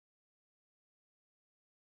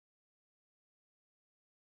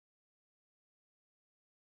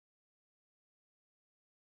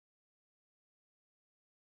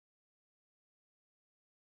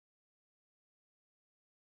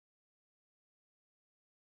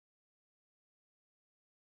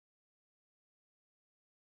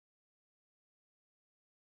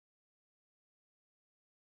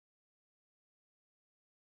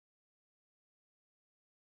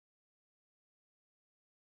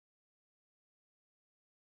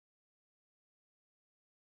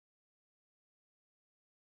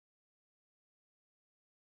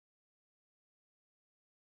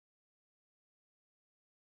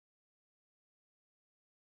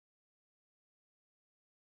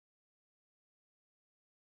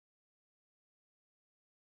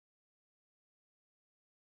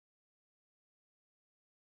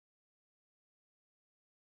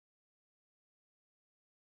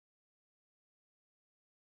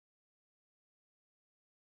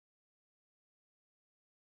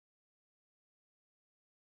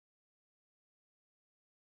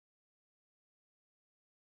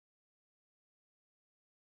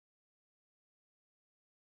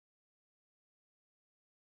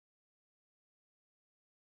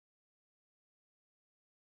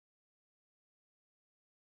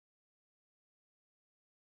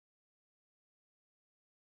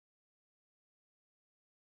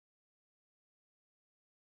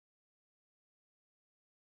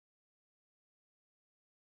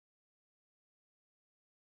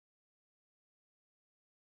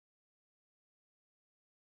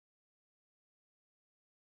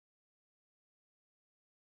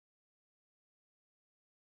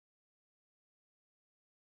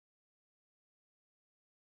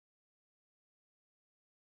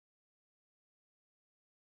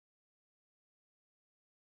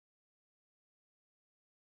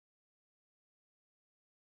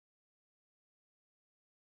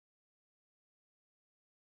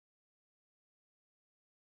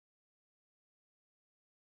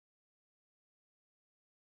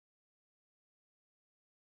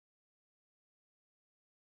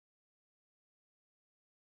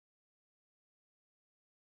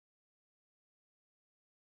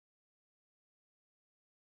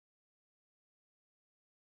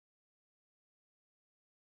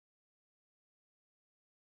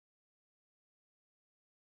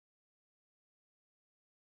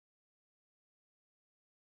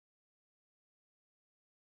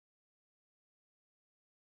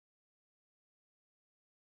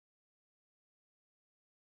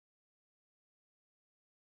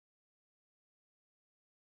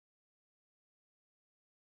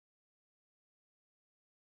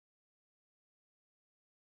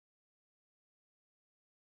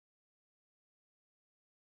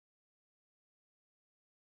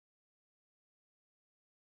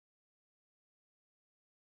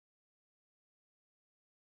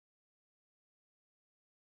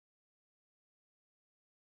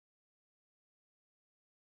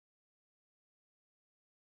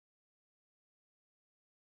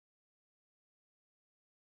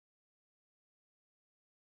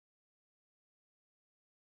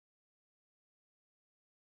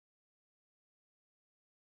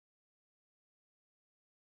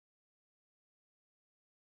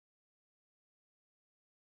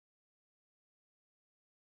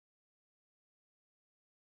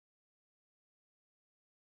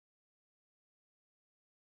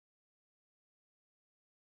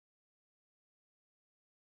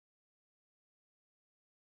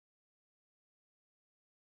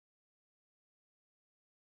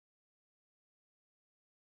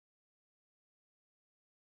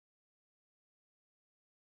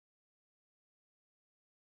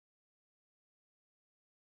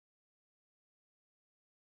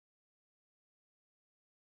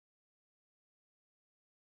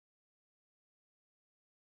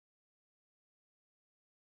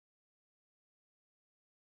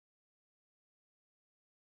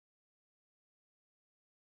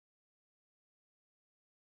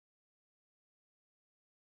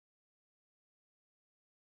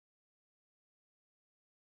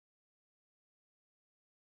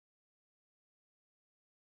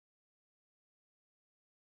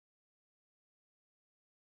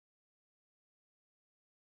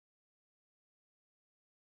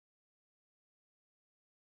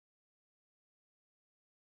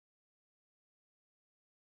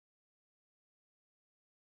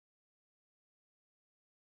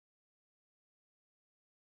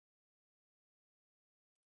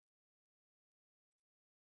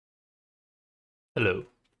Hello,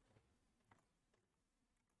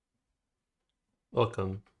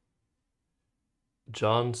 welcome.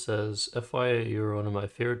 John says, FYI, you're one of my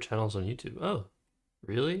favorite channels on YouTube. Oh,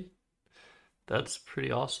 really? That's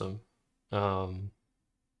pretty awesome. Um,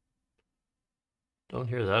 don't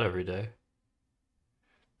hear that every day.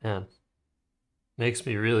 Man, makes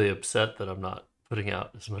me really upset that I'm not putting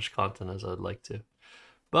out as much content as I'd like to.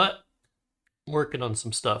 But I'm working on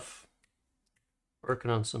some stuff.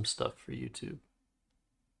 Working on some stuff for YouTube.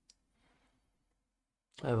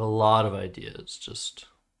 I have a lot of ideas, just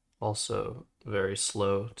also very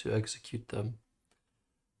slow to execute them.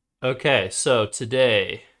 Okay, so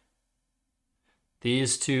today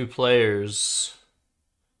these two players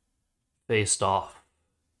faced off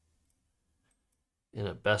in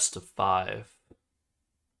a best of 5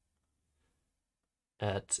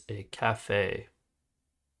 at a cafe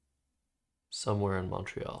somewhere in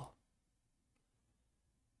Montreal.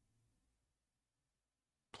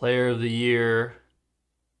 Player of the year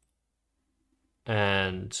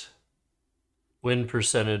and win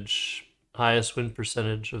percentage, highest win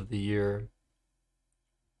percentage of the year.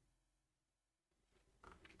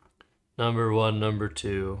 Number 1, number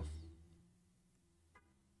 2.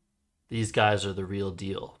 These guys are the real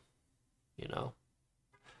deal, you know.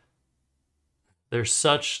 They're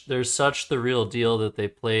such the real deal that they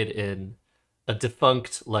played in a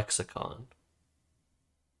defunct lexicon.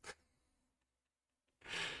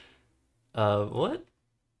 What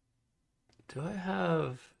do I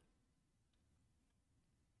have?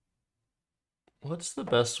 What's the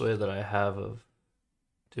best way that I have of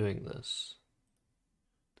doing this?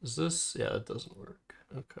 Does this? Yeah, that doesn't work.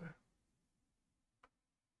 Okay.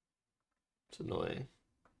 It's annoying.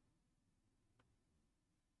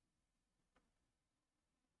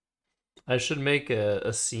 I should make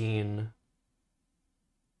a scene.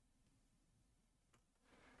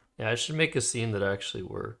 Yeah, I should make a scene that actually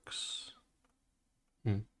works.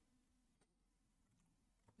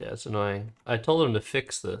 Yeah, it's annoying. I told him to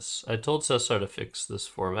fix this. I told Cesar to fix this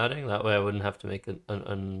formatting. That way I wouldn't have to make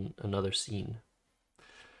another scene.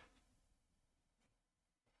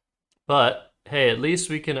 But hey, at least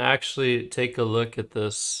we can actually take a look at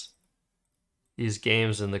these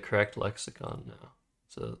games in the correct lexicon now.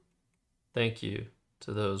 So thank you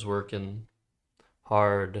to those working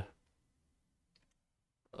hard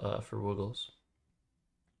for Woogles.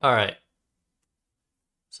 All right.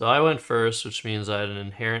 So I went first, which means I had an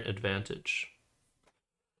inherent advantage.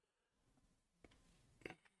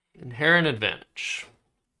 Inherent advantage.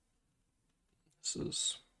 This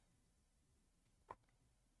is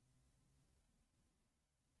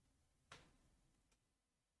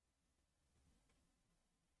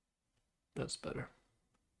that's better.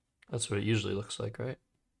 That's what it usually looks like, right?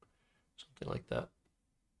 Something like that.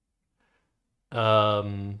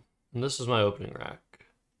 And this is my opening rack.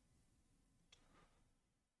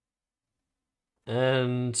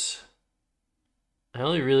 And I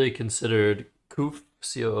only really considered Coof,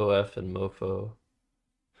 COOF, and Mofo.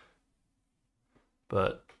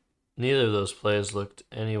 But neither of those plays looked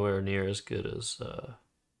anywhere near as good as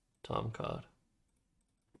Tom Cod.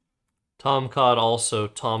 Tom Cod, also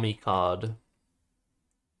Tommy Cod.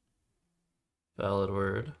 Valid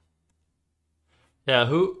word. Yeah,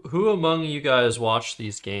 who among you guys watch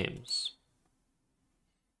these games?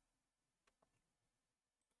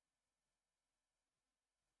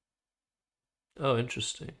 Oh,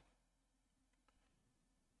 interesting.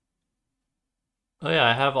 Oh yeah,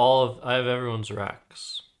 I have everyone's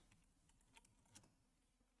racks.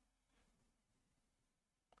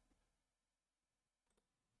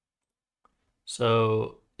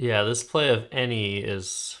 So yeah, this play of any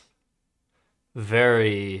is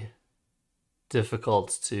very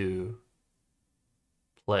difficult to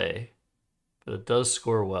play, but it does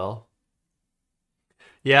score well.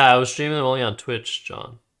 Yeah, I was streaming them only on Twitch,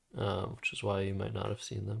 John, which is why you might not have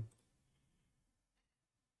seen them.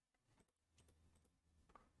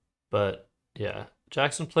 But yeah,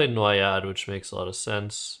 Jackson played Noyade, which makes a lot of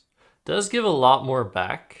sense. Does give a lot more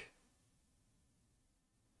back,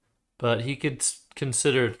 but he could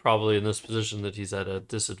consider it probably in this position that he's at a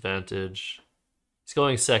disadvantage. He's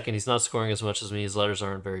going second. He's not scoring as much as me. His letters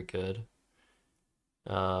aren't very good.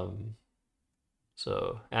 Um,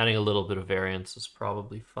 so adding a little bit of variance is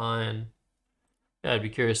probably fine. Yeah, I'd be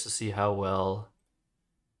curious to see how well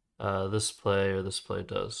this play or this play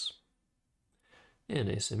does in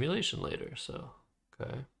a simulation later. So,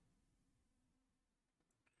 okay.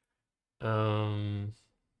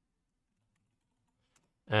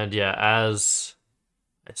 And yeah, as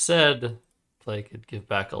I said, play could give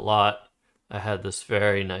back a lot. I had this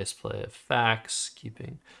very nice play of Fax,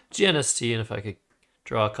 keeping GNST, and if I could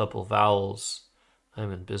draw a couple vowels,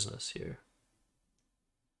 I'm in business here.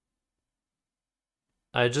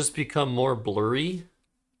 I just become more blurry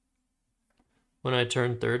when I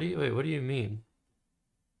turn 30? Wait, what do you mean?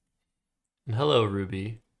 And hello,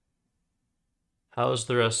 Ruby. How's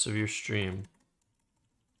the rest of your stream?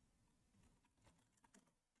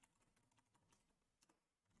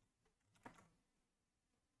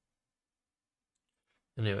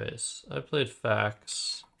 Anyways, I played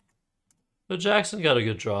Fax. But Jackson got a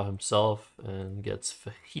good draw himself and gets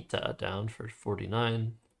Fajita down for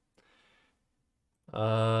 49.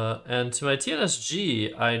 And to my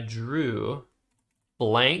TNSG, I drew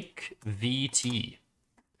blank VT.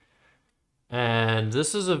 And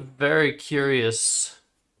this is a very curious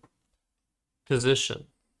position.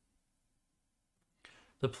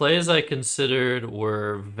 The plays I considered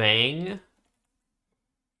were Vang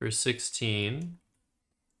for 16,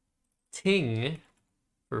 Ting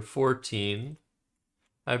for 14.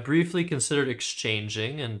 I briefly considered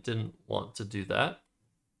exchanging and didn't want to do that,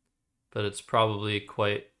 but it's probably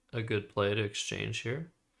quite a good play to exchange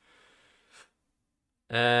here.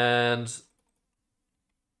 And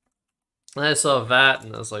I saw Vat,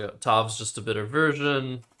 and I was like, Tov's just a better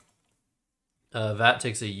version. Vat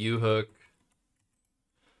takes a U-hook.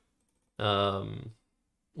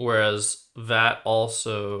 Whereas Vat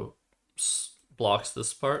also blocks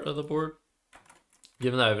this part of the board.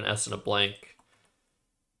 Given that I have an S and a blank,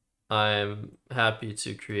 I'm happy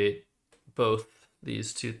to create both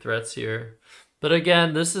these two threats here. But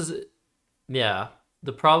again, this is, yeah,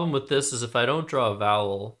 the problem with this is if I don't draw a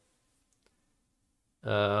vowel,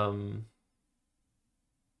 I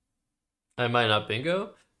might not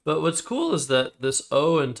bingo. But what's cool is that this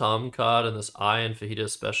O in Tom Cod and this I in Fajita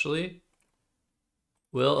especially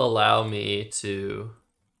will allow me to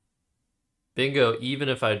bingo even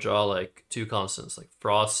if I draw like two constants like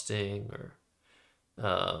frosting or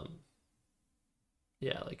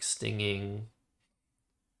yeah, like stinging.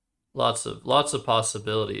 Lots of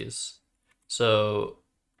possibilities. So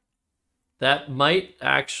that might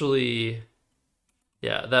actually,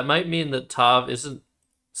 yeah, that might mean that Tav isn't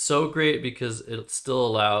so great because it still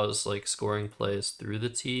allows like scoring plays through the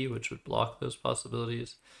T, which would block those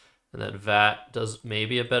possibilities. And that Vat does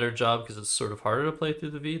maybe a better job because it's sort of harder to play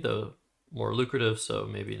through the V, though more lucrative, so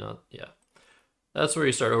maybe not, yeah. That's where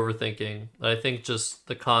you start overthinking. I think just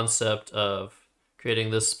the concept of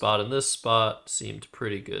creating this spot and this spot seemed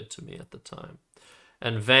pretty good to me at the time.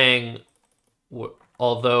 And Vang,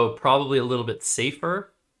 although probably a little bit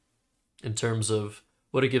safer in terms of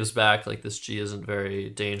what it gives back, like this G isn't very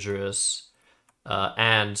dangerous,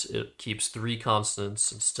 and it keeps 3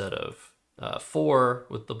 constants instead of 4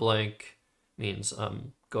 with the blank, means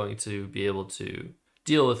I'm going to be able to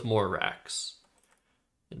deal with more racks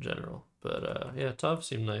in general. But yeah, Tav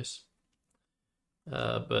seemed nice.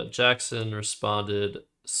 But Jackson responded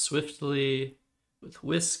swiftly with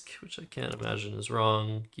Whisk, which I can't imagine is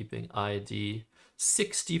wrong, keeping ID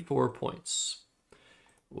 64 points.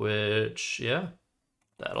 Which, yeah,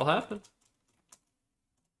 that'll happen.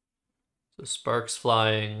 So Sparks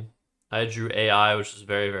flying. I drew AI, which is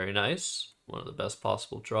very, very nice. One of the best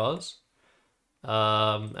possible draws.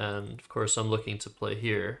 And of course, I'm looking to play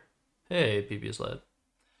here. Hey, BB is led.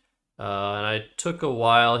 And I took a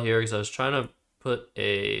while here because I was trying to put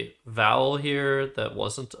a vowel here that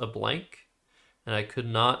wasn't a blank, and I could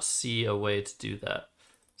not see a way to do that.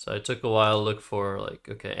 So I took a while to look for, like,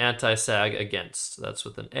 okay, anti-sag against. That's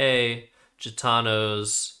with an A.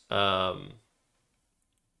 Gitanos. The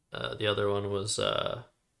other one was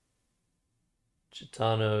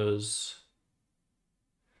Gitanos.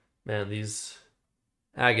 Man, these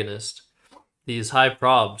agonist. These high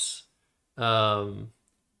probs.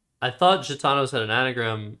 I thought Gitanos had an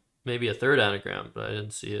anagram, maybe a third anagram, but I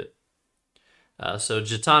didn't see it. So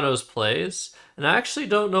Gitanos plays, and I actually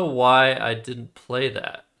don't know why I didn't play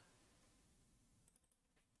that.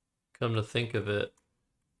 Come to think of it.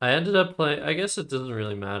 I ended up playing, I guess it doesn't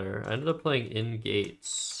really matter. I ended up playing in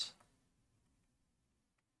gates.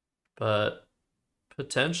 But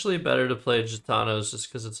potentially better to play Gitanos just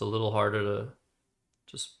because it's a little harder to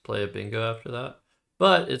just play a bingo after that.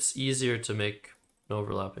 But it's easier to make an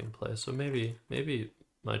overlapping play. So maybe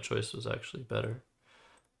my choice was actually better.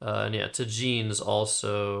 And yeah, to Gene's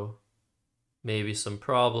also maybe some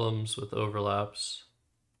problems with overlaps,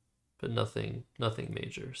 but nothing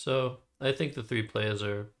major. So I think the 3 plays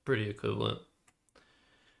are pretty equivalent.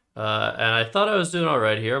 And I thought I was doing all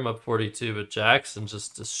right here. I'm up 42, but Jackson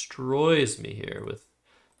just destroys me here with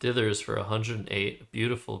Dithers for 108.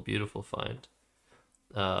 Beautiful, beautiful find.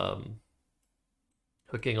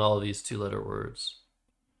 Hooking all of these 2-letter words.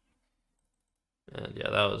 And yeah,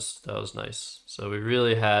 that was nice. So we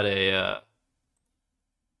really had a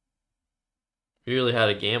We really had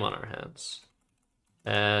a game on our hands.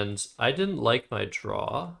 And I didn't like my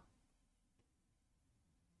draw.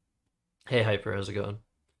 Hey, Hyper, how's it going?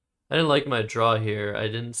 I didn't like my draw here. I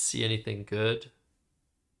didn't see anything good.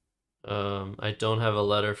 I don't have a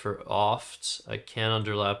letter for oft. I can't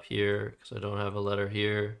underlap here because I don't have a letter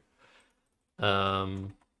here.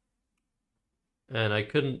 And I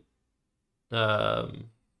couldn't find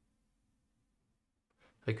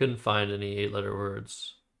any 8-letter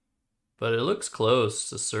words. But it looks close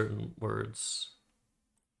to certain words.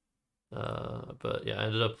 But yeah, I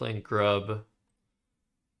ended up playing grub.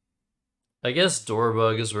 I guess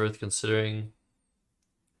doorbug is worth considering.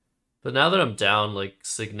 But now that I'm down like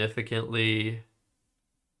significantly,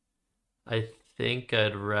 I think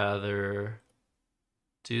I'd rather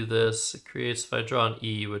do this. It creates, if I draw an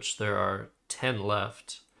E, which there are 10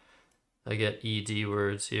 left, I get ED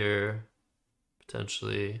words here,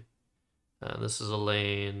 potentially. And this is a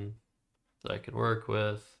lane that I can work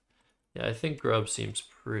with. Yeah, I think grub seems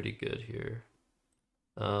pretty good here.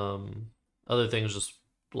 Other things just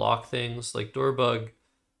block things, like doorbug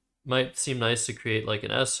might seem nice to create like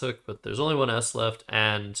an S hook, but there's only one S left,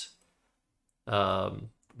 and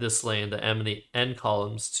this lane, the M and the N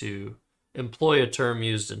columns, to employ a term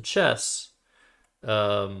used in chess,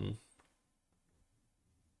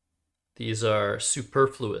 these are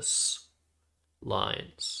superfluous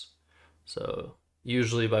lines. So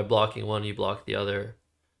usually by blocking one, you block the other,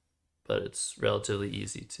 but it's relatively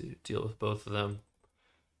easy to deal with both of them.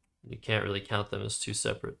 You can't really count them as two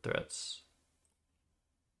separate threats.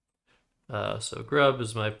 So grub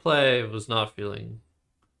is my play. Was not feeling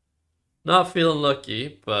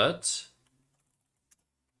lucky, but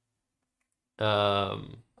yeah,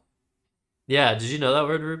 did you know that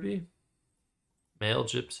word, Ruby? Male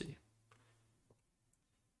gypsy.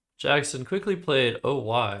 Jackson quickly played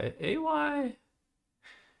OY. AY?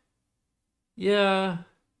 Yeah.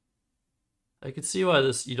 I could see why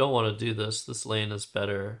you don't want to do this. This lane is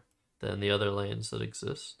better than the other lanes that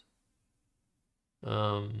exist.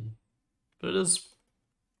 But it is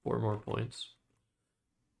 4 more points.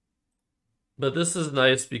 But this is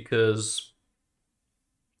nice because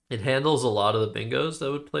it handles a lot of the bingos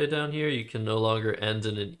that would play down here. You can no longer end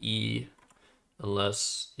in an E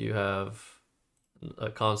unless you have a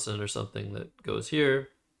consonant or something that goes here.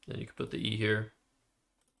 Then you can put the E here.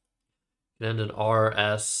 You can end in R,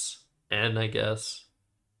 S, N, I guess.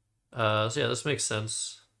 So yeah, this makes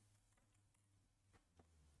sense.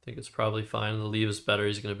 I think it's probably fine. The leave is better.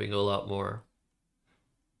 He's going to bingo a lot more.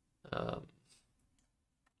 And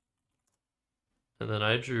then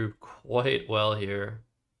I drew quite well here.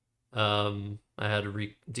 I had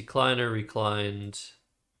decliner, reclined,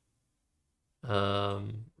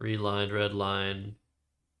 relined, red line.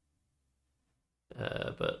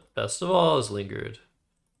 But best of all is lingered.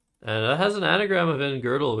 And it has an anagram of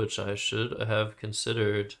N-girdle, which I should have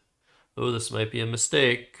considered. Oh, this might be a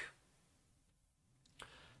mistake.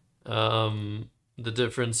 The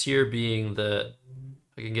difference here being that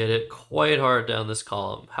I can get it quite hard down this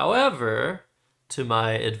column. However, to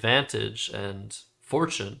my advantage and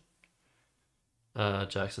fortune,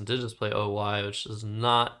 Jackson did just play OY, which does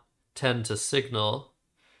not tend to signal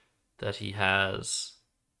that he has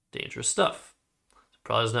dangerous stuff.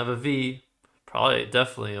 Probably doesn't have a V. Probably,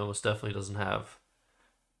 definitely, almost definitely doesn't have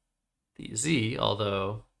the Z,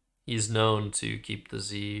 although he's known to keep the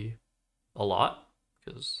Z a lot,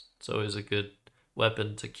 because it's always a good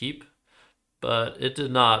weapon to keep. But it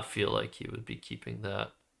did not feel like he would be keeping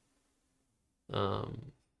that.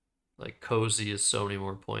 Like cozy is so many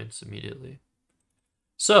more points immediately.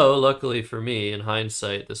 So luckily for me, in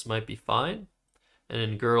hindsight, this might be fine. And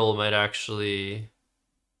in girl might actually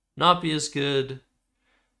not be as good.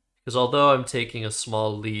 Because although I'm taking a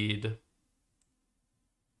small lead,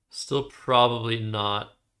 still probably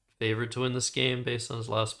not favored to win this game based on his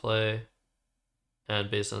last play.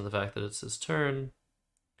 And based on the fact that it's his turn.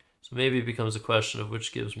 So maybe it becomes a question of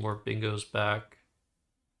which gives more bingos back.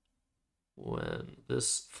 When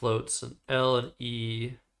this floats an L and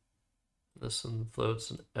E, this one floats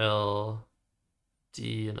an L,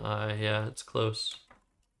 D, and I. Yeah, it's close.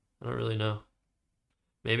 I don't really know.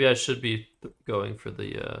 Maybe I should be going for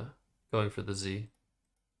the Z.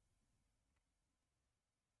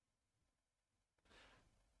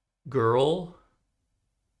 Girl?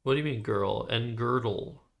 What do you mean girl?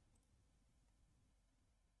 N-girdle.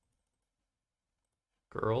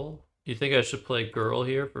 Girl? You think I should play girl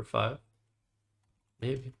here for 5?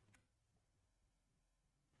 Maybe.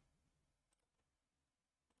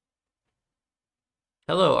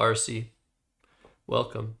 Hello, RC.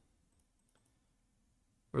 Welcome.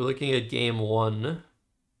 We're looking at game 1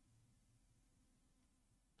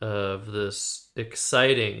 of this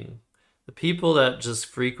exciting. The people that just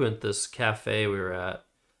frequent this cafe we were at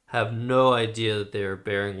have no idea that they are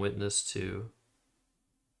bearing witness to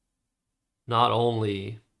not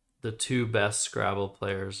only the two best Scrabble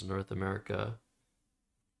players in North America,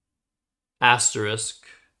 asterisk,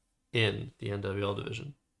 in the NWL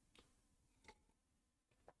division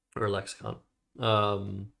or Lexicon,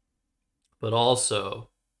 but also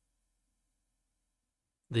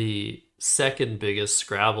the second biggest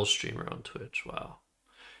Scrabble streamer on Twitch. Wow,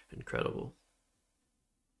 incredible.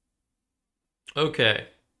 Okay,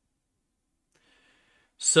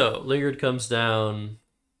 so Lingard comes down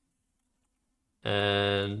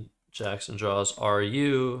and Jackson draws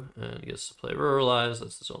RU and gets to play Ruralize.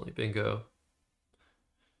 That's his only bingo.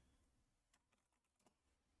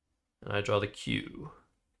 And I draw the Q.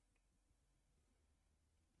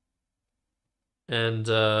 And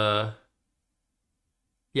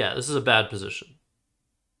yeah, this is a bad position.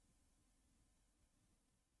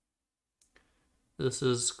 This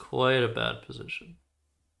is quite a bad position.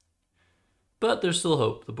 But there's still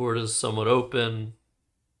hope. The board is somewhat open.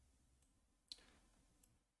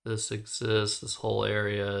 This exists. This whole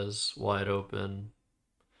area is wide open.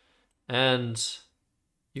 And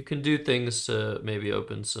you can do things to maybe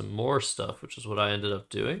open some more stuff, which is what I ended up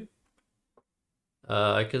doing.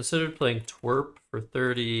 I considered playing Twerp for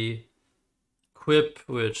 30. Quip,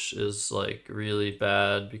 which is like really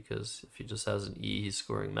bad because if he just has an E, he's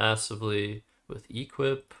scoring massively with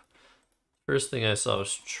Equip. First thing I saw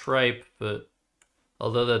was Tripe, but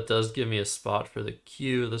although that does give me a spot for the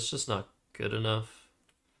Q, that's just not good enough.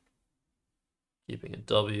 Keeping a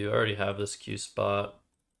W, I already have this Q spot.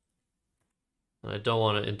 And I don't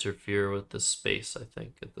want to interfere with this space, I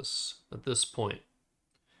think, at this point.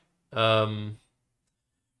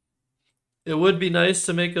 It would be nice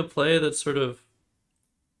to make a play that sort of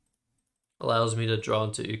allows me to draw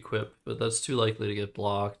into Equip, but that's too likely to get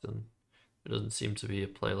blocked, and there doesn't seem to be a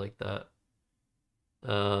play like that.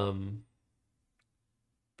 But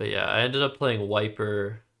yeah, I ended up playing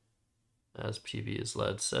Wiper, as PB is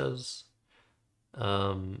led says.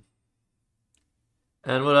 And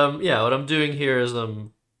what I'm doing here is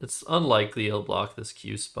it's unlikely he'll block this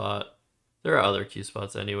Q spot. There are other Q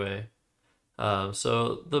spots anyway.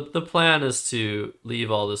 So the plan is to leave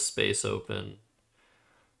all this space open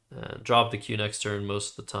and drop the Q next turn most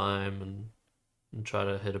of the time and try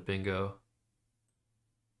to hit a bingo.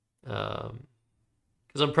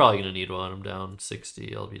 Because I'm probably going to need one. I'm down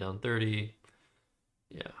 60. I'll be down 30.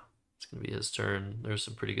 Yeah, it's going to be his turn. There's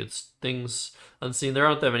some pretty good things unseen. There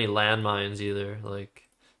aren't that many landmines either. Like,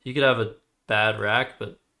 you could have a bad rack,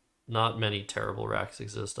 but not many terrible racks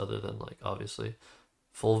exist other than, like, obviously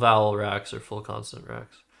full vowel racks or full consonant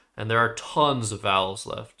racks. And there are tons of vowels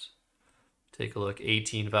left. Take a look.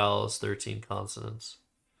 18 vowels, 13 consonants.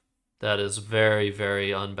 That is very,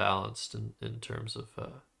 very unbalanced in terms of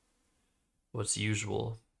what's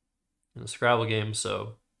usual in a Scrabble game.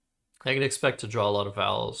 So I can expect to draw a lot of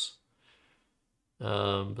vowels.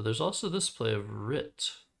 But there's also this play of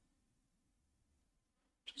Writ,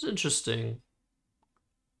 which is interesting.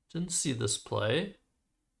 Didn't see this play.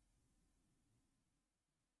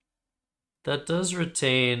 That does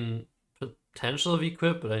retain potential of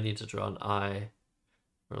Equip, but I need to draw an I. There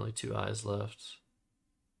are only 2 I's left.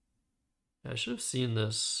 I should have seen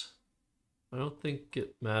this. I don't think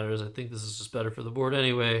it matters. I think this is just better for the board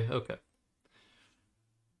anyway. Okay.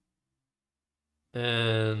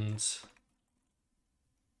 And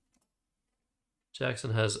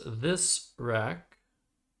Jackson has this rack.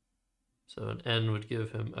 So an N would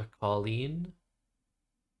give him a Colleen.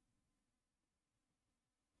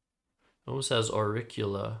 Almost has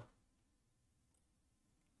Auricula.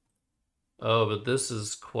 Oh, but this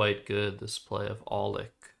is quite good, this play of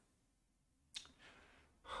Aulic.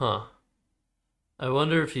 Huh. I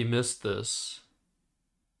wonder if he missed this.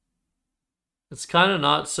 It's kind of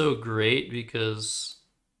not so great because,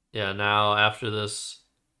 yeah, now after this,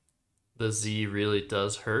 the Z really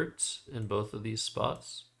does hurt in both of these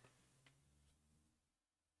spots.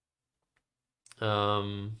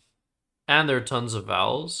 And there are tons of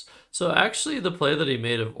vowels. So actually the play that he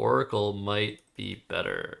made of Oracle might be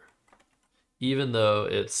better, even though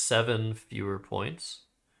it's 7 fewer points.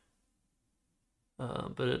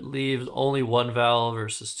 But it leaves only 1 vowel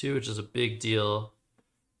versus 2, which is a big deal,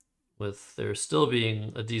 with there still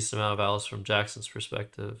being a decent amount of vowels from Jackson's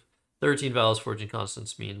perspective. 13 vowels, 14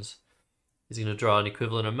 consonants means he's going to draw an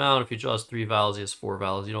equivalent amount. If he draws 3 vowels, he has 4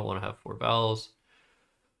 vowels. You don't want to have 4 vowels.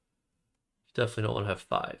 You definitely don't want to have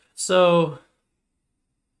 5. So,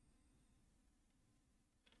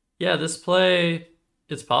 yeah, this play,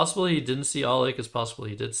 it's possible he didn't see Aulic. It's possible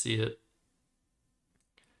he did see it.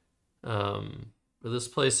 But this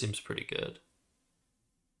play seems pretty good.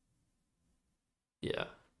 Yeah.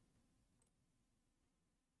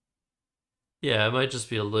 Yeah, it might just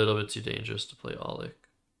be a little bit too dangerous to play Aulic.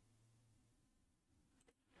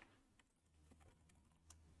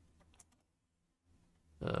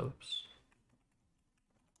 Oops.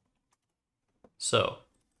 So,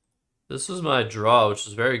 this is my draw, which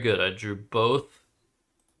is very good. I drew both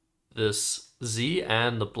this Z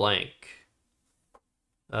and the blank.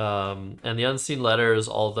 And the unseen letters,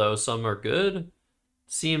 although some are good,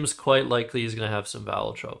 seems quite likely he's going to have some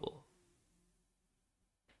vowel trouble.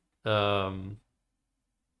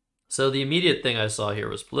 So the immediate thing I saw here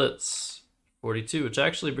was Blitz 42, which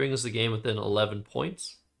actually brings the game within 11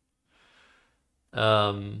 points.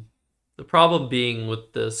 The problem being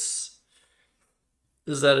with this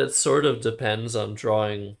is that it sort of depends on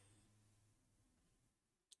drawing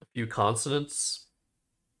a few consonants.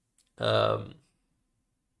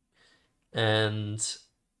 And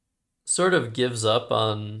sort of gives up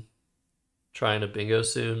on trying to bingo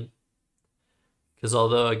soon. Because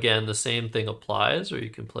although, again, the same thing applies, where you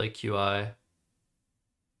can play QI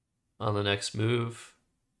on the next move,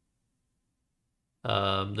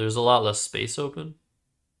 there's a lot less space open.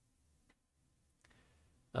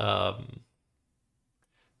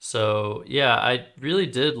 So, yeah, I really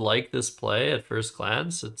did like this play at first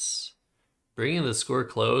glance. It's bringing the score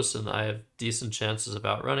close, and I have decent chances of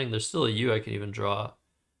outrunning. There's still a U I can even draw.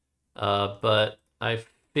 But I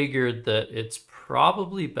figured that it's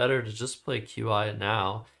probably better to just play QI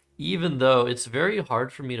now, even though it's very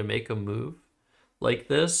hard for me to make a move like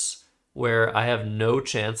this where I have no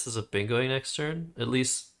chances of bingoing next turn. At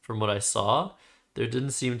least from what I saw, there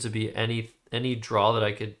didn't seem to be any draw that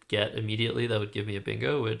I could get immediately that would give me a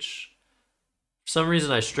bingo, which for some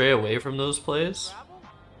reason I stray away from those plays.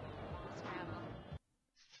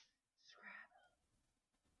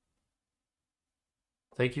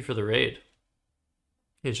 Thank you for the raid,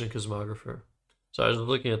 Ancient Cosmographer. So I was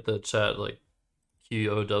looking at the chat, like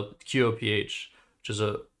QOPH, which is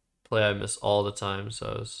a play I miss all the time, so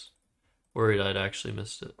I was worried I'd actually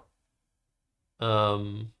missed it.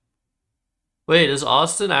 Wait, is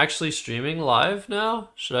Austin actually streaming live now?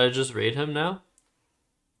 Should I just raid him now?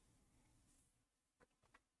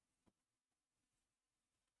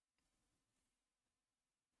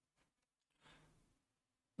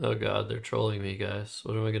 Oh god, they're trolling me, guys.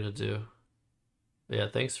 What am I gonna do? Yeah,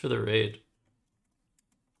 thanks for the raid.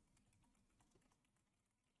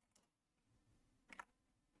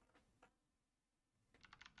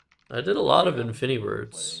 I did a lot of Infinity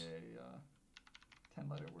words. Play a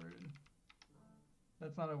 10-letter word.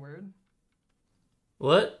 That's not a word?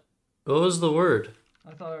 What? What was the word?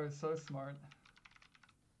 I thought I was so smart.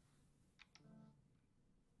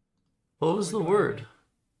 What was the word?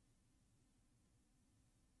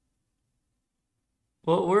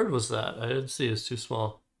 What word was that? I didn't see. It's too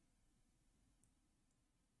small.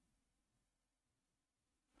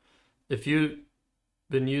 If you've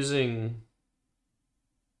been using...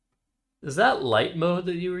 Is that light mode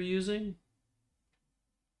that you were using?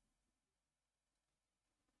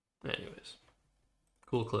 Anyways.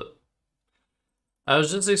 Cool clip. I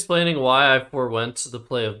was just explaining why I forewent the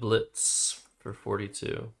play of Blitz for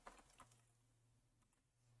 42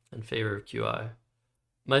 in favor of QI.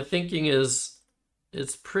 My thinking is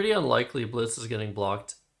it's pretty unlikely Blitz is getting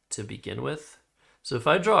blocked to begin with. So if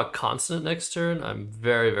I draw a consonant next turn, I'm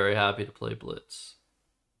very, very happy to play Blitz.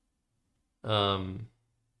 If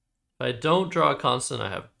I don't draw a consonant,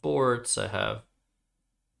 I have Borts, I have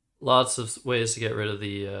lots of ways to get rid of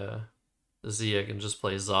the Z. I can just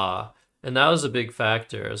play Za. And that was a big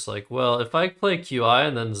factor. It's like, well, if I play QI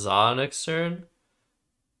and then Za next turn,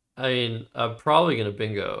 I mean, I'm probably going to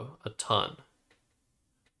bingo a ton.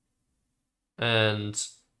 And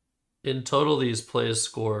in total, these plays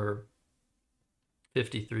score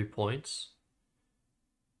 53 points,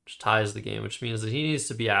 which ties the game, which means that he needs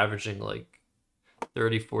to be averaging like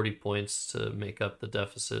 30, 40 points to make up the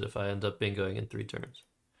deficit if I end up bingoing in 3 turns.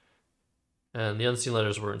 And the unseen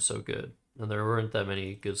letters weren't so good, and there weren't that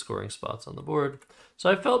many good scoring spots on the board. So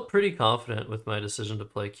I felt pretty confident with my decision to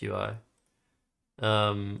play QI.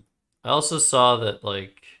 I also saw that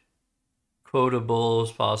like quotable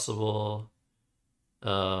was possible.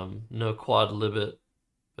 No quad libet,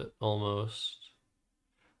 but almost.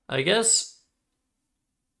 I guess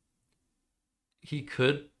he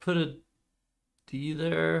could put a D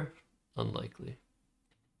there. Unlikely.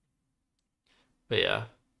 But yeah.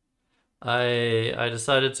 I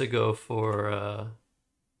decided to go for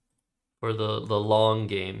the long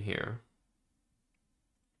game here.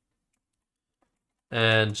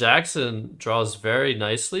 And Jackson draws very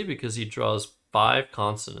nicely because he draws 5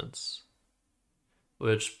 consonants,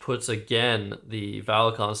 which puts again the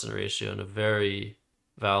vowel consonant ratio in a very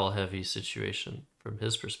vowel heavy situation from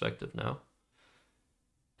his perspective now.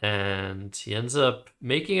 And he ends up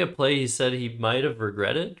making a play he said he might have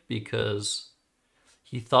regretted because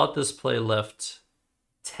he thought this play left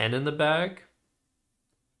 10 in the bag.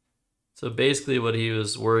 So basically what he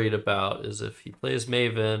was worried about is if he plays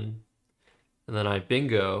Maven and then I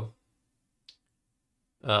bingo,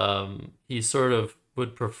 he sort of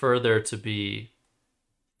would prefer there to be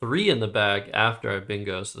 3 in the bag after I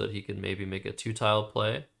bingo so that he can maybe make a 2-tile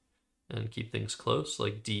play and keep things close,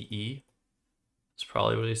 like DE. That's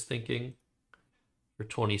probably what he's thinking for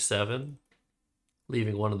 27,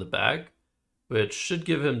 leaving 1 in the bag, which should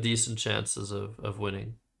give him decent chances of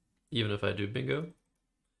winning, even if I do bingo.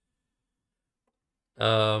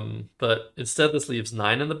 But instead this leaves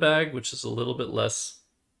 9 in the bag, which is a little bit less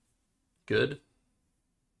good.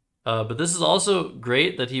 But this is also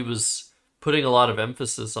great that he was putting a lot of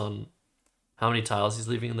emphasis on how many tiles he's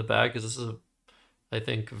leaving in the bag, because this is, I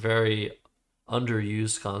think, very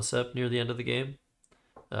underused concept near the end of the game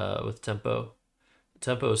with tempo.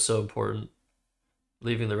 Tempo is so important.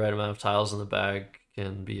 Leaving the right amount of tiles in the bag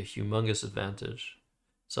can be a humongous advantage.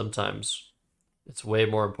 Sometimes it's way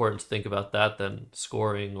more important to think about that than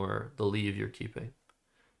scoring or the leave you're keeping.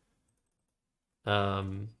 So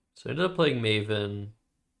I ended up playing Maven.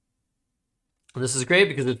 And this is great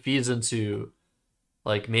because it feeds into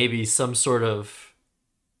like maybe some sort of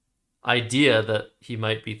idea that he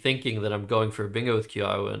might be thinking that I'm going for a bingo with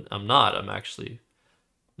Kiao, and I'm not. I'm actually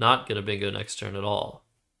not going to bingo next turn at all.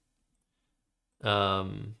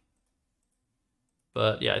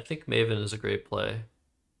 But yeah, I think Maven is a great play.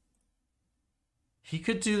 He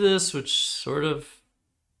could do this, which sort of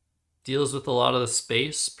deals with a lot of the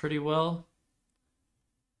space pretty well.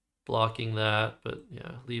 Blocking that, but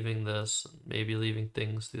yeah, leaving this, maybe leaving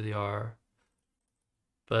things through the R.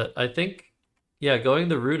 But I think, yeah, going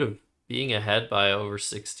the route of being ahead by over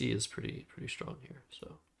 60 is pretty strong here.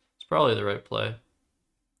 So it's probably the right play.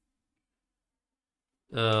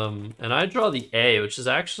 And I draw the A, which is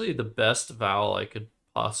actually the best vowel I could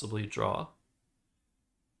possibly draw.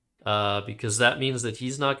 Because that means that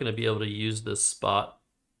he's not going to be able to use this spot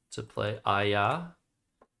to play Aya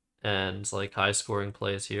and like high scoring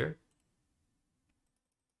plays here.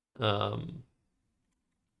 It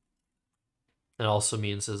also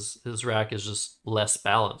means his rack is just less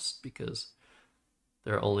balanced because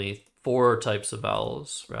there are only 4 types of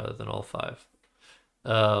vowels rather than all 5.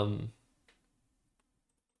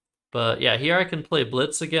 But yeah, here I can play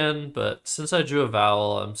Blitz again, but since I drew a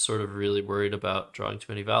vowel, I'm sort of really worried about drawing too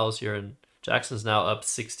many vowels here, and Jackson's now up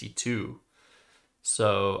 62.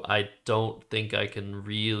 So I don't think I can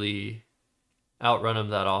really outrun him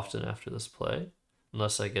that often after this play,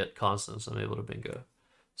 unless I get constants I'm able to bingo.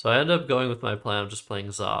 So I end up going with my plan of just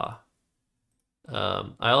playing Za. I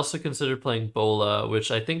also considered playing Bola, which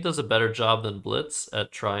I think does a better job than Blitz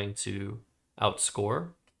at trying to outscore,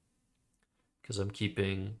 because I'm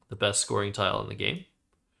keeping the best scoring tile in the game.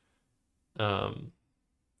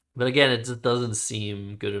 But again, it just doesn't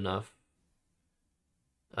seem good enough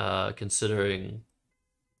considering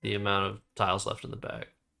the amount of tiles left in the bag.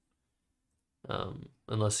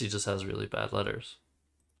 Unless he just has really bad letters.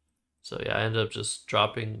 So yeah, I end up just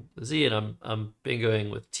dropping the Z, and I'm bingoing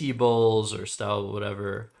with T-bowls or style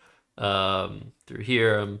whatever through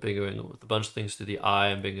here. I'm bingoing with a bunch of things through the I.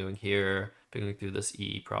 I'm bingoing here, bingoing through this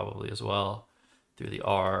E probably as well, through the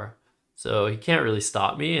R. So he can't really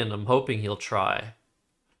stop me, and I'm hoping he'll try.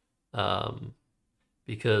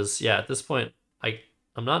 Because yeah, at this point,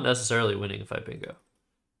 I'm not necessarily winning if I bingo,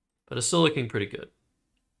 but it's still looking pretty good.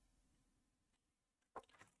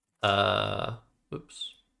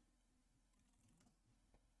 Oops.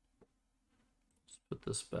 Let's put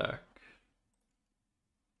this back.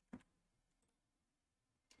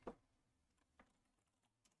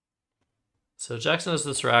 So Jackson has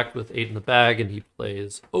this rack with 8 in the bag, and he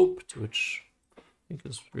plays Oped, which I think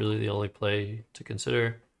is really the only play to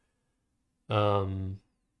consider. Unless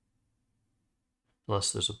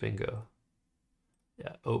there's a bingo.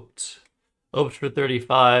 Yeah, Oped. Oped for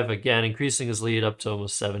 35, again, increasing his lead up to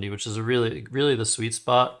almost 70, which is a really the sweet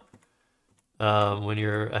spot when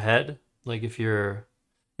you're ahead. Like if you're...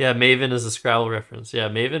 Yeah, Maven is a Scrabble reference. Yeah,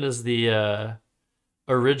 Maven is the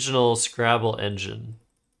original Scrabble engine.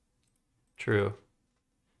 True.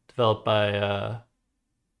 Developed by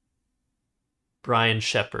Brian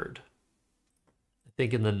Shepard. I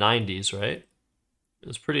think in the 90s, right? It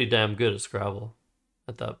was pretty damn good at Scrabble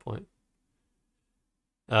at that point.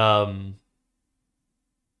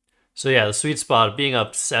 So yeah, the sweet spot of being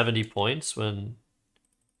up 70 points when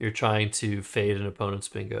you're trying to fade an opponent's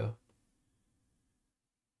bingo.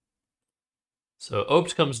 So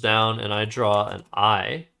Opt comes down, and I draw an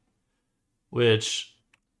I, which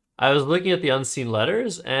I was looking at the unseen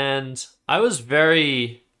letters, and I was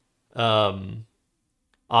very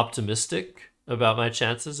optimistic about my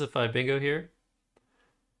chances if I bingo here.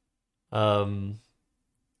 But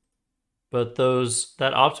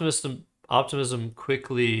that optimism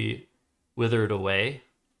quickly withered away.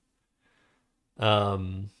 I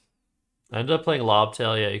ended up playing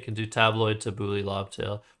Lobtail. Yeah, you can do Tabloid, Tabbouleh,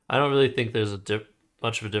 Lobtail. I don't really think there's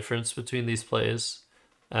much of a difference between these plays.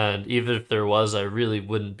 And even if there was, I really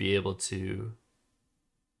wouldn't be able to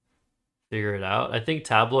figure it out. I think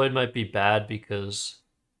Tabloid might be bad because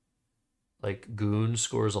like Goon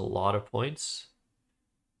scores a lot of points.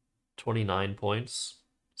 29 points.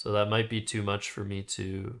 So that might be too much for me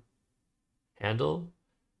to handle.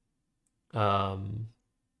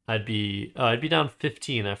 I'd be down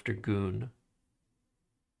 15 after Goon.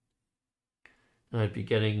 And I'd be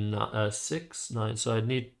getting 6, 9, so I'd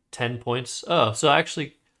need 10 points. Oh, so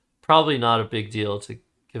actually probably not a big deal to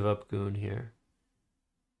give up Goon here.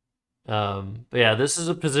 But yeah, this is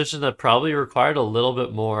a position that probably required a little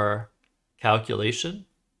bit more calculation.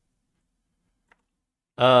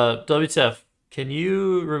 WTF, can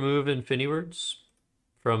you remove InfiniWords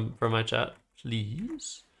from my chat,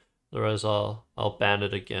 please? Otherwise, I'll ban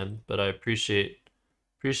it again. But I appreciate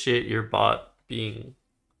your bot being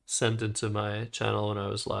sent into my channel when I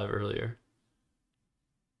was live earlier.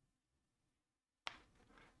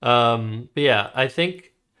 But yeah, I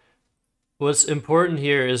think what's important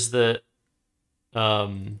here is that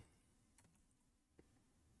I'm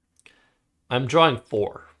drawing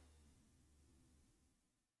 4.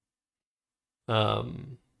 Well,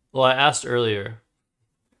 I asked earlier,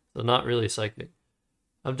 so not really psychic.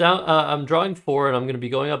 I'm drawing 4, and I'm going to be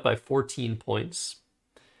going up by 14 points.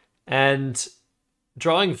 And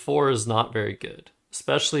drawing 4 is not very good,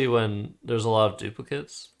 especially when there's a lot of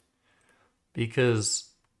duplicates, because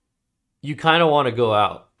you kind of want to go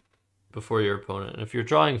out before your opponent. And if you're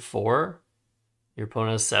drawing 4, your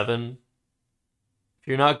opponent has 7. If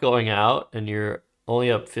you're not going out and you're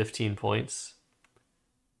only up 15 points,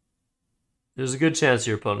 there's a good chance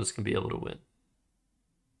your opponents can be able to win.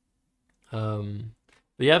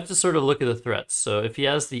 But you have to sort of look at the threats. So if he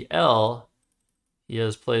has the L, he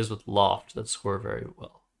has plays with Loft that score very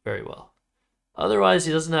well, very well. Otherwise,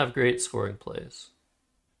 he doesn't have great scoring plays.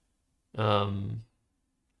 Are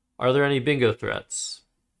there any bingo threats?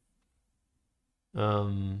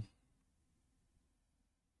 Longueur.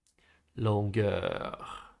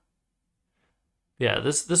 Yeah,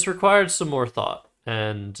 this required some more thought,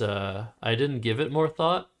 and I didn't give it more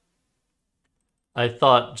thought. I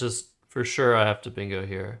thought just for sure I have to bingo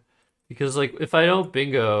here. Because, like, if I don't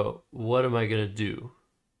bingo, what am I going to do?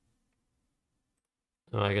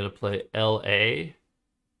 Am I going to play LA? If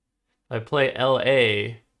I play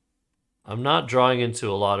LA, I'm not drawing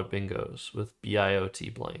into a lot of bingos with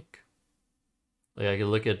BIOT blank. Like, I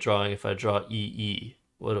can look at drawing. If I draw EE,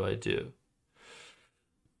 what do I do?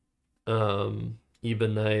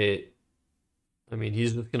 Ebonite, I mean,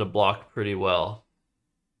 he's just going to block pretty well.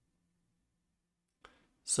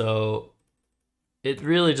 So it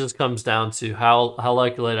really just comes down to how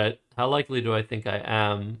likely do I think I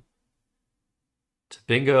am to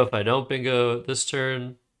bingo if I don't bingo this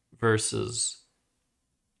turn versus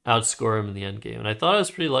outscore him in the end game. And I thought I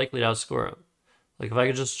was pretty likely to outscore him. Like, if I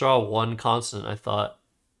could just draw one constant, I thought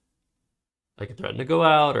I could threaten to go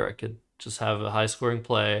out, or I could just have a high scoring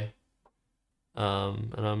play.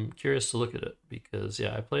 And I'm curious to look at it because,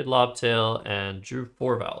 yeah, I played Lobtail and drew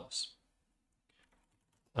 4 vowels.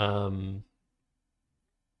 And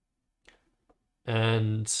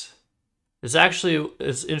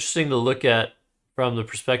it's interesting to look at from the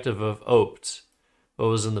perspective of Opt, what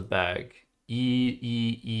was in the bag.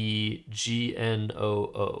 EEEGNOO.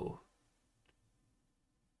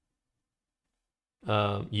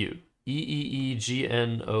 U.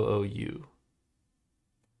 EEEGNOOU.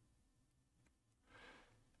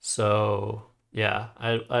 So yeah,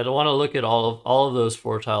 I don't want to look at all of those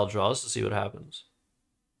 4 tile draws to see what happens.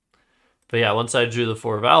 But yeah, once I drew the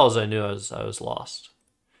 4 vowels, I knew I was lost.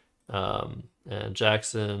 And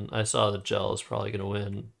Jackson, I saw the gel is probably gonna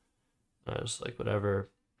win. I was like, whatever.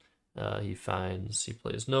 He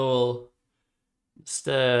plays Noel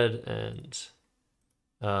instead, and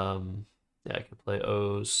yeah, I could play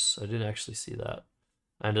O's. I didn't actually see that.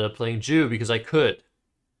 I ended up playing Jew because I could,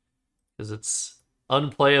 because it's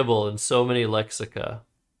unplayable in so many lexica.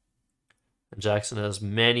 And Jackson has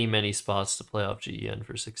many spots to play off GEN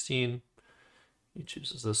for 16. He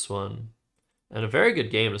chooses this one. And a very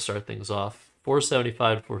good game to start things off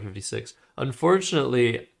 475 to 456.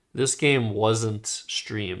 Unfortunately, this game wasn't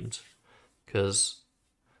streamed because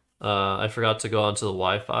I forgot to go onto the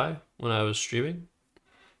Wi-Fi when I was streaming.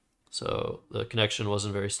 So the connection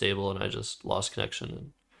wasn't very stable and I just lost connection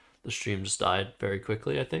and the stream just died very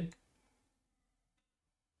quickly, I think.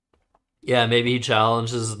 Yeah, maybe he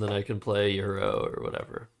challenges and then I can play Euro or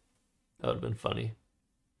whatever. That would have been funny.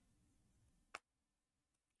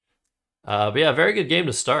 But yeah, very good game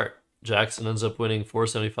to start. Jackson ends up winning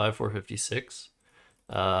 475, 456.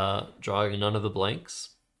 Drawing none of the blanks.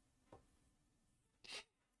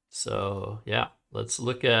 So yeah, let's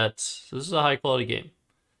look at, so this is a high quality game.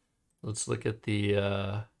 Let's look at the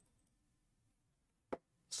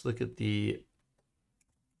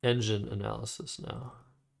engine analysis now.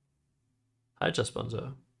 Hi, Just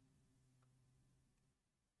Bunzo.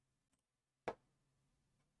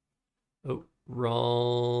 Oh,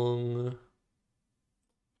 wrong.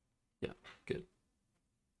 Yeah, good.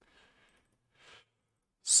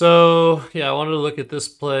 So yeah, I wanted to look at this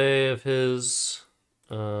play of his.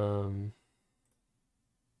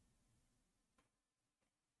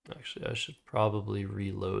 Actually, I should probably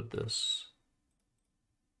reload this.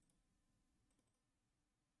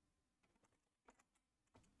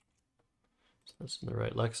 So that's in the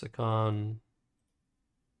right lexicon.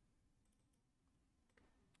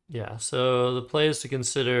 Yeah, so the plays to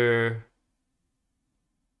consider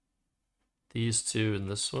these two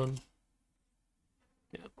and this one.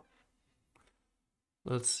 Yeah.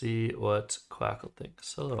 Let's see what Quackle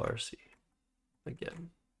thinks. Hello, RC. Again.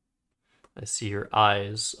 I see your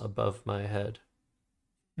eyes above my head.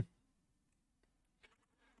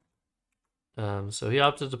 So he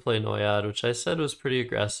opted to play Noyad, which I said was pretty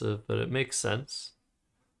aggressive, but it makes sense.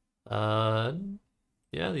 Yeah,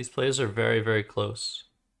 these plays are very, very close.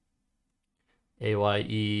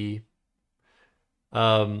 AYE.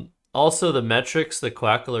 Also, the metrics that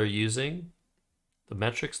Quackle are using, the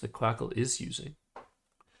metrics that Quackle is using.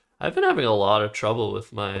 I've been having a lot of trouble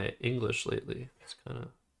with my English lately. It's kind of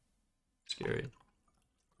scary.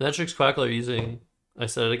 Metrics Quackle are using, I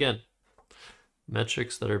said it again,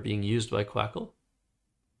 metrics that are being used by Quackle.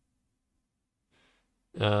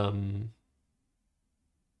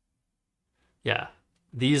 Yeah,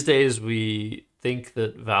 these days we think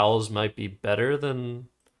that vowels might be better than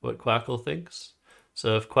what Quackle thinks.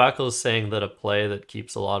 So if Quackle is saying that a play that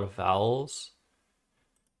keeps a lot of vowels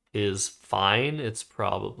is fine, it's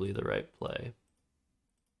probably the right play.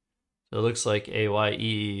 So it looks like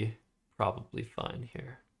AYE probably fine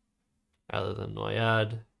here, rather than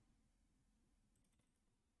Noyad.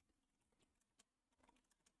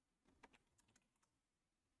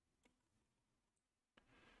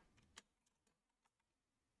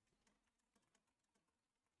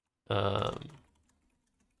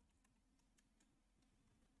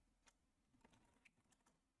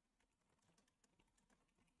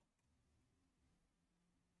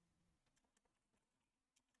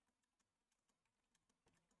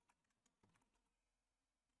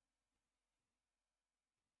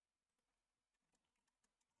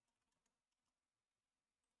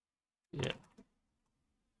 Yeah.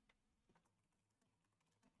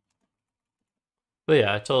 But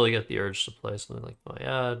yeah, I totally get the urge to play something like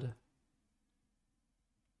Noyad.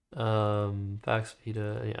 Pax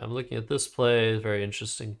Vita. Yeah, I'm looking at this play. Very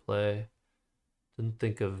interesting play. Didn't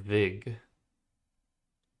think of Vig.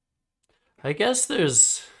 I guess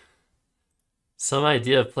there's some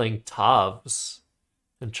idea of playing Tovs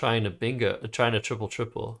and trying to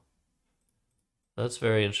triple. That's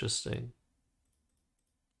very interesting.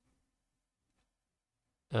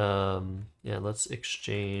 Yeah, let's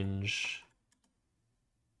exchange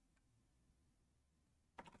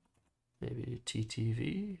maybe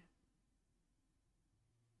TTV.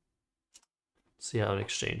 See how an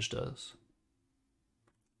exchange does.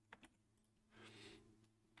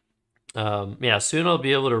 Yeah, soon I'll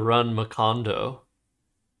be able to run Macondo,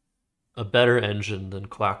 a better engine than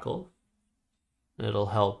Quackle. And it'll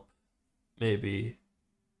help, maybe.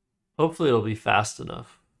 Hopefully it'll be fast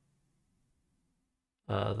enough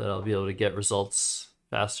that I'll be able to get results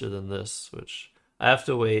faster than this, which I have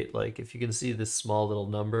to wait. Like, if you can see this small little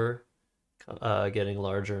number getting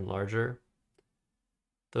larger and larger,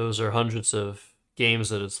 those are hundreds of games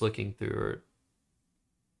that it's looking through, or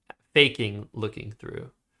faking looking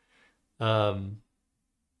through. But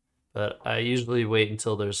I usually wait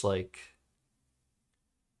until there's like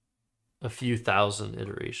a few thousand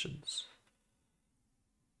iterations.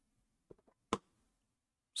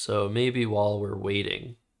 So maybe while we're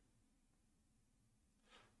waiting,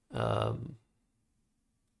 wait,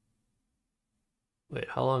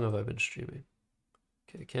 how long have I been streaming?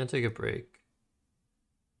 Okay, can't take a break.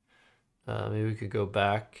 Maybe we could go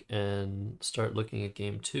back and start looking at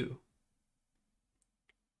game 2.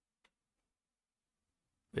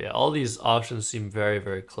 But yeah, all these options seem very,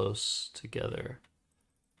 very close together.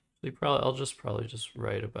 I'll probably just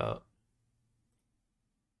write about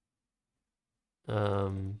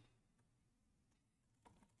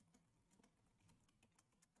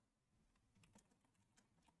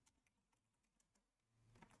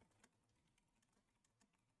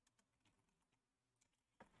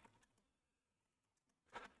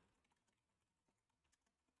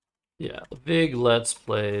yeah, Vig Let's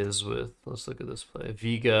Plays with, let's look at this play.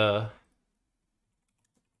 Viga,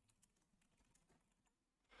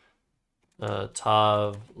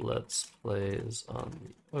 Tav Let's Plays on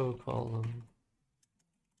the O column.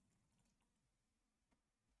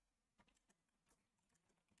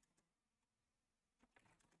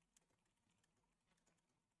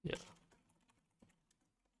 Yeah.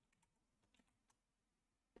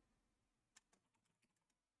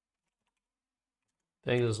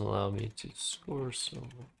 Bang doesn't allow me to score so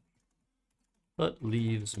much, but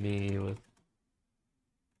leaves me with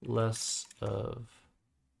less of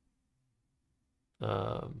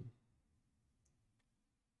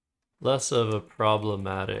a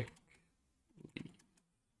problematic lead.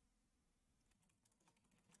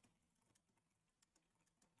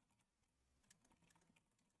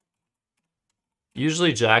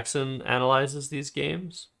 Usually Jackson analyzes these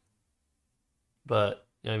games, but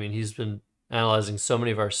I mean he's been analyzing so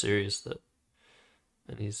many of our series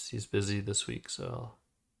and he's busy this week, so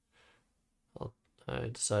I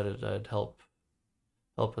decided I'd help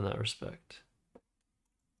in that respect.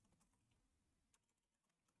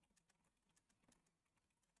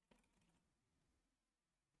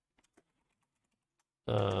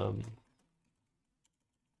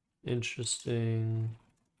 Interesting.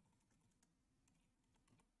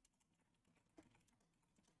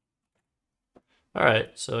 All right,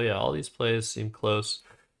 so yeah, all these plays seem close.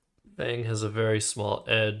 Bang has a very small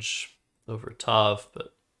edge over Tav,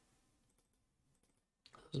 but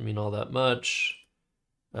doesn't mean all that much.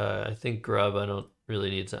 I think Grub I don't really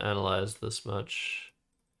need to analyze this much.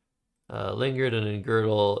 Lingered and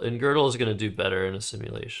Ingirdle. Ingirdle is going to do better in a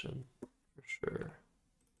simulation, for sure,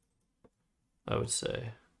 I would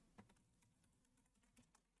say.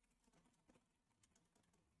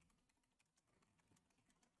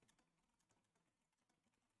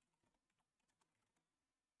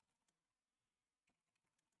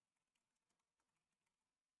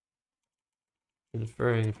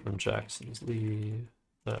 Inferring from Jackson's lead.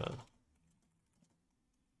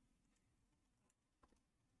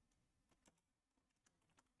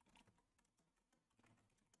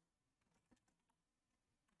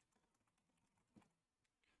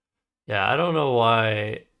 Yeah, I don't know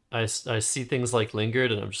why I see things like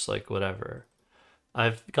Lingered and I'm just like, whatever.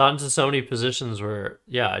 I've gotten to so many positions where,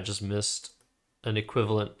 yeah, I just missed an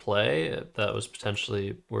equivalent play that was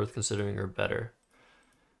potentially worth considering or better.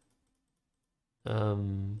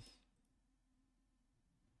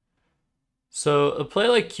 So a play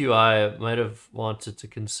like QI might have wanted to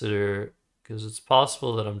consider, because it's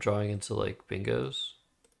possible that I'm drawing into like bingos,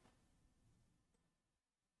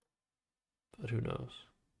 but who knows?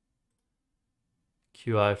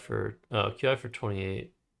 QI for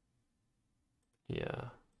 28. Yeah,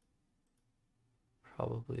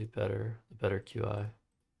 probably better QI.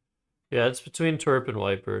 Yeah, it's between Twerp and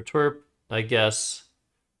Wiper. Twerp, I guess,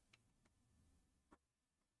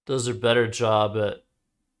 does a better job at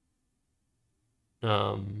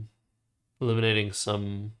eliminating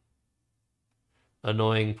some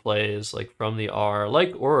annoying plays like from the R,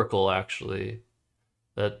 like Oracle actually,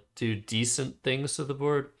 that do decent things to the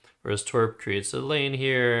board. Whereas Twerp creates a lane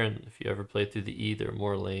here, and if you ever play through the E, there are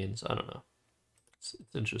more lanes. I don't know. It's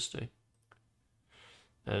interesting.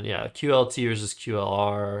 And yeah, QLT versus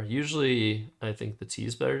QLR. Usually, I think the T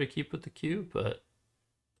is better to keep with the Q, but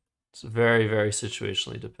it's very, very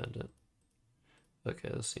situationally dependent. Okay,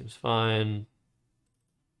 this seems fine.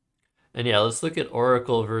 And yeah, let's look at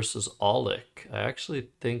Oracle versus Aulic. I actually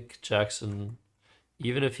think Jackson,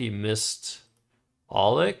 even if he missed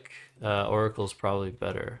Aulic, Oracle's probably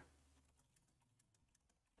better.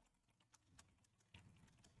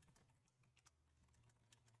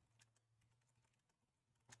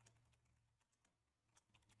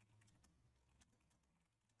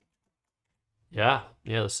 Yeah,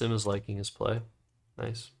 the sim is liking his play.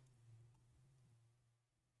 Nice.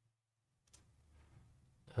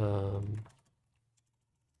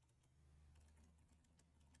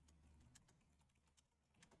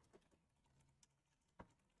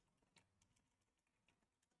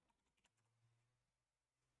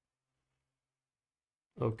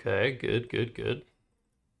 Okay, good.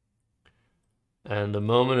 And the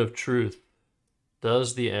moment of truth.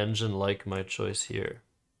 Does the engine like my choice here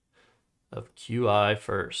of QI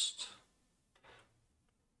first?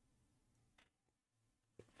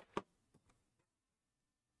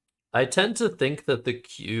 I tend to think that the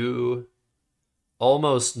Q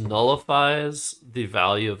almost nullifies the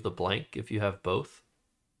value of the blank if you have both.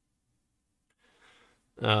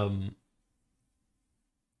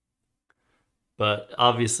 But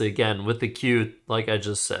obviously, again, with the Q, like I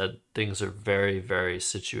just said, things are very, very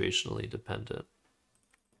situationally dependent.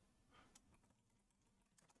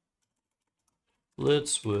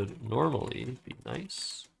 Blitz would normally be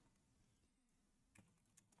nice.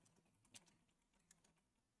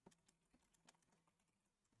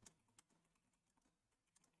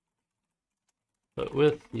 But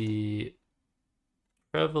with the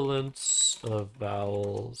prevalence of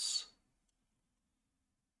vowels,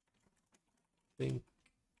 I think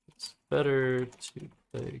it's better to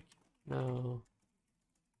play now.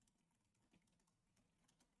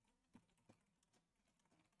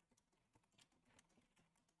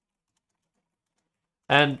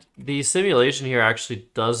 And the simulation here actually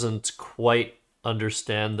doesn't quite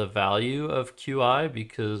understand the value of QI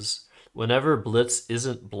because whenever Blitz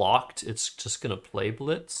isn't blocked, it's just going to play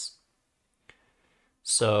Blitz.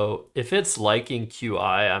 So if it's liking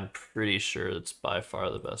QI, I'm pretty sure it's by far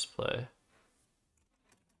the best play.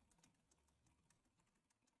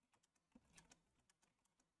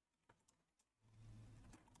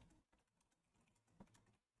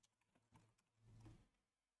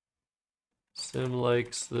 Sim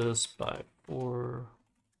likes this by 4.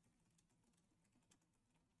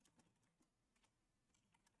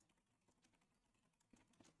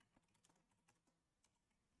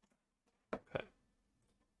 Okay.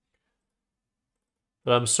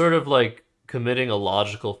 But I'm sort of like committing a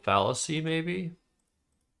logical fallacy, maybe.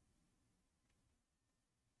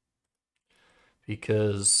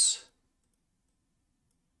 Because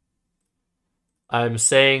I'm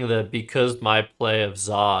saying that because my play of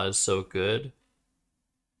Za is so good,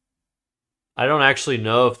 I don't actually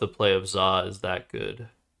know if the play of Za is that good.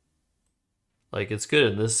 Like, it's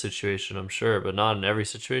good in this situation, I'm sure, but not in every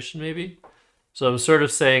situation, maybe? So I'm sort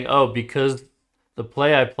of saying, oh, because the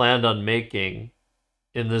play I planned on making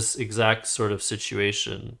in this exact sort of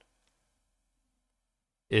situation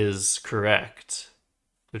is correct.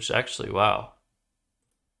 Which actually, wow.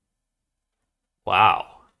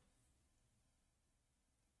 Wow.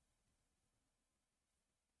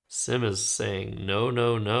 Sim is saying no,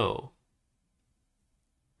 no, no.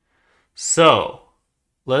 So,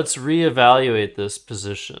 let's reevaluate this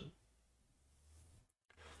position.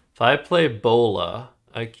 If I play Bola,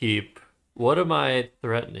 I keep... What am I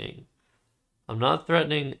threatening? I'm not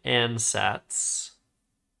threatening ansats.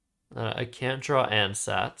 I can't draw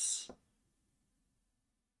ansats.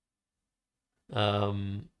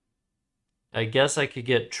 I guess I could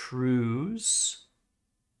get trues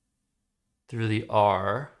through the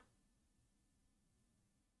R.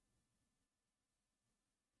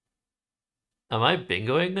 Am I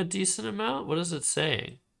bingoing a decent amount? What is it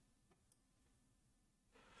saying?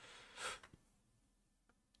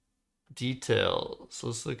 Details.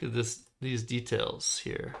 Let's look at these details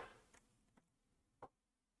here.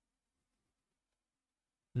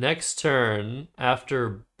 Next turn,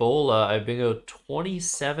 after Bola, I bingo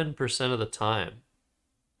 27% of the time.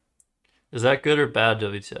 Is that good or bad,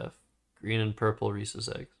 WTF? Green and purple Reese's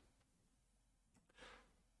eggs.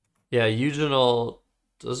 Yeah, Eugenol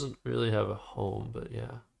doesn't really have a home, but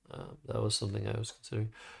yeah, that was something I was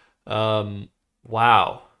considering.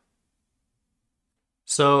 Wow.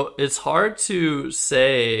 So it's hard to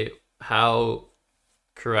say how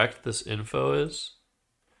correct this info is.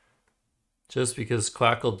 Just because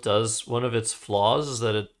Quackle does, one of its flaws is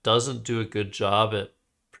that it doesn't do a good job at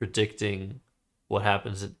predicting what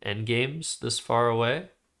happens in endgames this far away.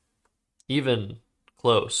 Even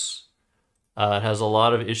close. It has a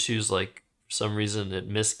lot of issues, like for some reason it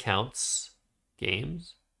miscounts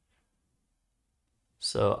games.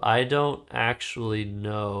 So I don't actually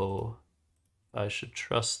know if I should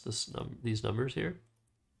trust these numbers here.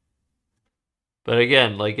 But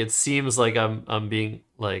again, like it seems like I'm being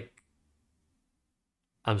like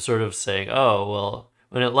I'm sort of saying, oh well,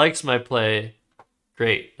 when it likes my play,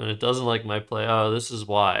 great. When it doesn't like my play, oh, this is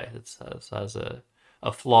why. It has a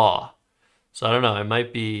flaw. So I don't know, I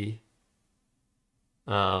might be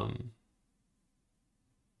wrong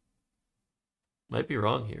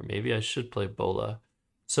here. Maybe I should play Bola.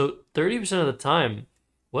 So 30% of the time,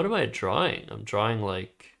 what am I drawing? I'm drawing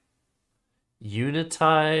like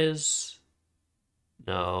Unitize.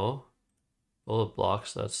 No. Bola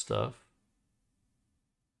blocks that stuff.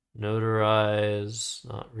 Notarize,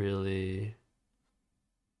 not really.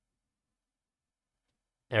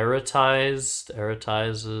 Eretizes,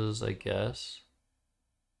 I guess.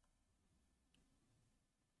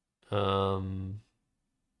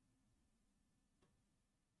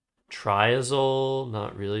 Triazole,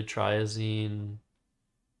 not really triazine.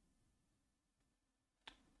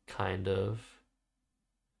 Kind of.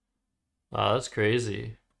 Wow, that's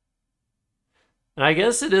crazy. And I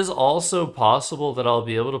guess it is also possible that I'll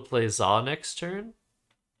be able to play Za next turn.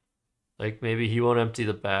 Like maybe he won't empty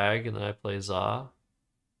the bag and then I play Za.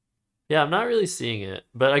 Yeah, I'm not really seeing it.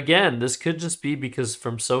 But again, this could just be because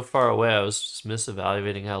from so far away, I was just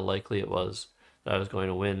misevaluating how likely it was that I was going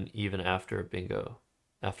to win even after bingo,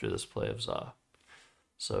 after this play of Za.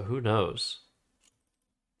 So who knows?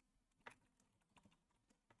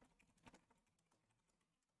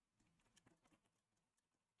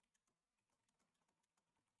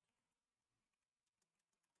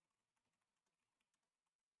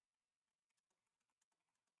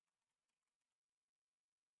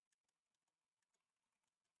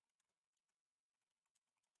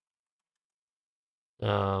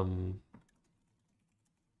 Um,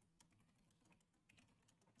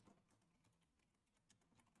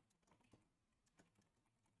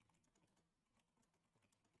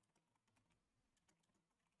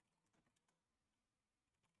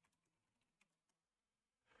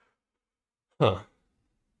 huh.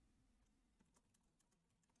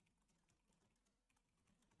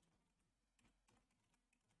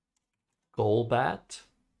 Golbat?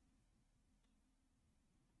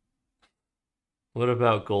 What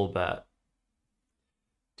about Golbat?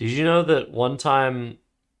 Did you know that one time,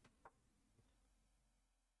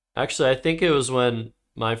 actually, I think it was when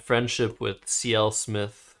my friendship with CL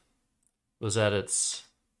Smith was at its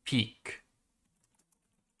peak.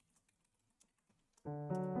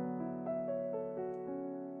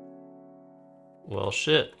 Well,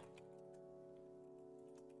 shit.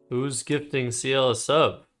 Who's gifting CL a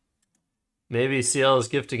sub? Maybe CL is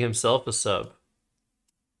gifting himself a sub.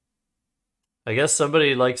 I guess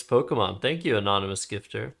somebody likes Pokemon. Thank you, anonymous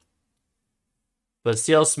gifter. But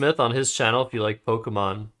CL Smith on his channel, if you like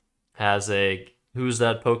Pokemon, has a Who's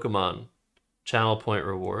That Pokemon channel point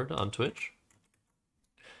reward on Twitch.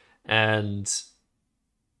 And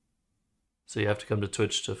so you have to come to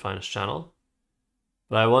Twitch to find his channel.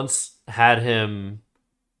 But I once had him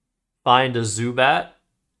find a Zubat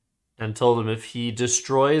and told him if he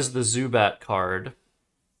destroys the Zubat card,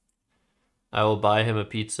 I will buy him a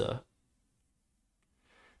pizza.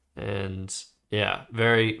 And yeah,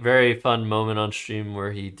 very, very fun moment on stream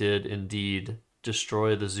where he did indeed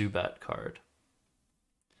destroy the Zubat card.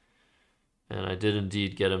 And I did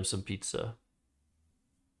indeed get him some pizza.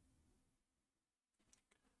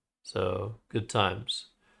 So, good times.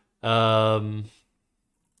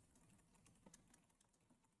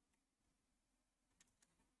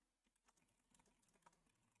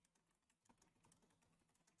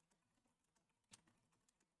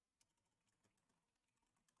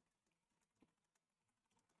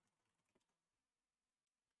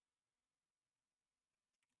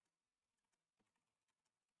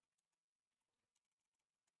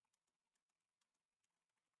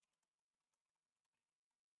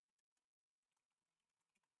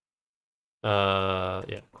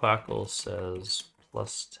 Yeah, Quackle says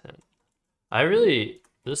 +10.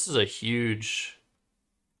 This is a huge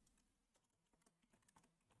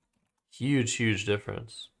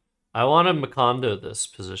difference. I want to Macondo this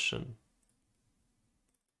position.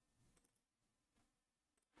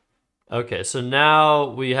 Okay, so now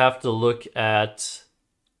we have to look at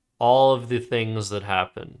all of the things that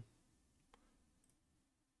happen.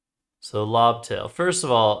 So Lobtail. First of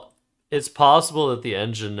all, it's possible that the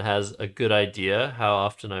engine has a good idea how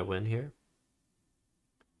often I win here.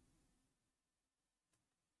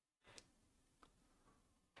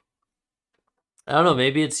 I don't know,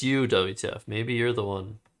 maybe it's you, WTF. Maybe you're the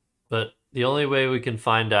one. But the only way we can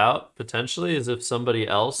find out, potentially, is if somebody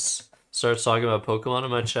else starts talking about Pokemon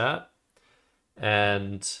in my chat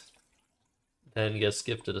and then gets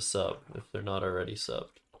gifted a sub if they're not already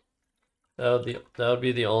subbed. That would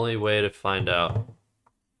be the only way to find out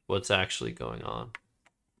what's actually going on.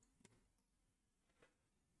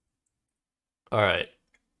 All right.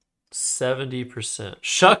 70%.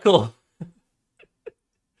 Shuckle!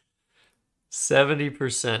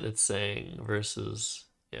 70% it's saying versus,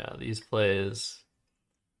 yeah, these plays,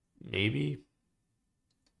 maybe.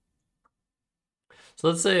 So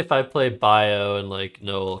let's say if I play Bio and like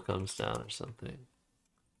Noel comes down or something.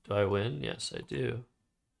 Do I win? Yes, I do.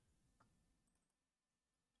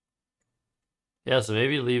 Yeah, so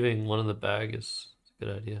maybe leaving one in the bag is a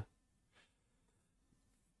good idea.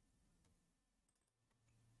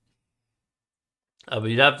 But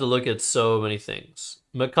you'd have to look at so many things.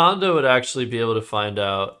 Macondo would actually be able to find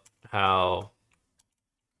out how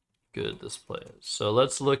good this play is. So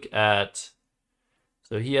let's look at...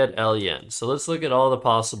 So he had Lien. So let's look at all the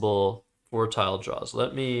possible 4-tile draws.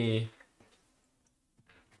 Let me...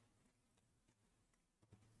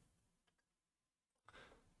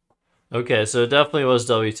 Okay, so it definitely was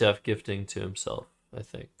WTF gifting to himself, I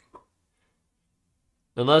think.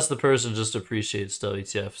 Unless the person just appreciates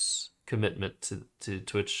WTF's commitment to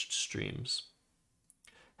Twitch streams.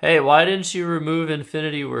 Hey, why didn't you remove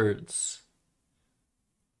infinity words?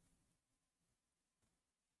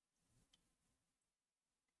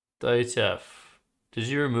 WTF. Did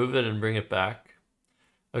you remove it and bring it back?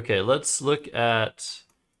 Okay, let's look at...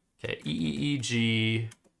 Okay, EEEG,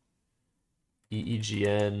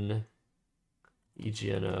 EEGN,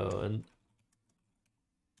 EGNO, and...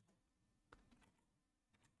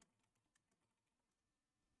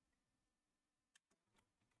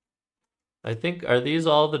 I think, are these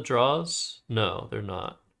all the draws? No, they're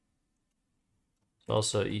not. It's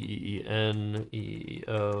also EEEN,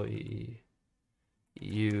 EEO,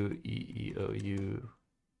 EEU, EEOU,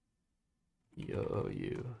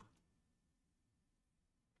 EOOU.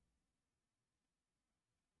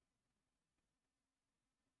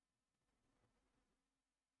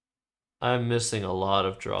 I'm missing a lot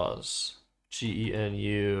of draws.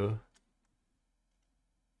 GENU.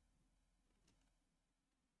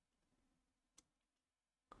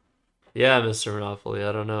 Yeah, Mr. Monopoly,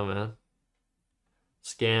 I don't know, man.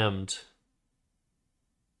 Scammed.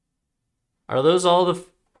 Are those all the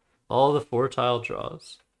 4-tile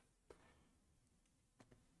draws?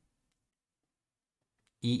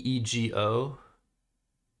 EEGO?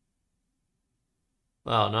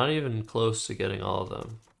 Wow, not even close to getting all of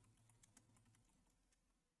them.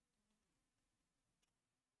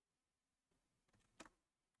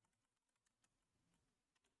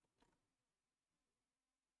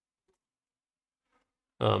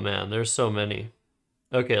 Oh man, there's so many.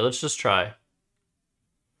 Okay, let's just try.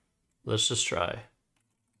 Let's just try.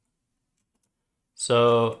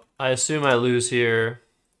 So, I assume I lose here.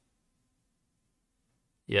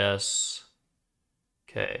 Yes.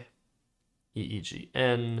 Okay.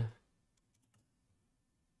 EEGN.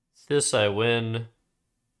 This I win.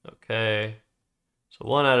 Okay. So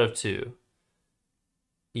 1 out of 2.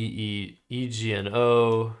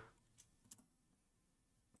 EGNO.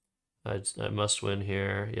 I must win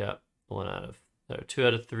here. Yep. 1 out of... There, 2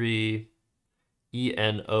 out of 3.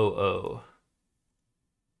 ENOO.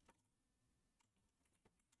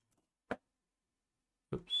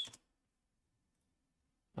 Oops.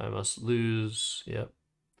 I must lose. Yep.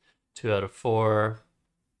 2 out of 4.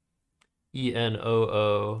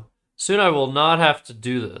 ENOO. Soon I will not have to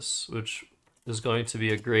do this, which is going to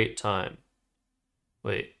be a great time.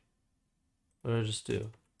 Wait. What did I just do?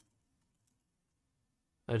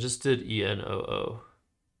 I just did ENOO.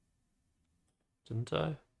 Didn't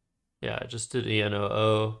I? Yeah, I just did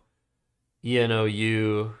ENOO.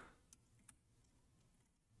 ENOU.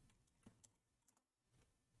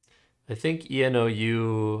 I think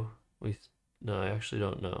ENOU... No, I actually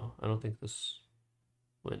don't know. I don't think this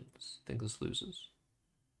wins. I think this loses.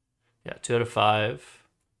 Yeah, 2 out of 5.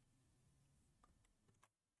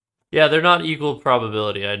 Yeah, they're not equal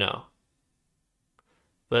probability, I know.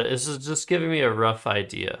 But this is just giving me a rough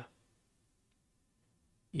idea.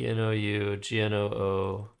 ENOU,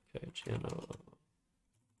 GNOO. Okay, GNOO.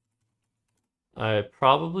 I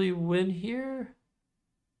probably win here.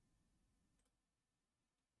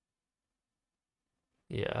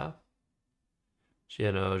 Yeah.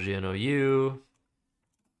 GNO, GNOU.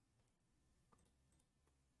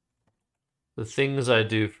 The things I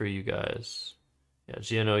do for you guys.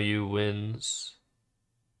 Yeah, GNOU wins.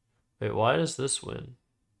 Wait, why does this win?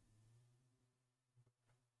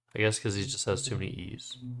 I guess because he just has too many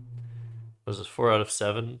E's. Was it 4 out of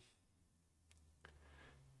 7?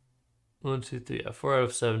 1, 2, 3. Yeah, 4 out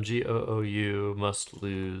of 7. GOOU must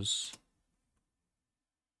lose.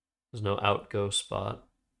 There's no outgo spot.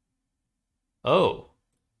 Oh.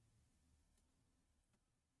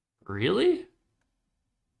 Really?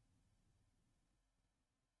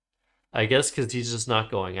 I guess because he's just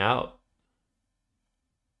not going out.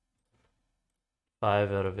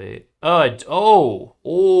 5 out of 8. Oh,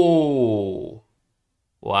 oh,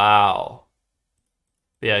 wow.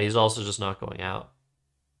 Yeah, he's also just not going out.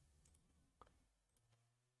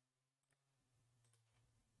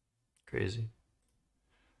 Crazy.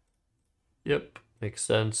 Yep, makes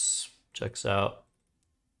sense. Checks out.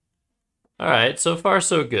 All right, so far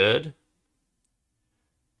so good.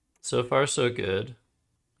 So far so good.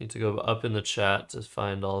 Need to go up in the chat to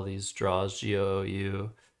find all these draws.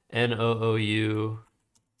 GOOU. N-O-O-U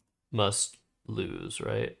must lose,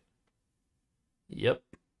 right? Yep.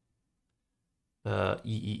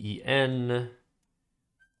 E-E-E-N.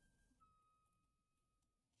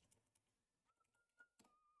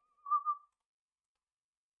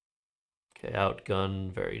 Okay,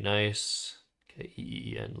 outgun, very nice. Okay,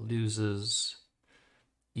 E-E-E-N loses.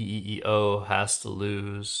 E-E-E-O has to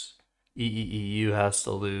lose. E-E-E-U has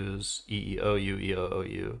to lose. E-E-O-U,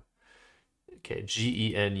 E-O-O-U. Okay,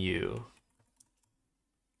 G-E-N-U.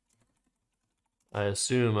 I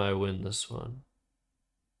assume I win this one.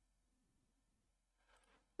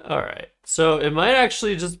 Alright, so it might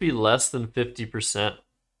actually just be less than 50%.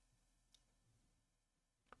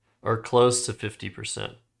 Or close to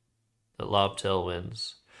 50% that Lobtail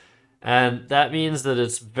wins. And that means that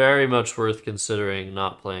it's very much worth considering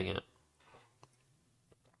not playing it.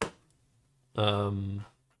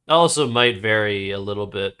 Also might vary a little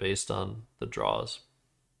bit based on the draws.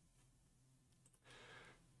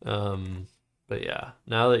 But yeah,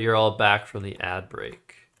 now that you're all back from the ad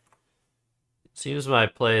break, it seems my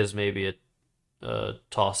play is maybe a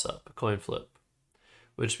toss-up, a coin flip.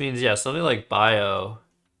 Which means, yeah, something like Bio,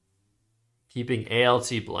 keeping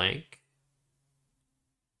ALT blank,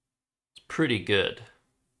 it's pretty good.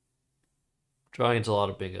 Drawing into a lot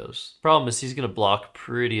of bingos. Problem is he's going to block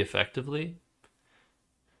pretty effectively.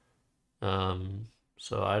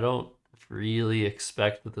 So I don't really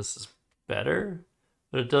expect that this is better,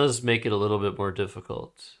 but it does make it a little bit more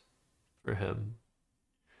difficult for him.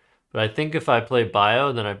 But I think if I play Bio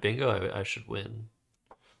and then I bingo, I should win.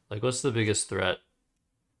 Like, what's the biggest threat?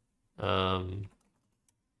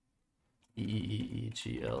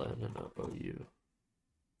 E-E-E-G-L-N-N-O-U.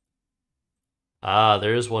 Ah,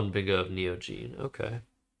 there is one bingo of Neogene. Okay.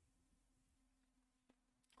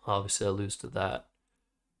 Obviously, I lose to that.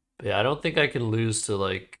 But yeah, I don't think I can lose to,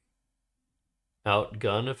 like,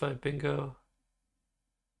 outgun if I bingo.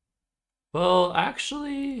 Well,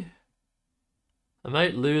 actually, I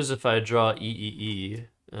might lose if I draw E-E-E,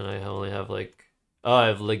 and I only have, like... Oh, I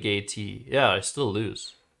have Legate. Yeah, I still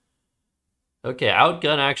lose. Okay,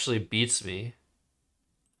 outgun actually beats me,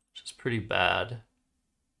 which is pretty bad.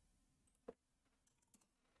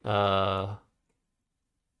 But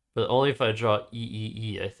only if I draw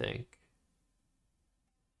E-E-E, I think.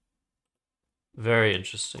 Very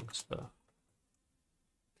interesting stuff.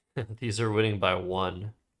 These are winning by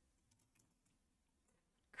 1.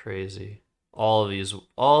 Crazy. All these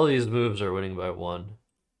moves are winning by 1.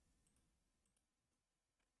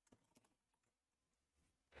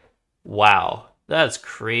 Wow, that's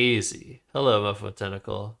crazy. Hello, Muffin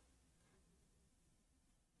Tentacle.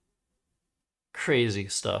 Crazy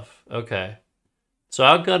stuff. Okay. So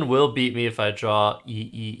Outgun will beat me if I draw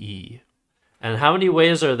E-E-E. And how many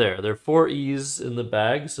ways are there? There are 4 E's in the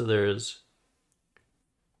bag, so there's...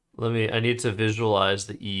 I need to visualize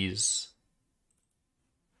the E's.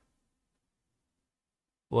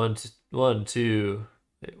 1, 2,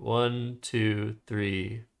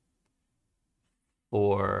 3,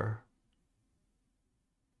 4.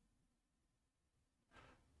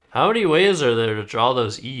 How many ways are there to draw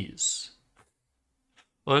those E's?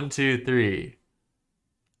 1, 2, 3,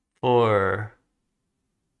 4.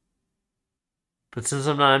 But since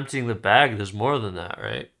I'm not emptying the bag, there's more than that,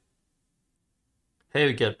 right? Hey,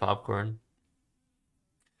 we get popcorn.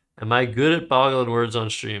 Am I good at boggling words on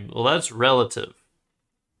stream? Well, that's relative.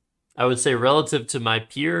 I would say relative to my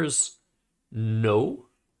peers, no.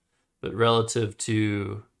 But relative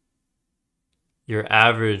to your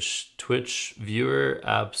average Twitch viewer,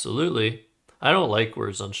 absolutely. I don't like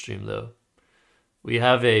words on stream, though. We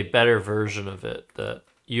have a better version of it that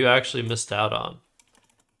you actually missed out on.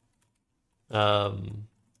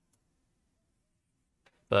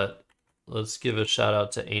 But let's give a shout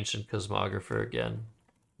out to Ancient Cosmographer again,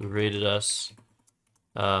 who rated us.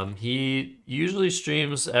 He usually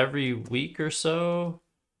streams every week or so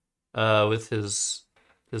with his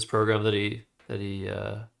program that he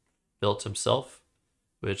built himself,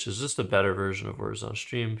 which is just a better version of words on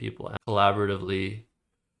stream. People collaboratively,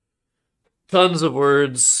 tons of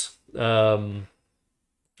words.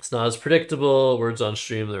 It's not as predictable. Words on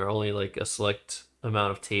stream, there are only like a select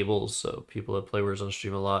amount of tables, so people that play words on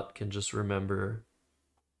stream a lot can just remember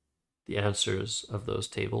the answers of those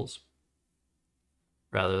tables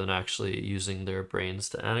rather than actually using their brains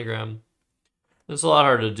to anagram. It's a lot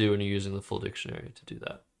harder to do when you're using the full dictionary to do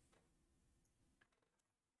that.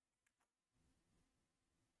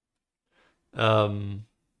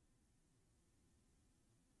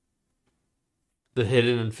 The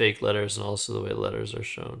hidden and fake letters, and also the way letters are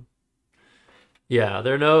shown. Yeah, I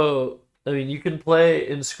mean, you can play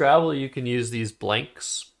in Scrabble, you can use these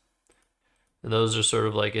blanks. And those are sort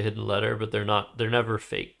of like a hidden letter, but they're never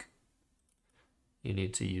fake. You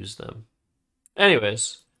need to use them.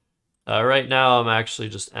 Anyways, right now I'm actually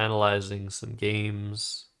just analyzing some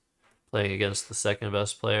games, playing against the second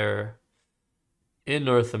best player in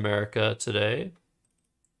North America today.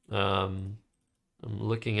 I'm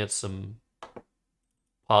looking at some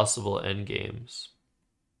possible end games.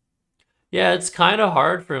 Yeah, it's kind of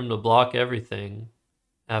hard for him to block everything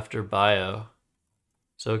after bio.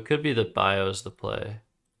 So it could be that bio is the play.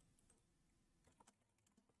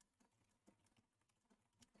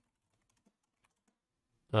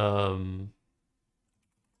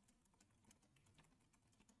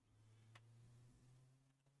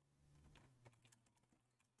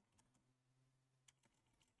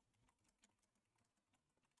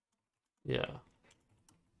 Yeah.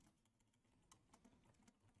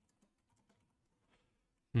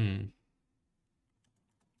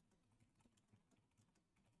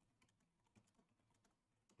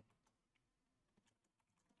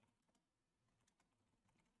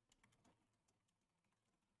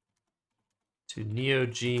 To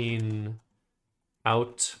Neogene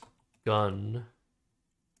outgun.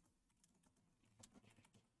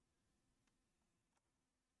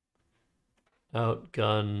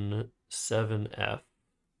 Outgun 7F.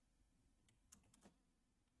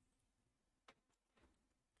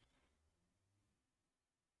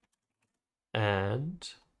 And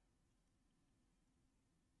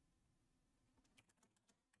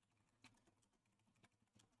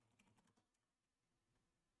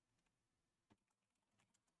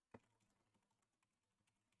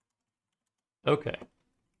okay.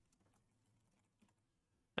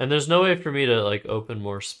 And there's no way for me to like open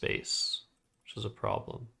more space, which is a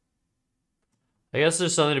problem. I guess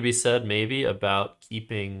there's something to be said maybe about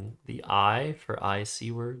keeping the I for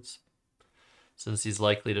IC words, since he's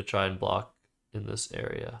likely to try and block in this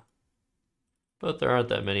area. But there aren't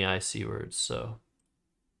that many IC words, so.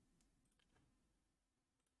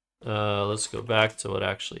 Let's go back to what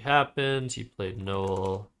actually happened. He played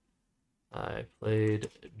Noel. I played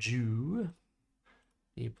Jew.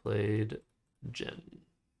 He played Jen.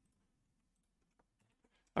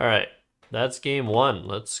 All right, that's game one.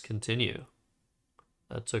 Let's continue.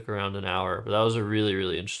 That took around an hour, but that was a really,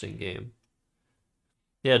 really interesting game.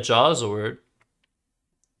 Yeah, jaw is a word.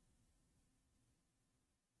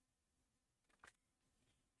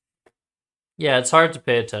 Yeah, it's hard to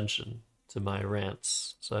pay attention to my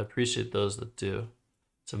rants, so I appreciate those that do.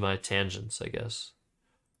 To my tangents, I guess.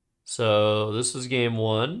 So this was game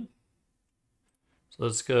one. So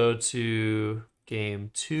let's go to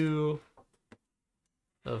game 2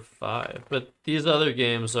 of 5. But these other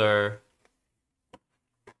games are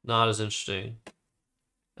not as interesting.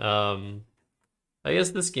 I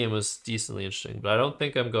guess this game was decently interesting, but I don't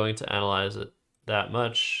think I'm going to analyze it that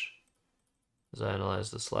much as I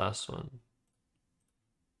analyzed this last one.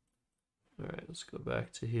 All right, let's go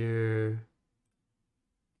back to here.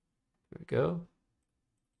 There we go.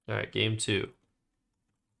 All right, game 2.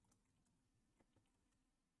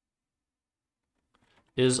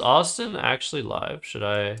 Is Austin actually live? Should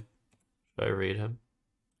I raid him?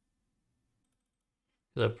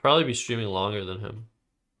 Because I'd probably be streaming longer than him.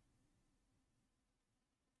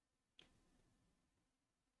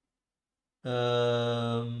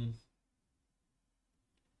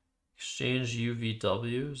 Exchange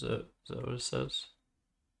UVW, is that what it says?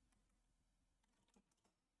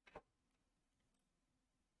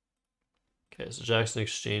 Okay, so Jackson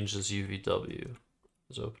exchanges UVW.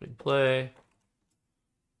 His opening play.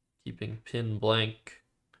 Keeping pin blank.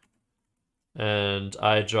 And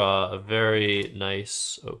I draw a very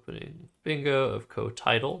nice opening bingo of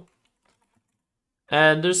co-title.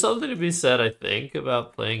 And there's something to be said, I think,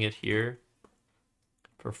 about playing it here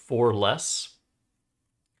for 4 less.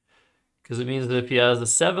 Because it means that if he has a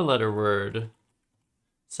 7-letter word,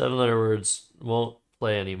 7-letter words won't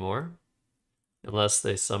play anymore. Unless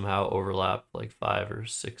they somehow overlap like 5 or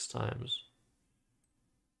 6 times.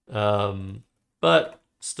 But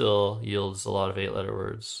still yields a lot of 8-letter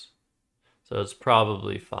words. So it's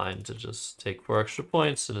probably fine to just take 4 extra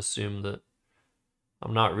points and assume that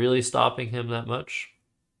I'm not really stopping him that much.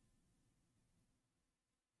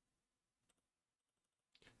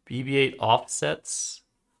 BB-8 offsets.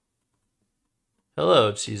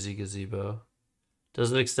 Hello, Cheesy Gazebo.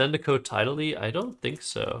 Does it extend to co-tidally? I don't think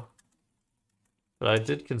so. But I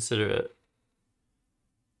did consider it.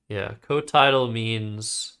 Yeah, co-title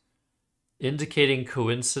means indicating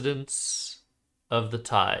coincidence of the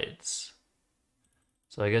tides.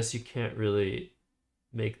 So I guess you can't really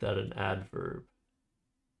make that an adverb.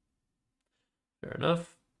 Fair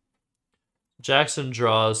enough. Jackson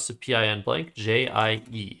draws to PIN blank,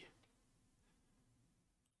 JIE.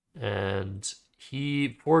 And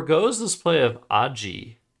he forgoes this play of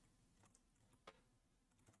Aji,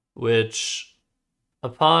 which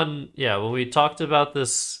when we talked about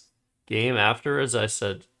this game afterwards, I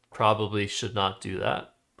said probably should not do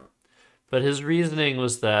that. But his reasoning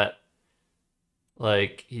was that,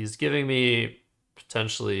 like, he's giving me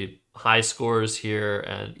potentially high scores here,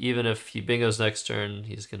 and even if he bingos next turn,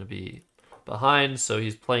 he's going to be behind, so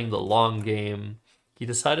he's playing the long game. He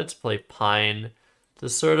decided to play Pine.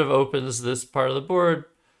 This sort of opens this part of the board,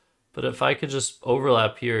 but if I could just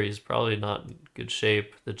overlap here, he's probably not in good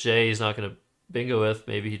shape. The J he's not going to bingo with.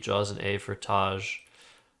 Maybe he draws an A for Taj.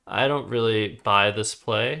 I don't really buy this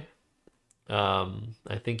play.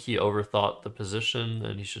 I think he overthought the position,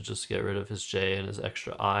 and he should just get rid of his J and his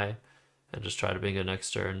extra I and just try to bingo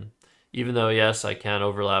next turn. Even though, yes, I can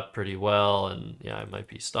overlap pretty well, and yeah, I might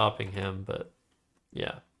be stopping him, but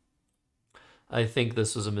yeah. I think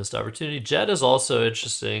this was a missed opportunity. Jet is also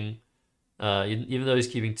interesting. Even though he's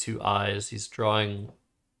keeping 2 I's, he's drawing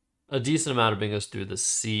a decent amount of bingos through the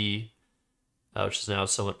C, which is now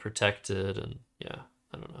somewhat protected, and yeah,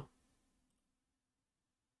 I don't know.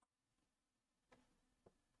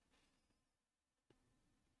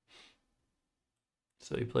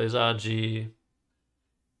 So he plays Aji.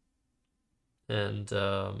 And,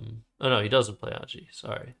 oh no, he doesn't play Aji.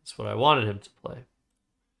 Sorry. That's what I wanted him to play.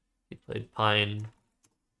 He played Pine.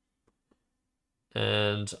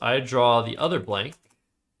 And I draw the other blank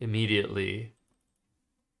immediately.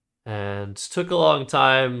 And took a long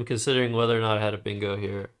time considering whether or not I had a bingo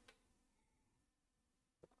here.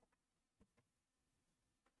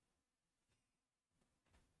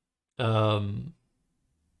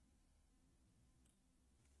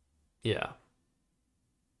 Yeah.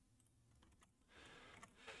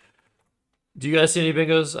 Do you guys see any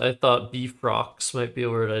bingos? I thought beef rocks might be a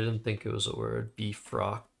word. I didn't think it was a word. Beef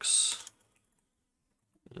rocks.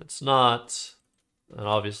 It's not. And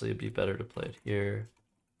obviously it'd be better to play it here.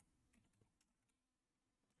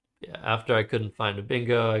 Yeah, after I couldn't find a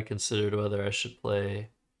bingo, I considered whether I should play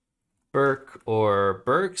Burke or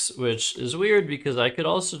Burks, which is weird because I could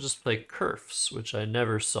also just play Kerfs, which I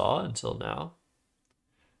never saw until now.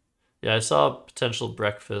 Yeah, I saw potential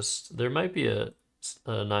breakfast. There might be a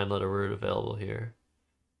 9-letter word available here.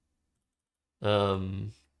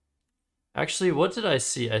 Actually, what did I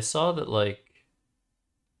see? I saw that, like,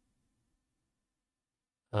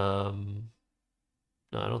 no,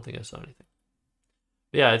 I don't think I saw anything.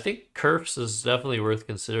 But yeah, I think Kerfs is definitely worth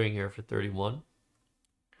considering here for 31.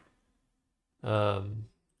 But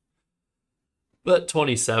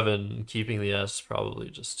 27, keeping the S, probably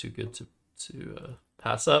just too good to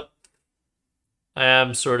pass up. I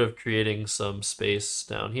am sort of creating some space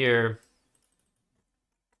down here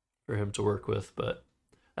for him to work with, but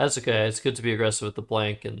that's okay. It's good to be aggressive with the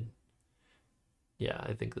blank, and yeah,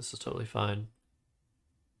 I think this is totally fine.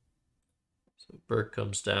 So Burke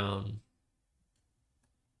comes down.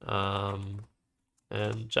 And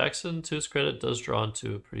Jackson, to his credit, does draw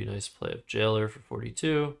into a pretty nice play of Jailer for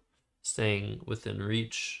 42, staying within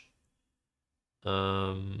reach.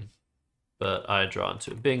 But I draw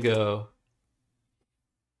into a bingo.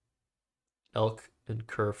 Elk and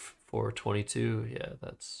Kerf for 22. Yeah,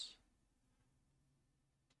 that's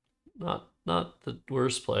not the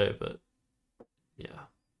worst play, but yeah.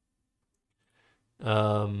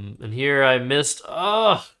 And here I missed.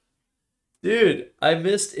 Dude, I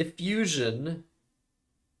missed Effusion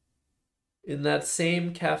in that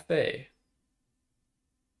same cafe.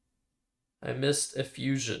 I missed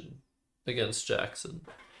Effusion against Jackson.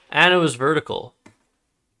 And it was vertical.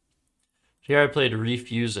 Here I played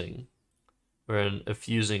Refusing, wherein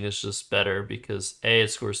Effusing is just better because A, it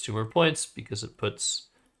scores 2 more points because it puts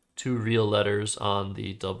 2 real letters on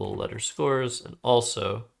the double letter scores, and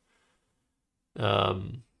also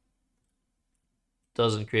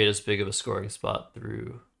doesn't create as big of a scoring spot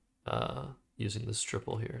through using this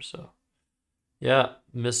triple here. So yeah,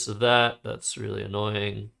 missed that. That's really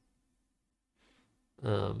annoying.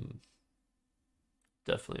 Definitely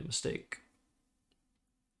a mistake.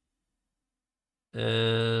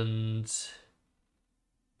 And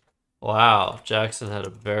wow, Jackson had a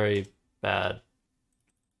very bad,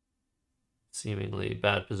 seemingly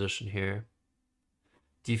bad position here.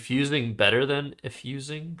 Defusing better than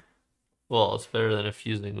effusing? Well, it's better than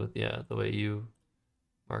effusing with, yeah, the way you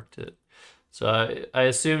marked it. So I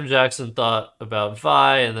assume Jackson thought about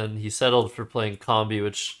Vi, and then he settled for playing Combi,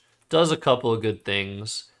 which does a couple of good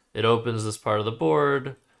things. It opens this part of the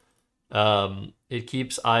board. It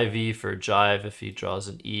keeps IV for Jive if he draws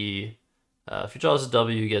an E. If he draws a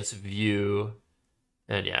W, he gets View.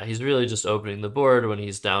 And yeah, he's really just opening the board when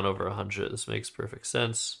he's down over 100. This makes perfect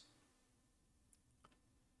sense.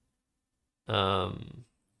 So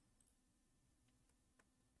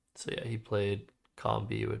yeah, he played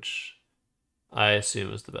Combi, which I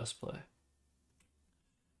assume is the best play.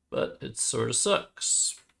 But it sort of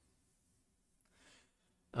sucks.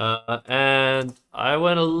 And I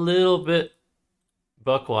went a little bit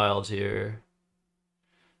buck wild here.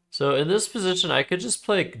 So in this position, I could just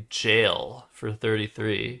play Jail for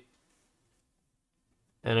 33.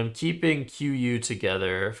 And I'm keeping QU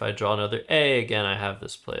together. If I draw another A, again, I have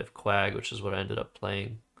this play of Quag, which is what I ended up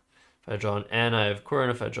playing. If I draw an N, I have Quern.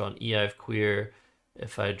 If I draw an E, I have Queer.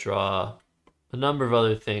 If I draw a number of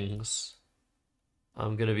other things,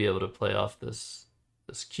 I'm going to be able to play off this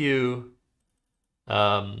Q.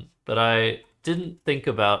 But I didn't think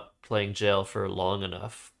about playing Jail for long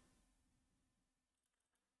enough.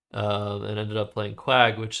 And ended up playing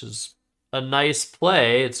Quag, which is a nice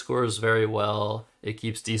play. It scores very well. It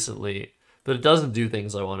keeps decently, but it doesn't do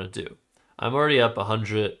things I want to do. I'm already up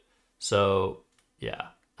 100, so yeah.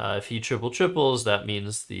 If he triples, that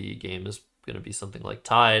means the game is going to be something like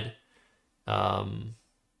tied. I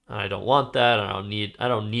don't want that. I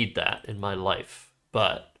don't need that in my life,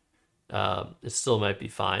 but it still might be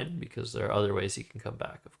fine because there are other ways he can come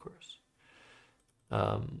back, of course.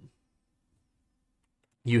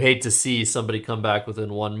 You hate to see somebody come back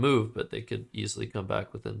within one move, but they could easily come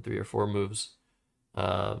back within 3 or 4 moves.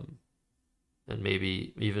 And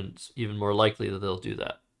maybe even more likely that they'll do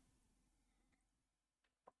that.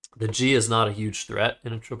 The G is not a huge threat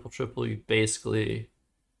in a triple. You basically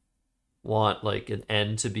want like an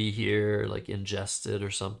N to be here, like ingested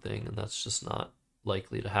or something, and that's just not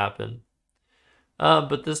likely to happen.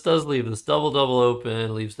 But this does leave this double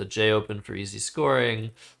open, leaves the J open for easy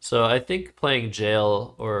scoring. So I think playing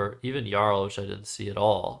Jail or even Jarl, which I didn't see at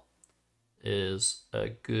all, is a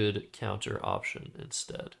good counter option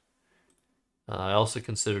instead. I also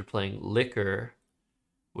considered playing Liquor,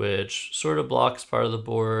 which sort of blocks part of the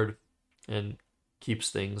board and keeps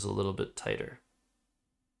things a little bit tighter.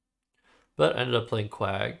 But I ended up playing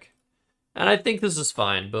Quag. And I think this is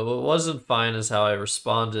fine, but what wasn't fine is how I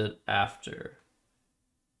responded after.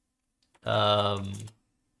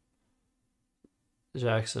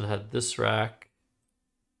 Jackson had this rack,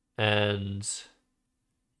 and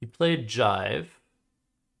he played Jive.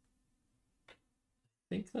 I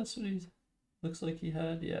think that's what he looks like he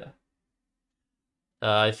had, yeah.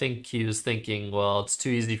 I think he was thinking, well, it's too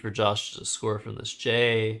easy for Josh to score from this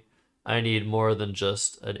J. I need more than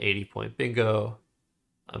just an 80-point bingo.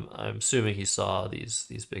 I'm assuming he saw these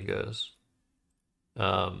bingos.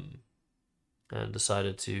 And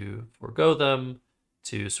decided to forego them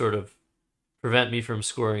to sort of prevent me from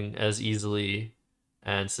scoring as easily,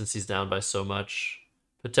 and since he's down by so much,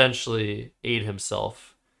 potentially aid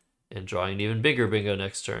himself in drawing an even bigger bingo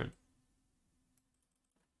next turn.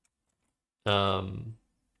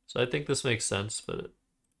 So I think this makes sense, but it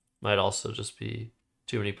might also just be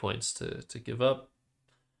too many points to give up.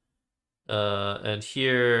 And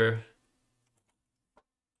here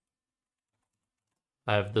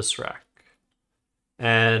I have this rack.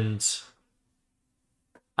 And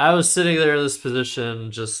I was sitting there in this position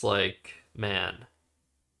just like, man,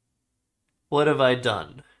 what have I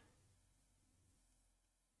done?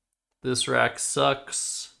 This rack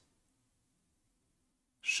sucks.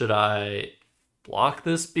 Should I block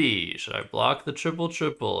this B? Should I block the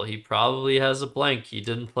triple? He probably has a blank. He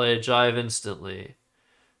didn't play a Jive instantly.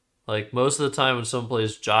 Like, most of the time when someone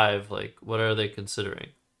plays Jive, like, what are they considering?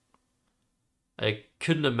 I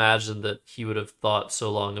couldn't imagine that he would have thought so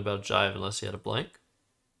long about Jive unless he had a blank.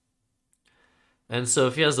 And so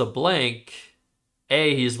if he has a blank,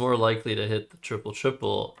 A, he's more likely to hit the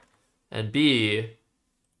triple, and B, if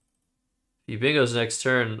he bingos next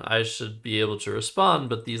turn, I should be able to respond,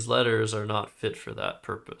 but these letters are not fit for that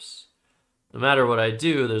purpose. No matter what I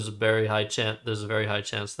do, there's a very high chance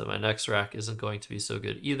that my next rack isn't going to be so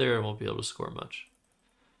good either and won't be able to score much.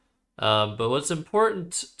 But what's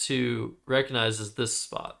important to recognize is this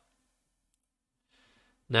spot.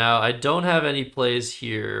 Now, I don't have any plays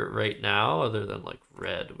here right now other than like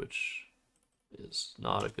red, which is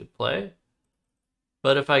not a good play.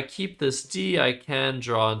 But if I keep this D, I can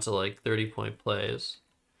draw into like 30-point plays.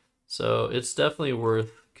 So it's definitely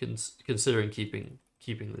worth considering keeping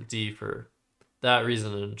the D for that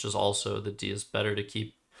reason, and just also the D is better to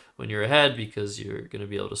keep when you're ahead because you're going to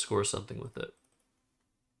be able to score something with it.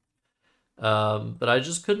 But I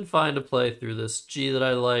just couldn't find a play through this G that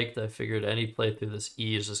I liked. I figured any play through this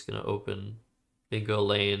E is just going to open bingo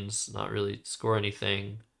lanes, not really score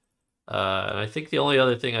anything. And I think the only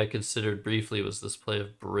other thing I considered briefly was this play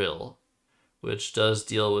of Brill, which does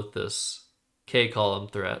deal with this K column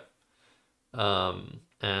threat,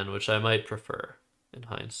 and which I might prefer. in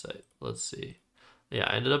hindsight. Let's see. Yeah,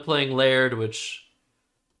 I ended up playing Laird, which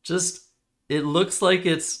just, it looks like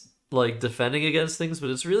it's like defending against things, but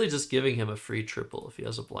it's really just giving him a free triple if he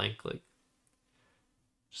has a blank. Like,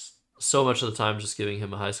 just so much of the time just giving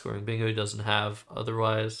him a high scoring bingo he doesn't have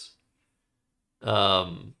otherwise.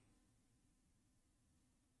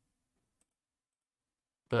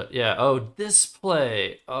 But yeah, oh, this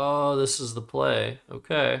play. Oh, this is the play.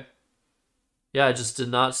 Okay. Yeah, I just did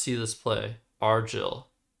not see this play. Argyle.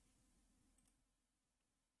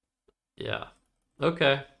 Yeah.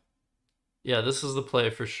 Okay. Yeah, this is the play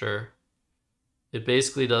for sure. It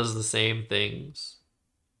basically does the same things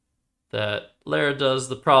that Laird does.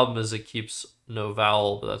 The problem is it keeps no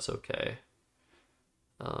vowel, but that's okay.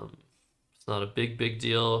 It's not a big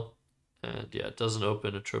deal. And yeah, it doesn't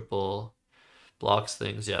open a triple, blocks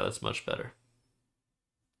things. Yeah, that's much better.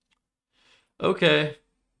 Okay.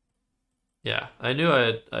 Yeah, I knew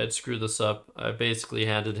I'd screwed this up. I basically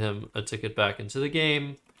handed him a ticket back into the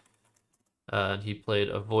game. And he played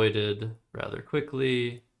avoided rather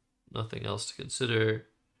quickly. Nothing else to consider.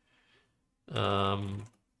 Then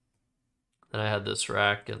I had this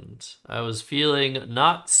rack, and I was feeling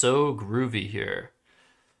not so groovy here.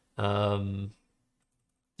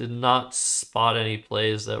 Did not spot any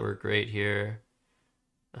plays that were great here.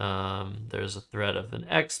 There's a threat of an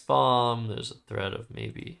X bomb. There's a threat of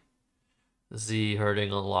maybe Z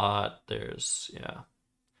hurting a lot. Yeah.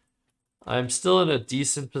 I'm still in a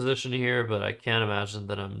decent position here, but I can't imagine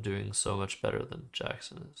that I'm doing so much better than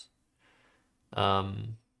Jackson is. But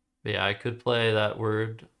yeah, I could play that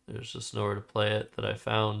word. There's just nowhere to play it that I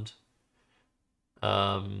found.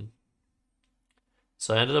 So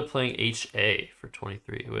I ended up playing HA for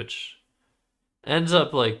 23, which ends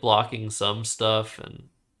up like blocking some stuff and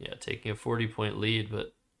yeah, taking a 40-point lead.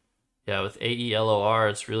 But yeah, with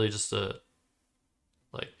AELOR, it's really just a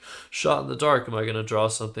like shot in the dark. Am I gonna draw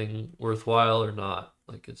something worthwhile or not?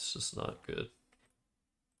 Like, it's just not good.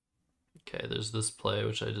 Okay, there's this play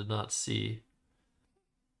which I did not see,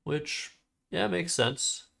 which yeah, makes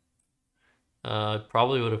sense. I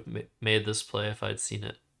probably would have made this play if I'd seen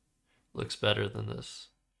it. Looks better than this.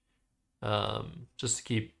 Just to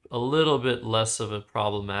keep a little bit less of a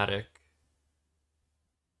problematic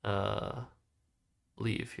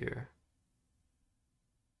leave here.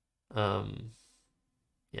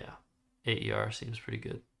 Yeah, AER seems pretty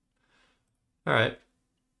good. All right.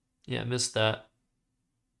 Yeah, missed that.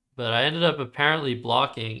 But I ended up apparently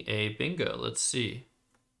blocking a bingo. Let's see.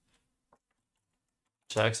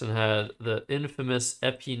 Jackson had the infamous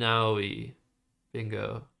Epinaui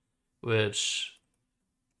bingo, which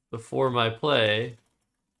before my play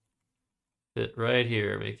fit right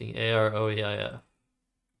here, making AROEIF.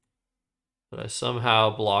 But I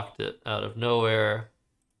somehow blocked it out of nowhere.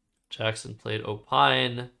 Jackson played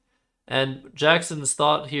Opine. And Jackson's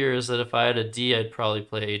thought here is that if I had a D, I'd probably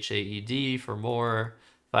play HAED for more.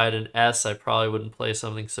 If I had an S, I probably wouldn't play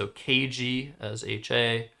something so cagey as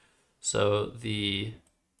HA. So the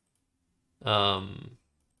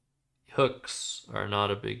hooks are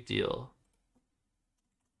not a big deal.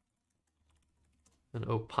 An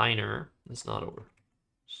opiner is not a word.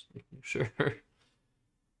 Just making sure.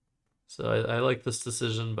 So I like this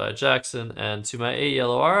decision by Jackson. And to my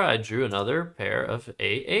AELOR, I drew another pair of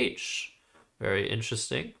AH. Very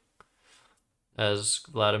interesting, as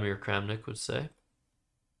Vladimir Kramnik would say.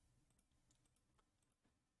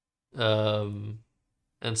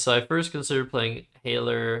 And so I first considered playing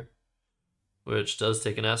Haler, which does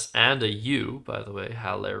take an S and a U, by the way,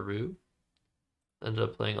 Haleru. Ended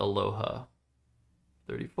up playing Aloha.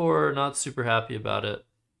 34, not super happy about it,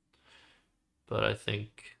 but I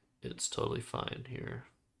think it's totally fine here.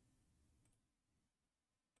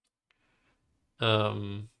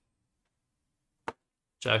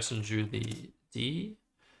 Jackson drew the D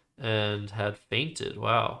and had fainted.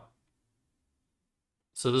 Wow.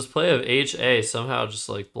 So this play of HA somehow just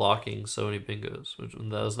like blocking so many bingos, which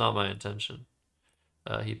that was not my intention.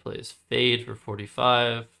 He plays Fade for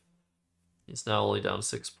 45. He's now only down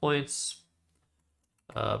 6 points.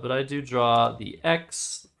 But I do draw the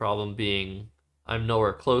X. The problem being I'm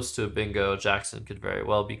nowhere close to a bingo. Jackson could very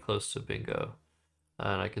well be close to a bingo.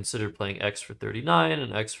 And I considered playing X for 39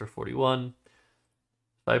 and X for 41.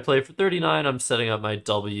 If I play for 39, I'm setting up my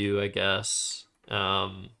W, I guess.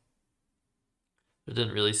 It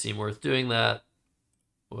didn't really seem worth doing that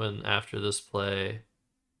when after this play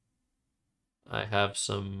I have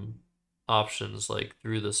some options like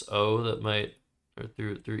through this O that might, or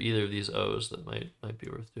through either of these O's that might be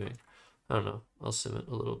worth doing. I don't know. I'll sim it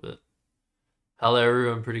a little bit.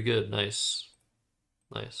 Haleru, I'm pretty good. Nice.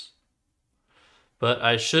 Nice. But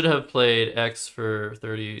I should have played X for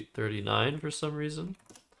 39 for some reason.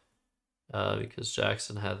 Because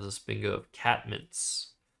Jackson had this bingo of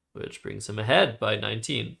Catmints, which brings him ahead by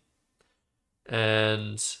 19.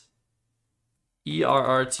 And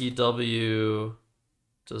ERRTW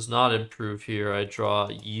does not improve here. I draw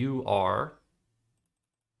UR.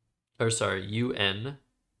 Or sorry, UN.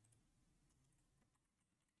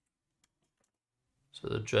 So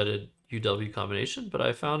the dreaded UW combination, but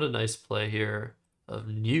I found a nice play here of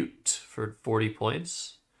Newt for 40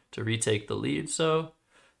 points to retake the lead. So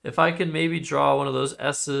if I can maybe draw one of those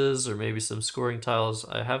S's or maybe some scoring tiles,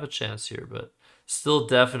 I have a chance here, but still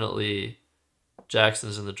definitely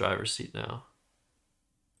Jackson's in the driver's seat now.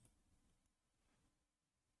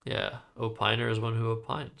 Yeah, Opiner is one who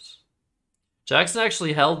opines. Jackson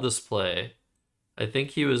actually held this play. I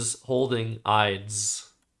think he was holding Ides.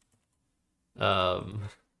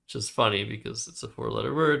 Which is funny because it's a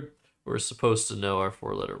 4-letter word. We're supposed to know our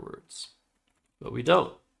 4-letter words, but we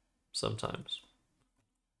don't sometimes.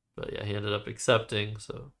 But yeah, he ended up accepting,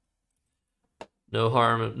 so no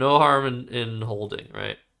harm in holding,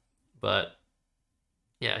 right? But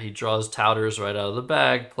yeah, he draws Touters right out of the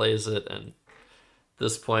bag, plays it, and at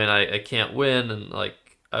this point I can't win, and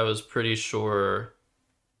like I was pretty sure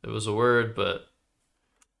it was a word, but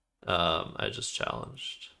I just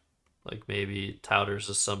challenged. Like maybe Touters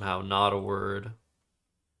is somehow not a word.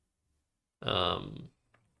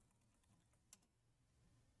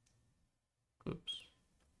 Oops.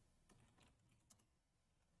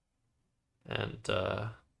 And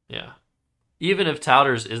yeah. Even if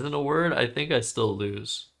Touters isn't a word, I think I still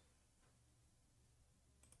lose.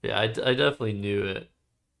 Yeah, I definitely knew it.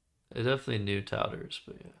 I definitely knew Touters,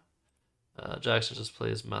 but yeah. Jackson just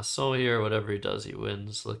plays Masson here. Whatever he does, he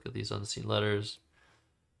wins. Look at these unseen letters.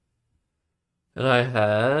 And I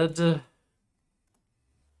had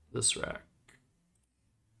this rack.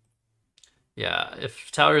 Yeah, if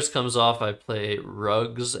Touters comes off, I play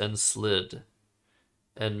Rugs and Slid.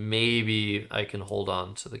 And maybe I can hold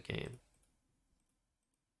on to the game.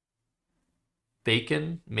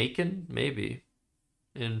 Bacon? Macon? Maybe.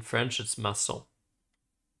 In French, it's Masson.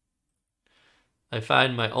 I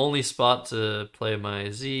find my only spot to play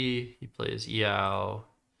my Z. He plays Yao.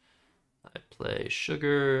 I play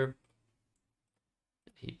Sugar.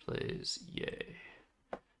 He plays Yay.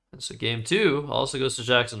 And so game 2 also goes to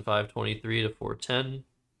Jackson, 523 to 410.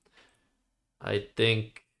 I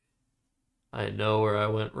think I know where I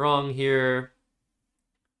went wrong here.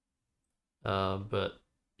 But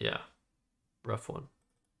yeah, rough one.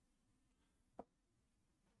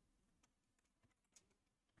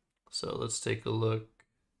 So let's take a look.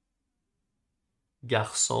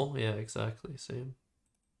 Garçon, yeah, exactly, same.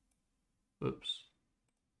 Oops.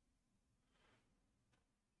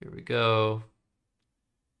 Here we go.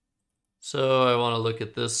 So I want to look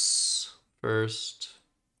at this first.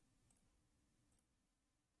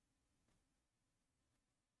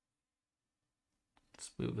 Let's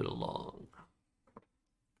move it along.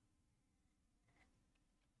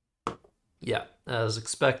 Yeah, as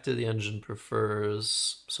expected, the engine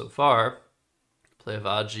prefers, so far, play of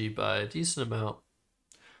Aji by a decent amount.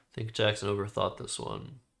 I think Jackson overthought this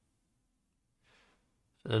one.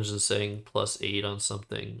 The engine's saying +8 on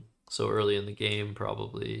something so early in the game,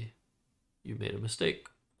 probably you made a mistake.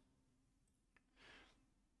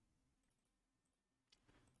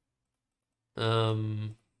 Oh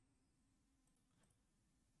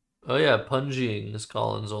yeah, pungeeing is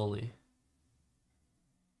Collins only.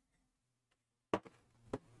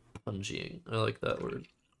 Pungeeing, I like that word.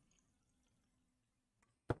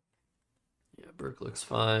 Yeah, Burke looks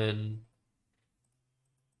fine.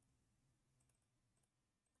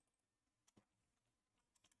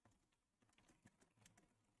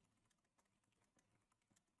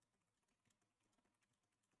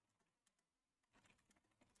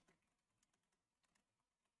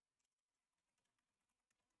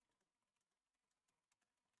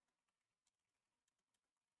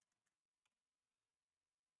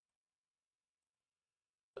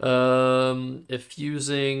 If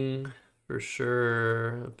using, for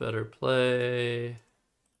sure, a better play.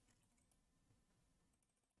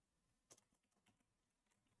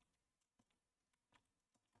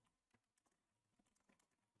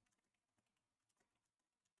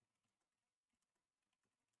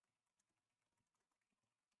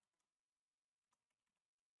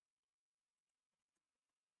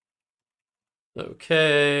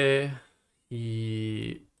 Okay,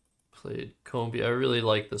 he played Combi. I really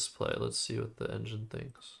like this play. Let's see what the engine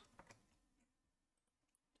thinks.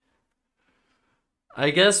 I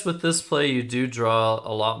guess with this play, you do draw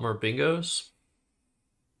a lot more bingos.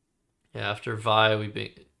 Yeah, after Vi,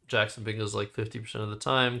 Jackson Bingo's like 50% of the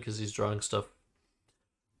time because he's drawing stuff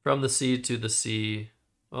from the C to the C,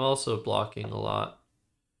 also blocking a lot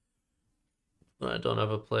when I don't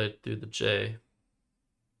have a play through the J.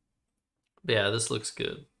 But yeah, this looks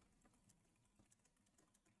good.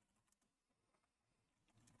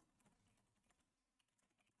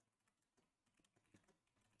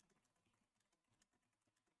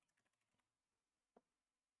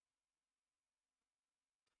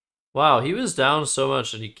 Wow, he was down so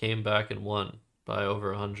much and he came back and won by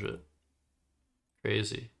over 100.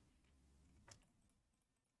 Crazy.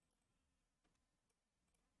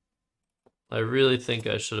 I really think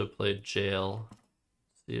I should have played Jail.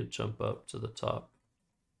 See it jump up to the top.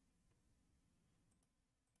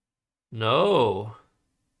 No.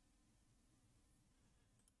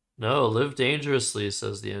 No, live dangerously,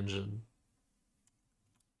 says the engine.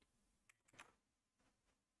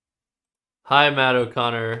 Hi, Matt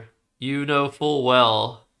O'Connor. You know full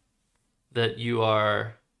well that you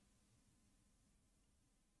are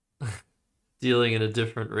dealing in a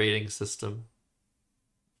different rating system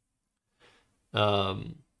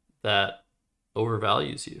that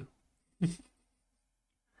overvalues you.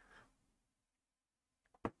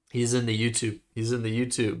 He's in the YouTube. He's in the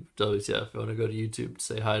YouTube, WTF. If you want to go to YouTube to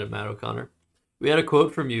say hi to Matt O'Connor. We had a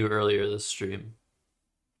quote from you earlier this stream.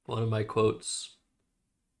 One of my quotes.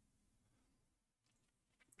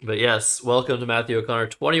 But yes, welcome to Matthew O'Connor,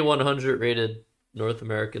 2100 rated North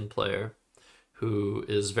American player who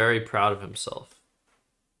is very proud of himself.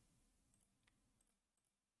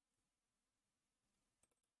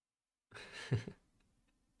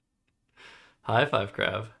 High five,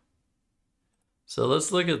 Crab. So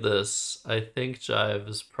let's look at this. I think Jive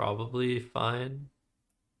is probably fine.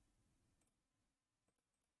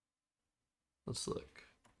 Let's look.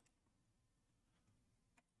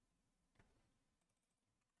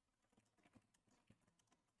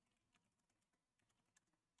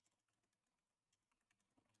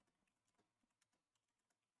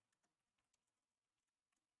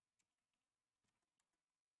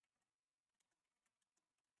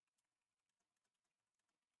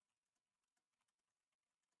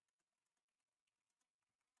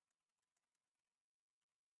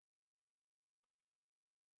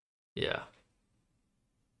 Yeah.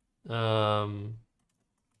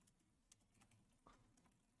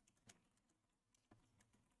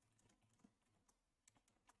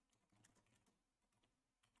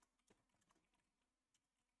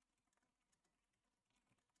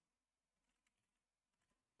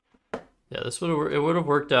 Yeah, this would have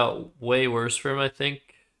worked out way worse for him, I think,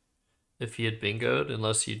 if he had bingoed,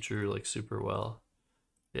 unless he drew like super well.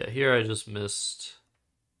 Yeah, here I just missed.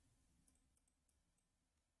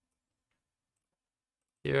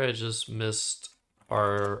 Here I just missed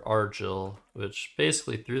our Argil, which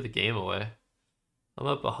basically threw the game away. I'm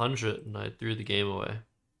up 100 and I threw the game away.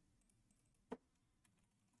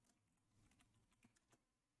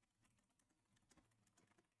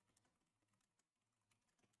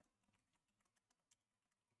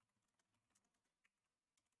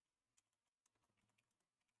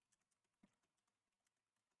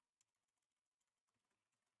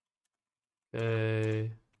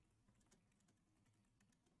 Okay.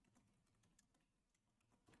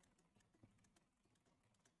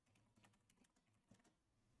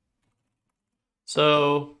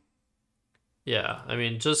 So, yeah, I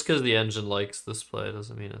mean, just because the engine likes this play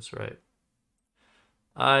doesn't mean it's right.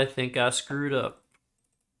 I think I screwed up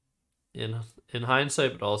in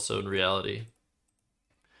hindsight, but also in reality.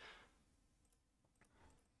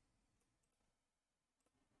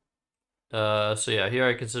 So yeah, here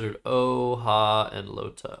I considered O, Ha, and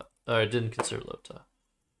Lota. Oh, I didn't consider Lota.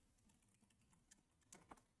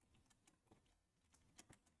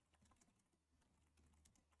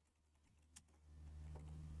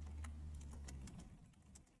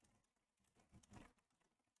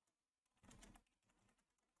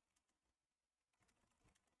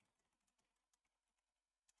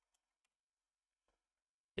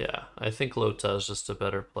 Yeah, I think Lota is just a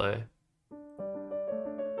better play.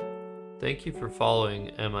 Thank you for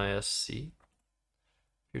following MISC. If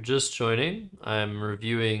you're just joining, I'm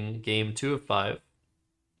reviewing game 2 of 5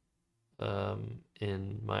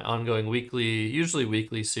 in my ongoing usually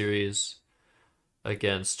weekly series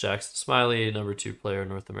against Jackson Smiley, number 2 player in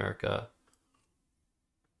North America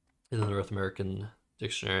in the North American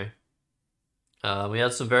Dictionary. We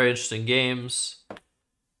had some very interesting games.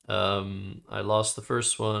 I lost the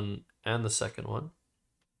first one and the second one,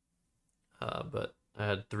 but I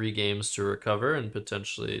had 3 games to recover and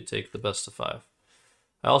potentially take the best of 5.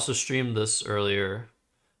 I also streamed this earlier,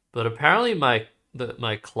 but apparently my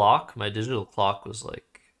digital clock was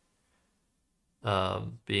like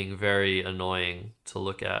being very annoying to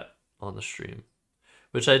look at on the stream,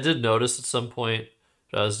 which I did notice at some point.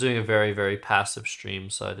 But I was doing a very, very passive stream,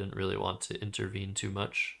 so I didn't really want to intervene too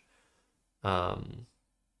much. Yeah,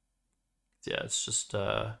 it's just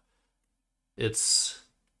it's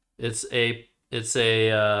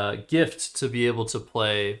a gift to be able to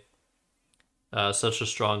play such a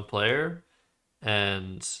strong player,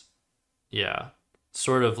 and yeah,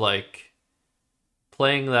 sort of like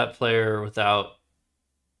playing that player without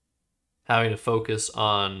having to focus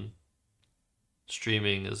on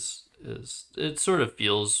streaming is it sort of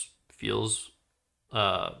feels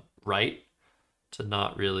right to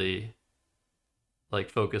not really like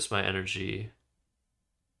focus my energy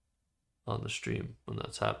on the stream when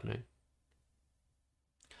that's happening.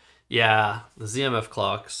 Yeah, the ZMF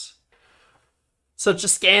clocks. Such a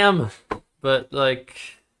scam. But like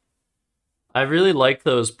I really like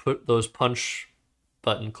those punch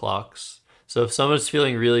button clocks. So if someone's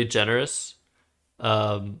feeling really generous,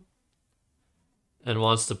 and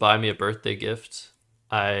wants to buy me a birthday gift,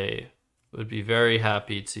 I would be very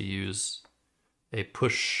happy to use a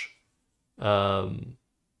push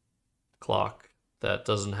clock that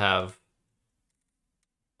doesn't have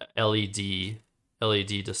LED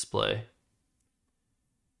display.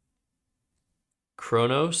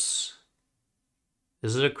 Chronos?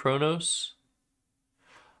 Is it a Chronos?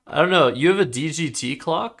 I don't know. You have a DGT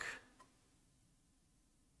clock?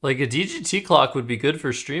 Like a DGT clock would be good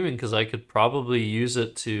for streaming because I could probably use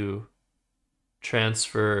it to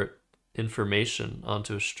transfer information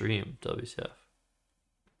onto a stream, WTF.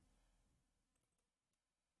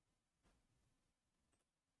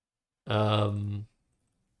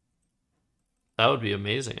 That would be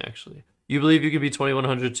amazing, actually. You believe you could be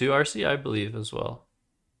 2100 too, RC? I believe as well.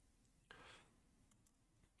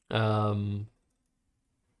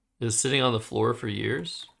 Is sitting on the floor for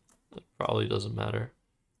years? It probably doesn't matter.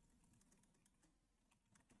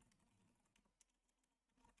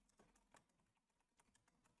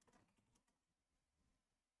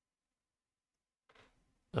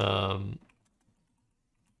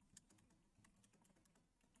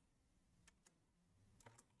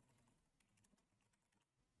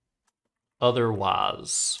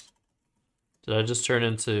 Otherwise, did I just turn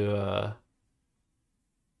into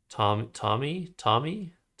Tommy?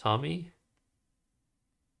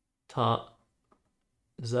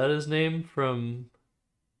 Is that his name from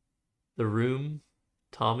The Room?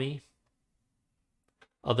 Tommy?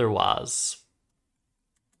 Otherwise.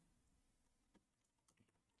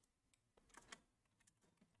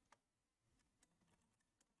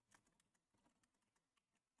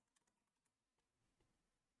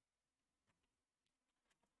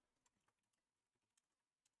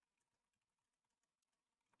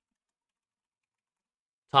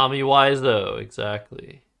 Tommy Wiseau,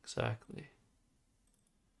 exactly.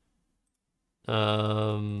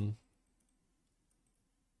 Tommy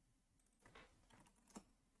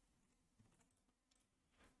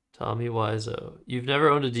Wiseau. You've never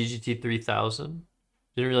owned a DGT 3000?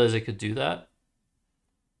 Didn't realize I could do that.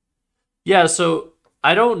 Yeah, so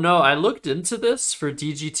I don't know. I looked into this for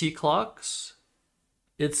DGT clocks.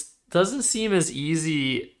 It doesn't seem as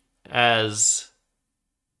easy as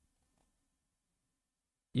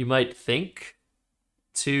you might think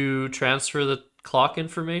to transfer the clock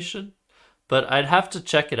information, but I'd have to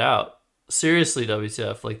check it out. Seriously,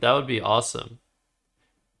 WTF, like that would be awesome.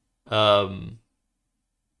 I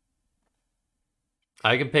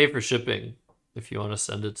can pay for shipping if you want to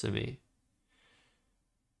send it to me.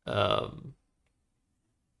 And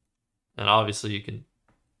obviously you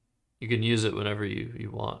can use it whenever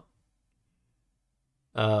you want.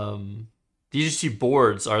 DGT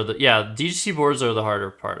boards are DGT boards are the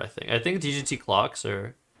harder part, I think. I think DGT clocks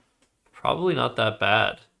are probably not that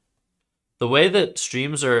bad. The way that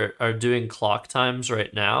streams are doing clock times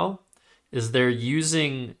right now is they're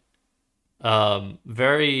using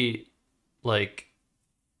very like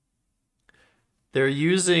they're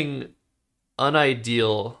using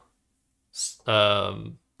unideal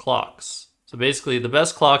clocks. So basically the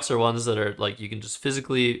best clocks are ones that are like you can just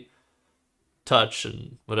physically touch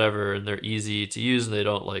and whatever, and they're easy to use, and they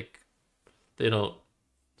don't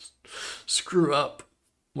screw up,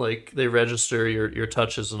 like they register your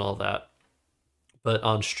touches and all that. But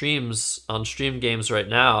on stream games right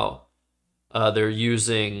now, they're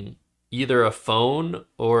using either a phone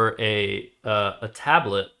or a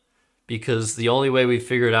tablet, because the only way we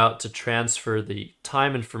figured out to transfer the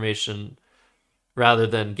time information rather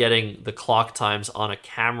than getting the clock times on a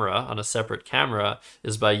separate camera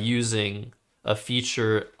is by using a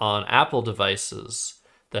feature on Apple devices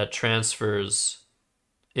that transfers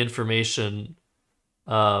information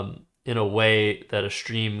in a way that a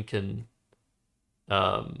stream can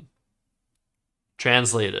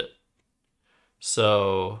translate it.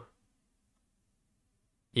 So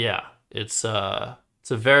yeah, it's a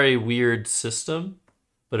very weird system,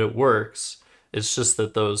 but it works. It's just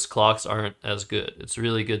that those clocks aren't as good. It's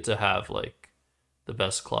really good to have like the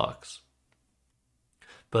best clocks.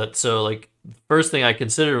 But so like first thing I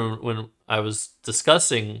considered when I was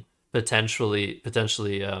discussing potentially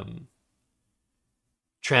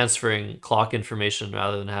transferring clock information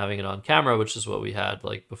rather than having it on camera, which is what we had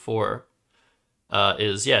like before,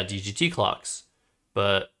 is yeah, DGT clocks.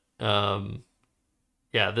 But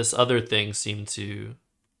yeah, this other thing seemed to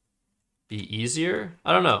be easier.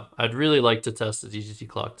 I don't know. I'd really like to test the DGT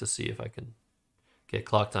clock to see if I can get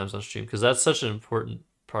clock times on stream, because that's such an important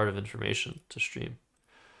part of information to stream.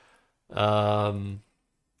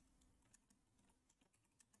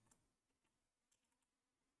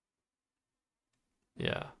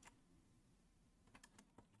 Yeah.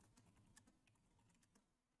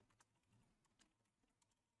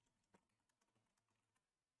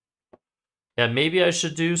 Yeah, maybe I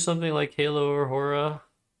should do something like Halo or Hora.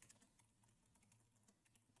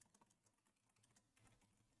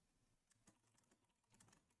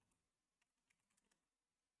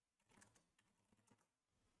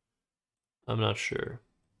 I'm not sure.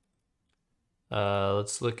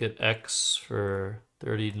 Let's look at X for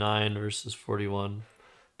 39 versus 41.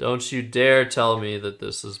 Don't you dare tell me that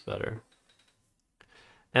this is better.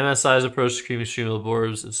 MSI's approach to creating streamable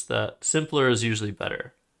boards, it's that simpler is usually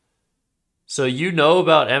better. So you know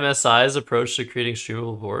about MSI's approach to creating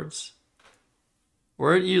streamable boards?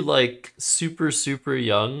 Weren't you like super, super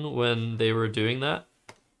young when they were doing that?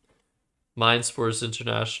 Mind Sports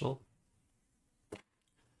International.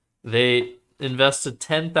 They invested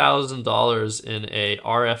 $10,000 in a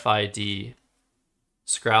RFID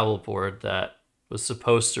Scrabble board that was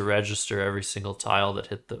supposed to register every single tile that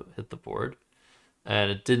hit the board,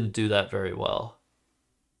 and it didn't do that very well.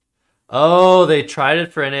 Oh, they tried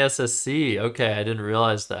it for NASSC. Okay, I didn't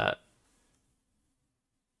realize that.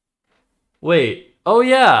 Wait. Oh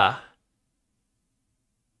yeah.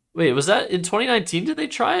 Wait, was that in 2019? Did they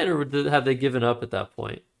try it, or have they given up at that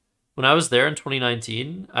point? When I was there in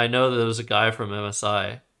 2019, I know that there was a guy from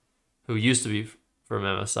MSI who used to be from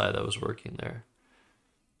MSI that was working there.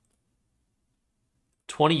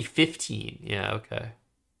 2015. Yeah, okay.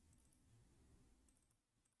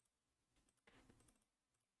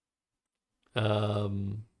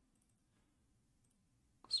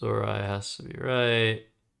 Zorai has to be right.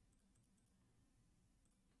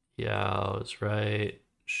 Yao is right.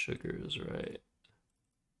 Sugar is right.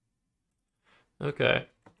 Okay.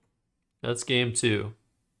 That's game 2.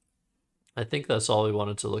 I think that's all we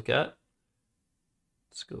wanted to look at.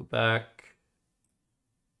 Let's go back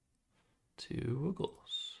to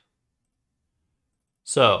Wiggles.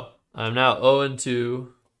 So, I'm now 0-2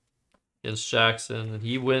 against Jackson, and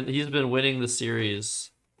he's been winning the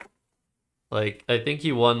series. Like, I think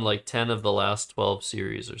he won like 10 of the last 12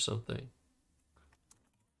 series or something.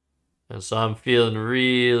 And so I'm feeling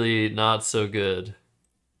really not so good.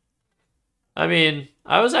 I mean,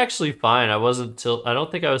 I was actually fine. I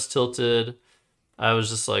don't think I was tilted. I was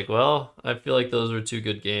just like, well, I feel like those were 2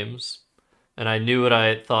 good games. And I knew what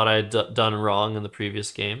I thought I'd done wrong in the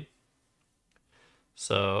previous game.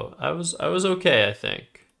 So I was okay, I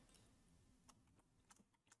think.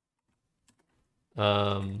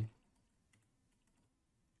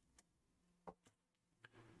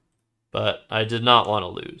 But I did not want to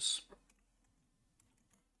lose.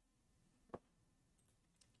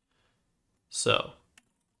 So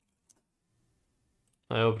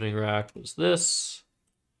my opening rack was this,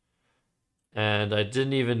 and I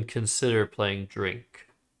didn't even consider playing Drink.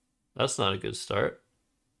 That's not a good start.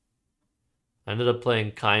 I ended up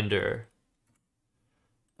playing Kinder.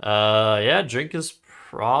 Yeah, Drink is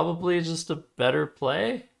probably just a better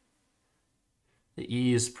play. The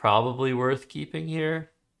E is probably worth keeping here.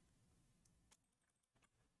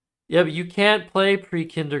 Yeah, but you can't play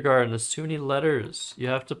pre-kindergarten. There's too many letters. You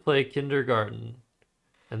have to play kindergarten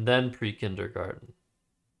and then pre-kindergarten.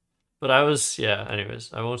 But yeah,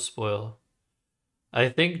 anyways, I won't spoil. I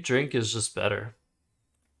think Drink is just better.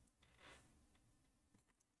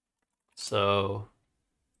 So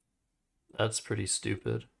that's pretty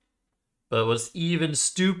stupid. But what's even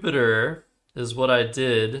stupider is what I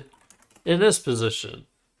did in this position.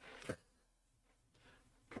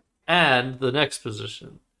 And the next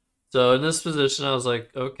position. So in this position, I was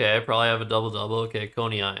like, okay, I probably have a double-double. Okay,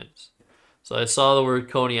 Coney Islands. So I saw the word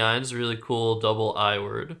Coney Islands, really cool double I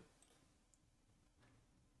word.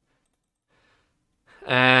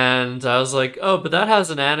 And I was like, oh, but that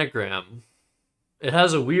has an anagram. it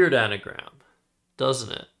has a weird anagram,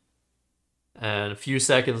 doesn't it? And a few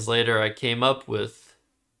seconds later, I came up with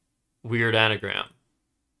weird anagram.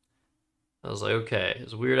 I was like, okay,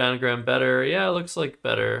 is weird anagram better? Yeah, it looks like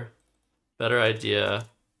better. Better idea.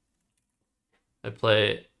 I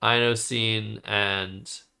play Inoscene,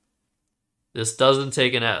 and this doesn't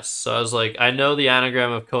take an S. So I was like, I know the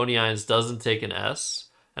anagram of Coneyines doesn't take an S,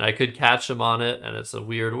 and I could catch him on it, and it's a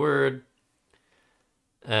weird word.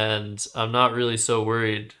 And I'm not really so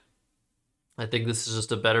worried. I think this is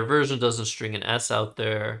just a better version, doesn't string an S out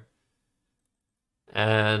there.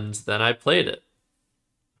 And then I played it.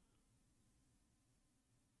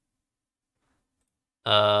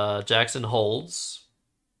 Jackson holds,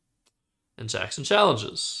 and Jackson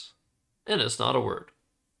challenges, and it's not a word.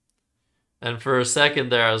 And for a second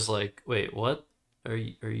there, I was like, "Wait, what? Are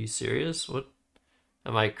you serious? What?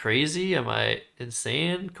 Am I crazy? Am I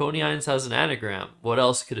insane? Coneyines has an anagram. What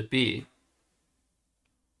else could it be?"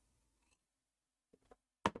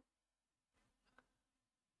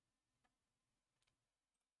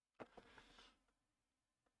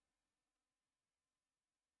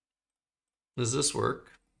 Does this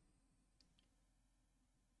work?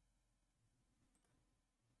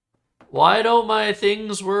 Why don't my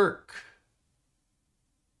things work?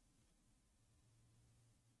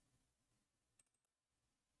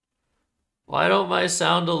 Why don't my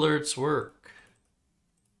sound alerts work?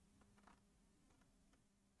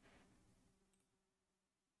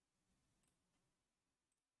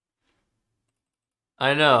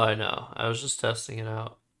 I know. I was just testing it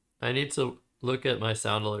out. I need to look at my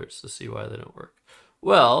sound alerts to see why they don't work.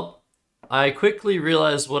 Well, I quickly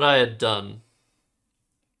realized what I had done.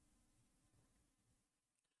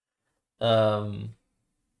 And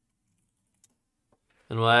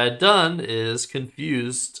what I had done is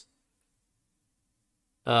confused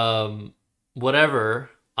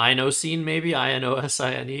whatever Inoscene, maybe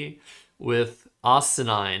Inoscine, with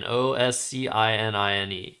Oscinine,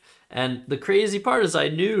 Oscine. And the crazy part is I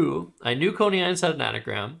knew Coneyines had an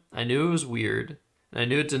anagram. I knew it was weird, and I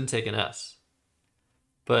knew it didn't take an S.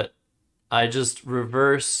 But I just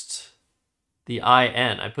reversed the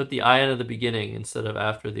IN. I put the IN at the beginning instead of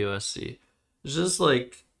after the OSC. It's just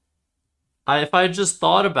like, if I just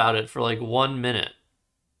thought about it for like 1 minute,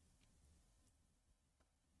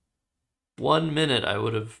 I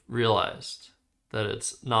would have realized that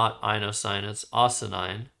it's not Inoscine, it's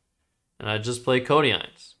Oscinine, and I just play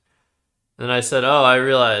Coneyines. Then I said, "Oh, I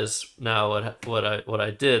realize now what I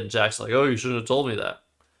did." Jack's like, "Oh, you shouldn't have told me that."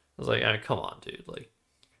 I was like, "Come on, dude! Like,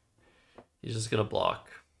 he's just gonna block.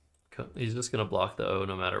 He's just gonna block the O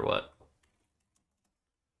no matter what."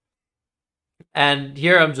 And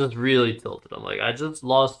here I'm just really tilted. I'm like, I just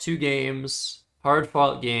lost 2 games,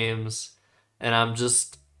 hard-fought games, and I'm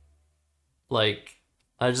just like,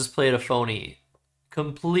 I just played a phony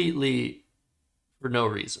completely for no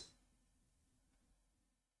reason.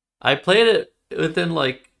 I played it within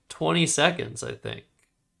like 20 seconds, I think.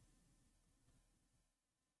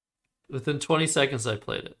 Within 20 seconds, I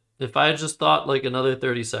played it. If I had just thought like another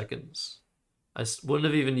 30 seconds, I wouldn't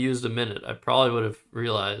have even used a minute. I probably would have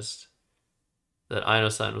realized that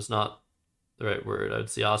Inoscine was not the right word. I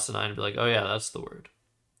would see Oscinine and be like, "Oh yeah, that's the word,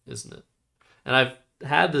 isn't it?" And I've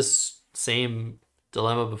had this same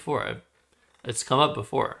dilemma before. It's come up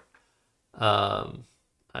before. I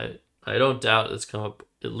don't doubt it's come up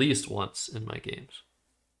at least once in my games.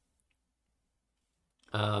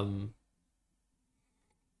 I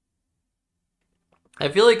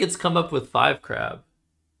feel like it's come up with 5 crab.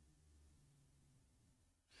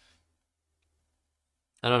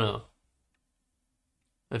 I don't know.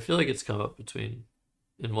 I feel like it's come up in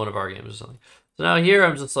one of our games or something. So now here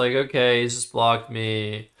I'm just like, okay, he's just blocked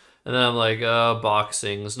me. And then I'm like, oh,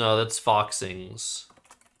 boxings. No, that's foxings.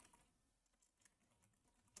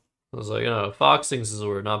 I was like, no, foxings is a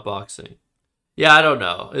word, not boxing. Yeah, I don't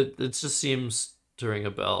know. It just seems to ring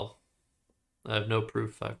a bell. I have no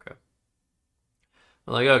proof, 5 crap.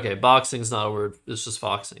 I'm like, okay, boxing's not a word, it's just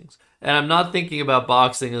foxings. And I'm not thinking about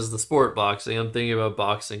boxing as the sport boxing, I'm thinking about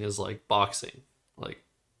boxing as like boxing. Like,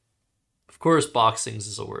 of course boxings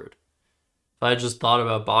is a word. If I just thought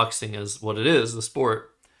about boxing as what it is, the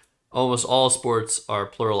sport, almost all sports are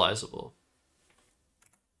pluralizable.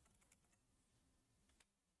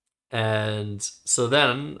 And so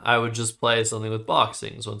then I would just play something with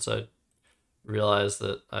boxings once I realized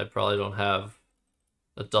that I probably don't have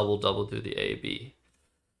a double through the A-B.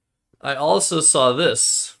 I also saw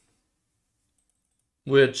this,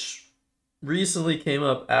 which recently came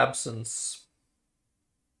up, absence.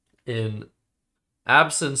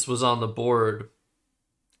 Absence was on the board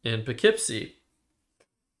in Poughkeepsie.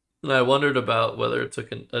 And I wondered about whether it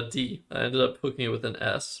took a D. I ended up hooking it with an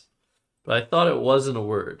S, but I thought it wasn't a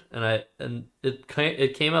word, and it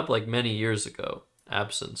came up like many years ago.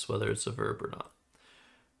 Absence, whether it's a verb or not.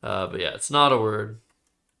 But yeah, it's not a word.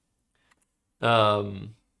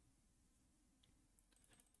 And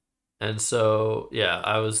so yeah,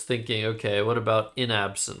 I was thinking, okay, what about in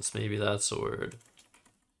absence? Maybe that's a word.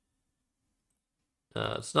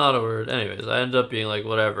 It's not a word. Anyways, I ended up being like,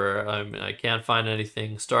 whatever. I mean, I can't find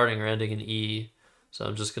anything starting or ending in E, so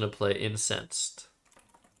I'm just gonna play incensed.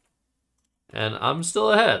 And I'm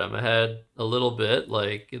still ahead. I'm ahead a little bit,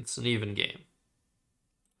 like it's an even game.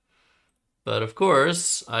 But of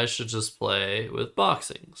course, I should just play with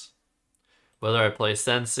boxings. Whether I play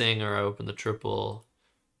sensing or I open the triple,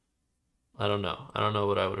 I don't know. I don't know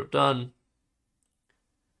what I would have done.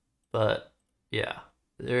 But yeah,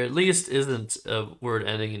 there at least isn't a word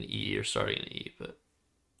ending in E or starting in E, but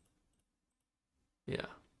yeah.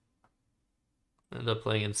 I end up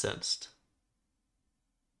playing incensed.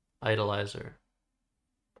 Idolizer.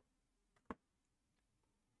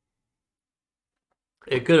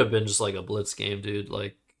 It could have been just like a blitz game, dude.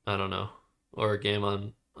 Like, I don't know. Or a game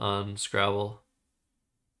on Scrabble.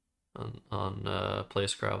 On Play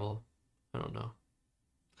Scrabble. I don't know.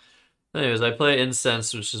 Anyways, I play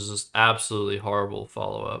Incense, which is just absolutely horrible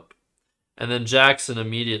follow-up. And then Jackson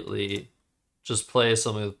immediately just plays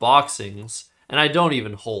something with boxings, and I don't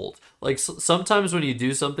even hold. Like, sometimes when you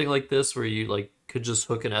do something like this, where you, like, could just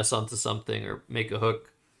hook an S onto something or make a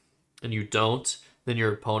hook, and you don't, then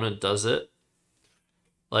your opponent does it.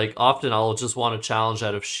 Like, often I'll just want to challenge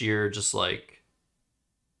out of sheer just, like,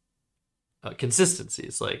 consistency.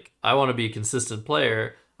 It's like, I want to be a consistent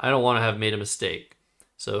player. I don't want to have made a mistake.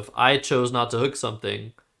 So if I chose not to hook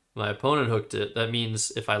something, my opponent hooked it, that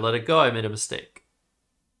means if I let it go, I made a mistake.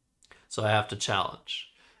 So I have to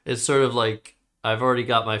challenge. It's sort of like I've already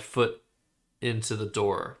got my foot into the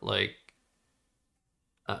door. Like,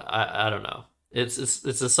 I don't know. It's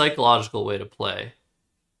a psychological way to play.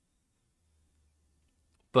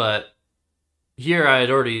 But here I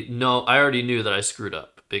already knew that I screwed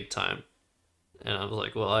up big time. And I was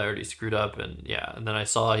like, well, I already screwed up, and yeah. And then I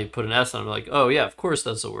saw he put an S on. I'm like, oh yeah, of course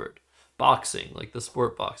that's a word. Boxing, like the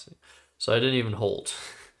sport boxing. So I didn't even hold.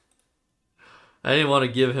 I didn't want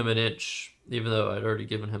to give him an inch, even though I'd already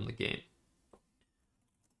given him the game.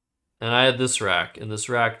 And I had this rack, and this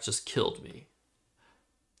rack just killed me.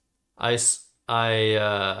 I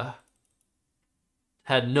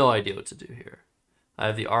had no idea what to do here. I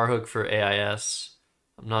have the R hook for AIS.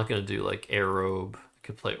 I'm not going to do like aerobe. I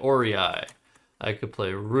could play Orei. I could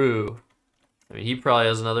play Rue. I mean, he probably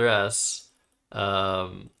has another S.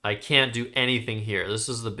 I can't do anything here. This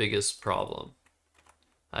is the biggest problem.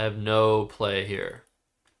 I have no play here.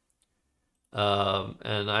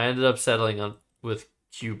 And I ended up settling on with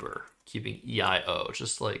Cuber, keeping EIO.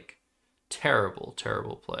 Just like terrible,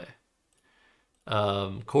 terrible play.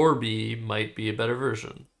 Corby might be a better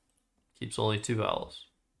version. Keeps only 2 vowels.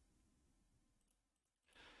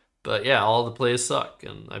 But yeah, all the plays suck,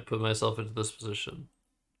 and I put myself into this position.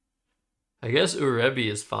 I guess Urebi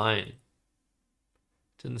is fine.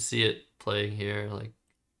 Didn't see it playing here, like,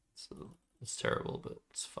 so it's terrible, but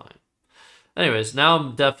it's fine. Anyways, now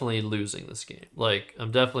I'm definitely losing this game. Like,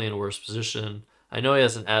 I'm definitely in a worse position. I know he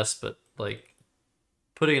has an S, but, like,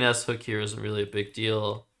 putting an S hook here isn't really a big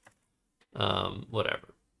deal. Whatever.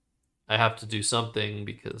 I have to do something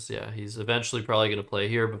because, yeah, he's eventually probably going to play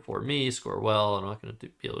here before me, score well. I'm not going to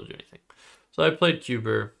be able to do anything. So I played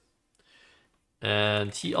Cuber,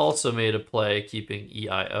 and he also made a play keeping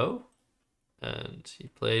EIO, and he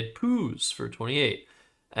played Poos for 28.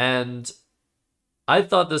 And I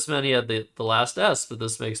thought this meant he had the last S, but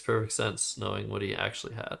this makes perfect sense knowing what he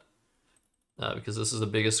actually had. Because this is the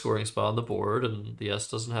biggest scoring spot on the board, and the S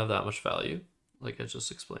doesn't have that much value, like I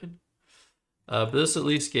just explained. But this at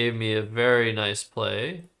least gave me a very nice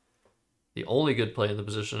play. The only good play in the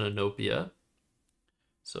position, Anopia.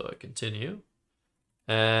 So I continue.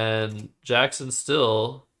 And Jackson's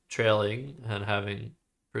still trailing and having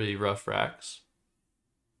pretty rough racks.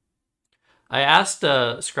 I asked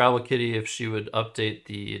Scrabble Kitty if she would update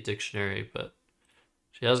the dictionary, but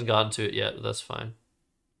she hasn't gotten to it yet, but that's fine.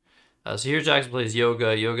 So here Jackson plays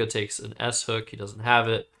Yoga. Yoga takes an S hook. He doesn't have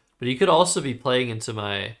it. But he could also be playing into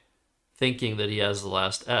my thinking that he has the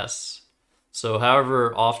last S. So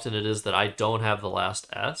however often it is that I don't have the last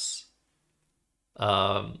S,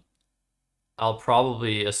 I'll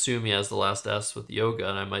probably assume he has the last S with Yoga,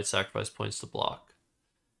 and I might sacrifice points to block.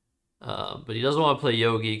 But he doesn't want to play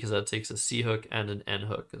Yogi because that takes a C hook and an N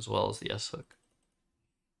hook as well as the S hook.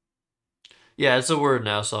 Yeah, it's a word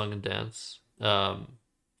now, song and dance. At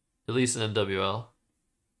least in NWL.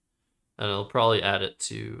 And I'll probably add it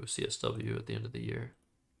to CSW at the end of the year.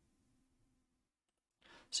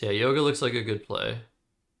 So yeah, Yoga looks like a good play.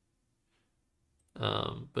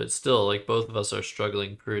 But still, like, both of us are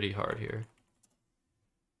struggling pretty hard here.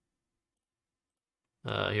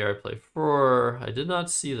 Here I play 4. I did not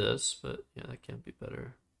see this, but yeah, that can't be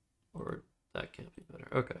better. Or that can't be better.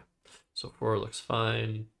 Okay. So 4 looks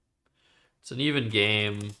fine. It's an even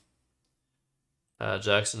game.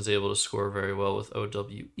 Jackson's able to score very well with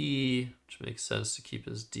OWE, which makes sense to keep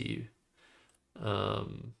his D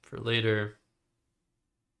for later.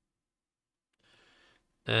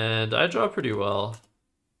 And I draw pretty well,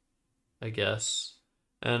 I guess.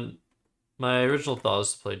 And my original thought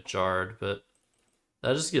was to play Jarred, but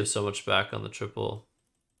that just gives so much back on the triple.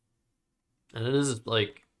 And it is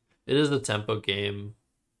like, it is the tempo game.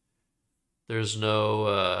 There's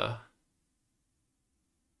no,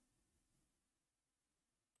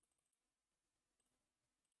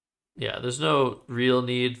 yeah, there's no real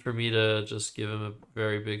need for me to just give him a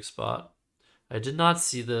very big spot. I did not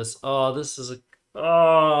see this. Oh, this is a,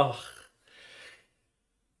 oh,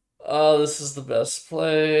 oh, this is the best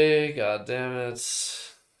play. God damn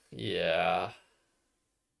it. Yeah.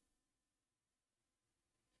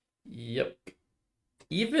 Yep.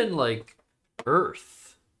 Even like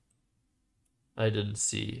Earth, I didn't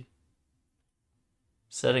see.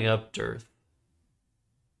 Setting up Dearth.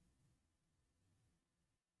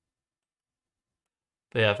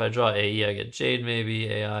 But yeah, if I draw AE, I get Jade maybe,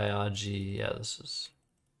 AI, Aji. Yeah, this is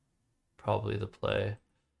probably the play.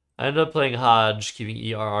 I ended up playing Hodge, keeping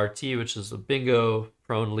ERRT, which is the bingo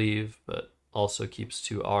prone leave, but also keeps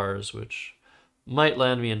 2 Rs, which might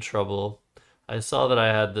land me in trouble. I saw that I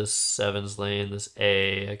had this 7s lane, this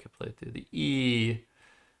A. I could play through the E.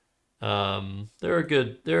 There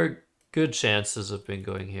are good chances of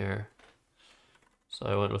bingoing here. So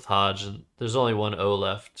I went with Hodge, and there's only 1 O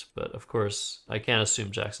left, but of course, I can't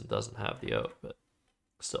assume Jackson doesn't have the O, but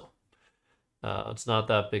still. It's not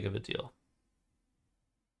that big of a deal.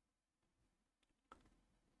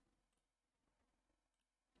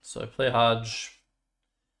 So I play Hodge.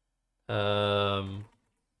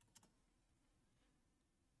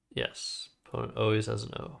 Yes, opponent always has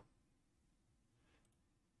an O.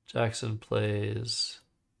 Jackson plays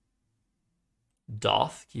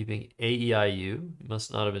Doth, keeping AEIU. He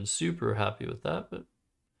must not have been super happy with that, but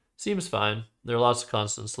seems fine. There are lots of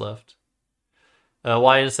constants left.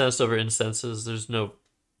 Why incensed over incenses? There's no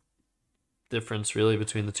difference really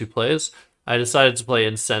between the two plays. I decided to play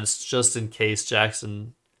incensed just in case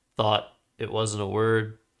Jackson thought it wasn't a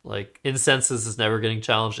word. Like, incenses is never getting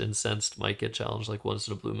challenged. Incensed might get challenged like once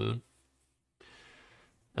in a blue moon.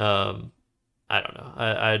 I don't know.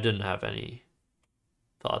 I didn't have any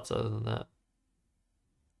thoughts other than that.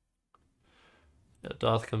 Yeah,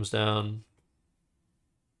 Doth comes down.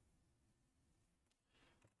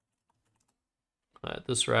 Alright,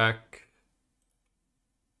 this rack.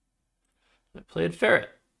 I played Ferret.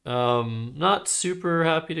 Not super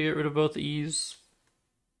happy to get rid of both E's,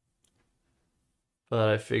 but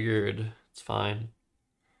I figured it's fine.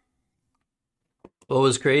 What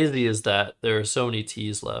was crazy is that there are so many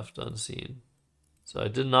T's left unseen. So I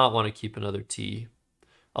did not want to keep another T.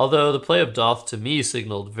 Although the play of Doth to me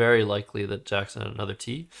signaled very likely that Jackson had another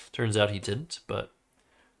T. Turns out he didn't, but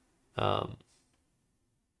yeah.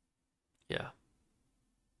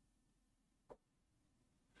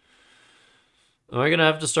 Am I gonna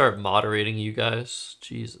have to start moderating you guys?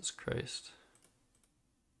 Jesus Christ.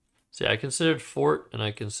 See, I considered Fort and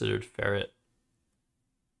I considered Ferret.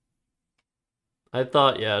 I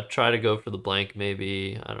thought, yeah, try to go for the blank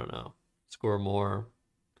maybe. I don't know. Score more.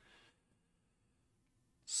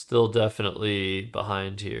 Still definitely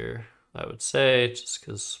behind here, I would say, just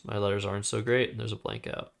because my letters aren't so great and there's a blank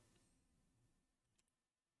out.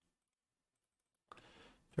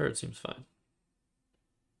 Ferret seems fine.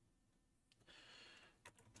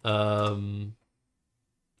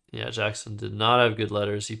 Yeah, Jackson did not have good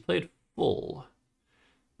letters. He played full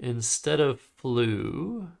instead of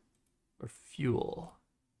flu or fuel.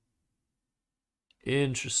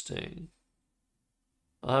 Interesting.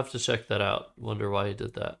 I'll have to check that out. Wonder why he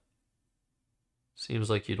did that. Seems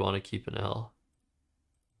like you'd want to keep an L.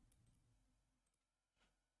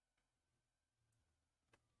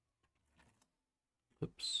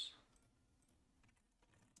 Oops.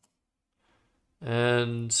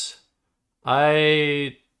 And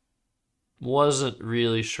I wasn't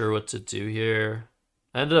really sure what to do here.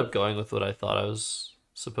 I ended up going with what I thought I was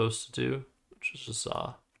supposed to do, which was just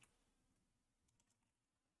Za.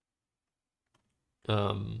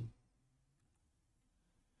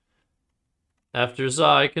 After Za,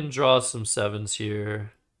 I can draw some 7s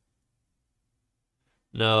here.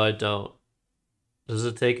 No, I don't. Does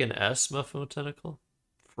it take an S, Muffin Tentacle?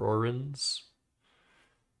 Frorins?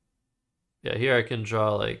 Yeah, here I can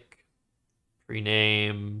draw like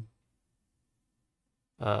rename,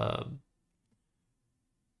 um,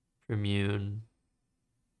 immune.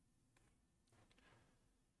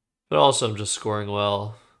 But also I'm just scoring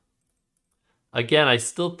well. Again, I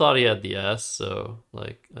still thought he had the S, so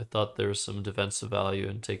like I thought there was some defensive value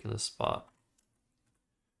in taking this spot.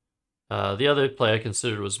 The other play I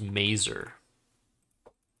considered was Mazer,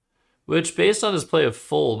 which based on his play of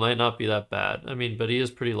full might not be that bad. I mean, but he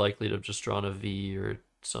is pretty likely to have just drawn a V or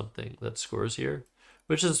something that scores here,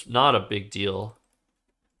 which is not a big deal.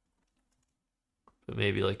 But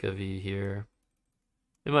maybe like a V here.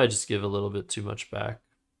 It might just give a little bit too much back.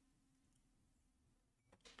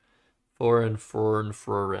 Foreign.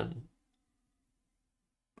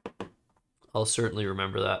 I'll certainly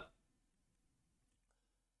remember that.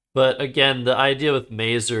 But again, the idea with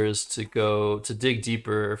Mazer is to dig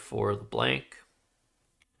deeper for the blank.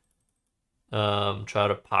 Try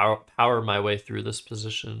to power my way through this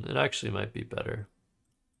position. It actually might be better.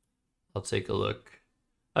 I'll take a look.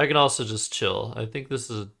 I can also just chill. I think this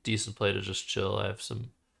is a decent play to just chill. I have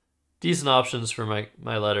some decent options for my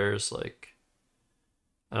letters. Like,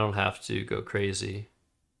 I don't have to go crazy.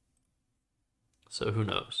 So who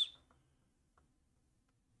knows?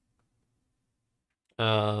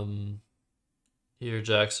 Here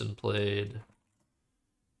Jackson played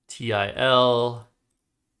TIL,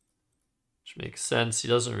 which makes sense. He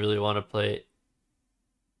doesn't really want to play.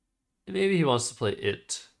 Maybe he wants to play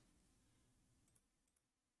it.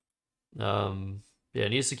 Yeah, he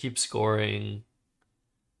needs to keep scoring.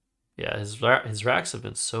 Yeah, his racks have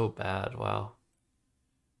been so bad. Wow,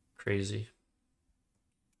 crazy.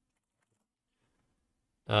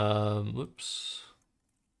 Whoops.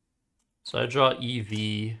 So I draw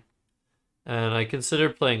EV, and I consider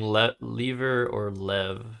playing Lever or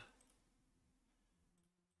Lev.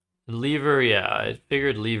 And Lever, yeah, I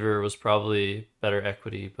figured Lever was probably better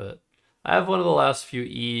equity, but I have one of the last few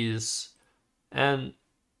E's, and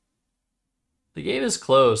the game is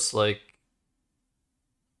close. Like,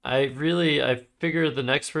 I figure the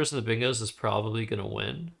next person to bingos is probably gonna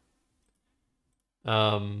win.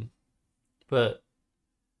 But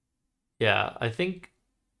yeah, I think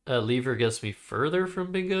Lever gets me further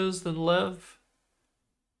from bingos than Lev,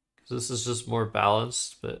 because this is just more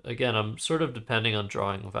balanced. But again, I'm sort of depending on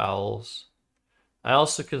drawing vowels. I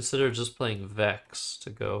also consider just playing Vex to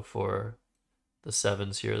go for the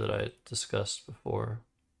sevens here that I discussed before.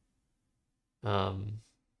 So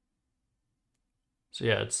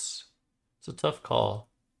yeah, it's a tough call.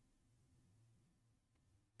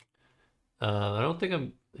 I don't think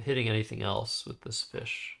I'm hitting anything else with this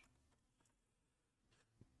fish.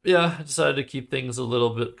 Yeah, I decided to keep things a little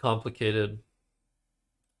bit complicated.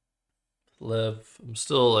 Lev, I'm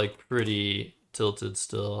still like pretty tilted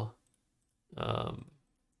still. Guess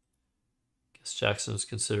Jackson's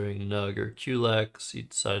considering Nug or Culex. He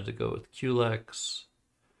decided to go with Culex.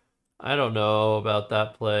 I don't know about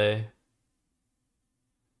that play.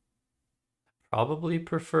 Probably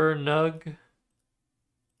prefer Nug.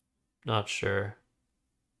 Not sure.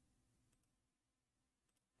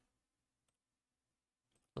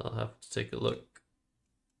 I'll have to take a look.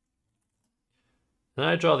 Then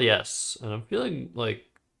I draw the S, and I'm feeling like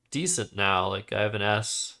decent now. Like I have an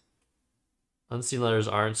S. Unseen letters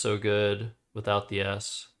aren't so good without the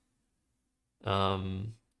S.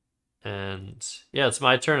 And yeah, it's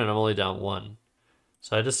my turn and I'm only down one.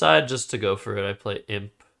 So I decide just to go for it. I play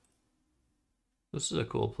Imp. This is a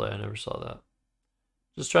cool play. I never saw that.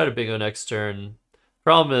 Just try to bingo next turn.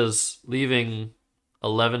 Problem is leaving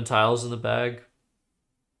 11 tiles in the bag.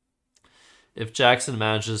 If Jackson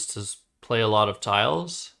manages to play a lot of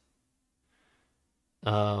tiles,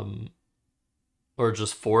 or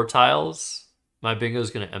just 4 tiles, my bingo is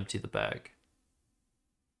going to empty the bag.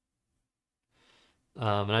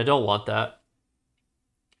 And I don't want that.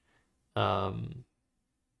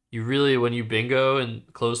 You really, when you bingo in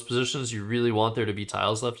closed positions, you really want there to be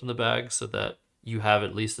tiles left in the bag so that you have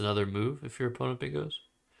at least another move if your opponent bingos.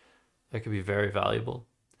 That could be very valuable.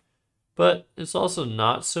 But it's also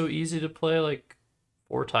not so easy to play like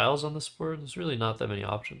 4 tiles on this board. There's really not that many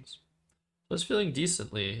options. I was feeling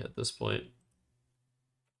decently at this point.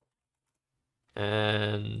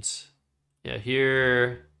 And yeah,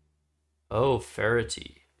 here, oh,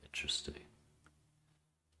 Ferrety, interesting.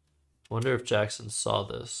 Wonder if Jackson saw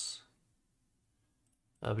this.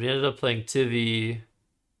 But he ended up playing Tivy,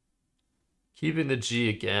 keeping the G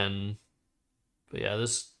again. But yeah,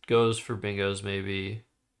 this goes for bingos maybe.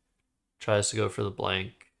 Tries to go for the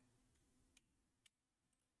blank.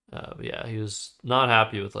 But yeah, he was not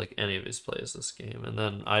happy with like any of his plays this game. And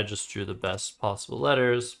then I just drew the best possible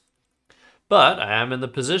letters. But I am in the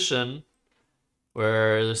position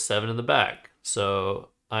where there's 7 in the back. So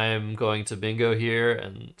I'm going to bingo here,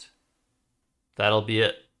 and that'll be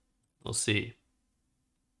it. We'll see.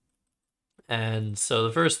 And so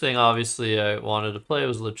the first thing, obviously, I wanted to play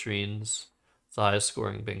was latrines. It's the highest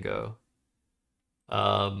scoring bingo.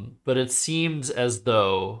 But it seems as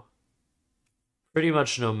though pretty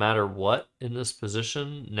much no matter what in this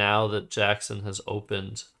position, now that Jackson has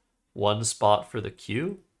opened one spot for the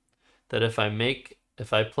queue, that if I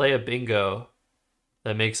play a bingo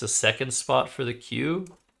that makes a second spot for the queue,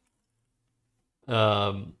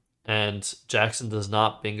 and Jackson does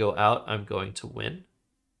not bingo out, I'm going to win.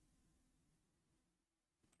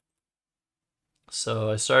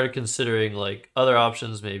 So I started considering like other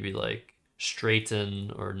options, maybe like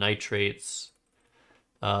straighten or nitrates,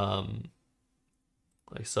 like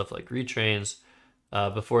stuff like retrains.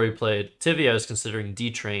 Before we played Tivy, I was considering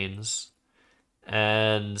detrains.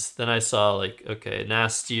 And then I saw like, okay,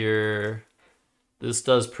 Nastier, this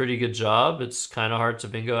does pretty good job. It's kind of hard to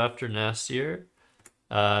bingo after Nastier.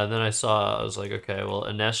 And then I was like, okay, well,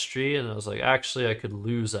 Anestri, and I was like, actually, I could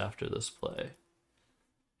lose after this play.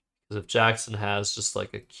 Because if Jackson has just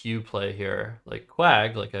like a Q play here, like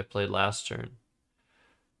Quag, like I played last turn,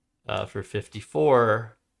 for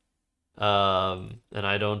 54, and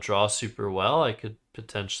I don't draw super well, I could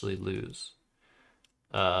potentially lose.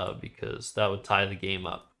 Because that would tie the game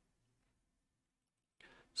up.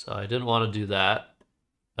 So I didn't want to do that.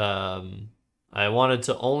 I wanted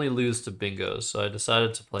to only lose to bingos, so I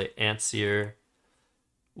decided to play Antsier,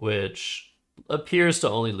 which appears to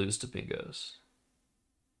only lose to bingos.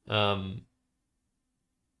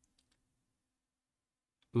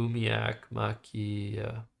 Umiak,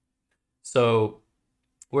 Maki, So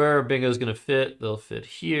where bingo's gonna fit, they'll fit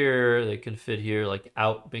here. They can fit here, like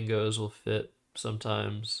out bingos will fit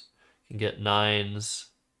sometimes. You can get 9s.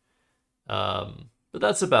 But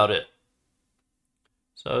that's about it.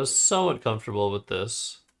 So I was somewhat comfortable with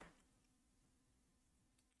this.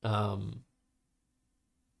 But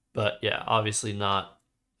yeah, obviously not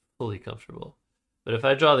fully comfortable. But if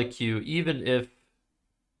I draw the Q, even if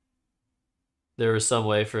there was some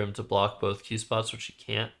way for him to block both Q spots, which he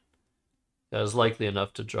can't, that is likely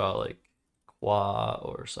enough to draw like Qua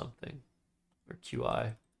or something, or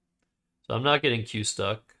QI. So I'm not getting Q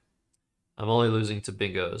stuck. I'm only losing to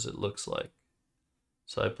bingos, it looks like.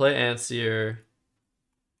 So I play Antsier,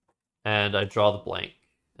 and I draw the blank,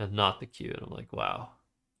 and not the Q, and I'm like, wow.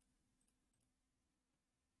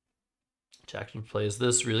 Jackson plays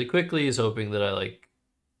this really quickly. He's hoping that I like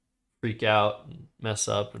freak out and mess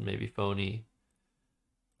up and maybe phony.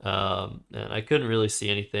 And I couldn't really see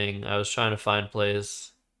anything. I was trying to find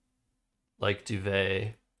plays like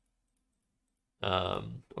Duvet,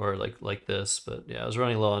 or like this, but yeah, I was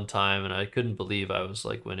running low on time, and I couldn't believe I was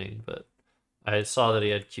like winning. But I saw that he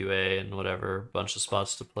had QA and whatever, bunch of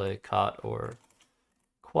spots to play Cot or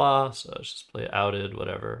Qua, so I was just play outed,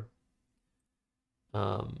 whatever.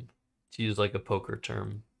 To use like a poker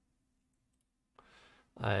term,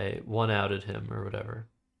 I one-outed him or whatever.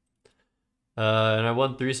 And I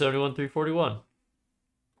won 371, 341.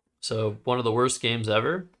 So one of the worst games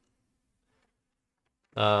ever.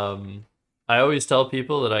 I always tell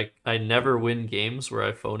people that I never win games where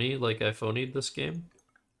I phony like I phonied this game.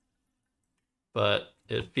 But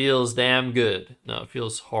it feels damn good. No, it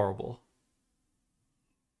feels horrible.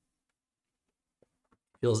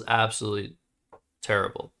 It feels absolutely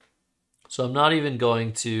terrible. So I'm not even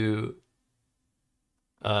going to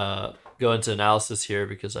go into analysis here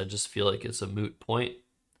because I just feel like it's a moot point.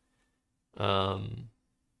 I'll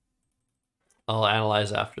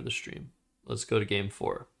analyze after the stream. Let's go to game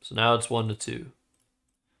 4. So now it's 1-2.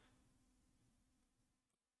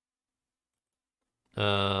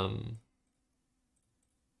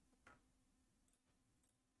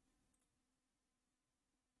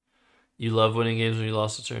 You love winning games when you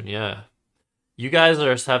lost a turn. Yeah. You guys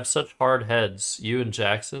have such hard heads, you and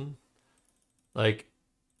Jackson. Like,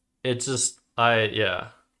 it's just, yeah.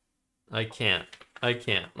 I can't.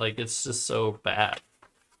 Like, it's just so bad.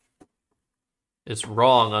 It's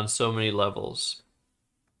wrong on so many levels.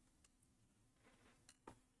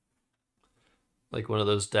 Like one of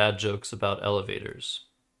those dad jokes about elevators.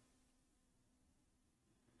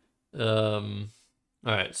 Alright,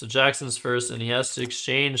 so Jackson's first, and he has to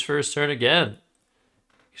exchange first turn again.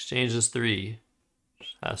 Exchanges 3.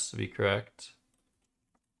 Which has to be correct.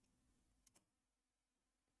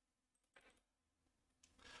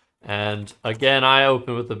 And again, I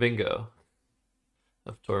open with a bingo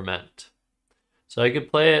of Torment. So I could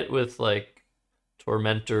play it with like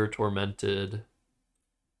Tormentor, Tormented.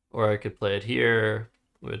 Or I could play it here,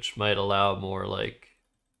 which might allow more like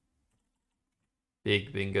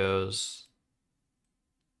big bingos.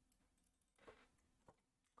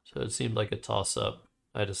 So it seemed like a toss-up.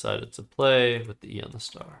 I decided to play with the E on the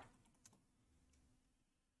star.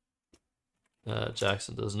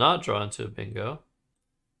 Jackson does not draw into a bingo.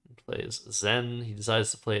 He plays Zen. He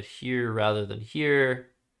decides to play it here rather than here.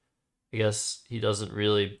 I guess he doesn't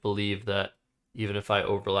really believe that even if I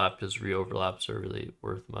overlap, his re-overlaps are really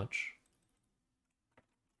worth much.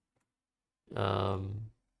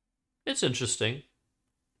 It's interesting.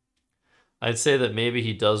 I'd say that maybe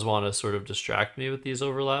he does want to sort of distract me with these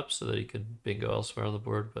overlaps so that he can bingo elsewhere on the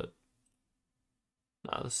board, but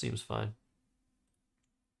nah, this seems fine.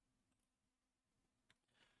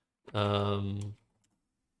 I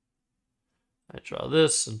draw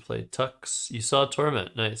this and play Tux. You saw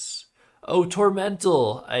Torment, nice. Oh,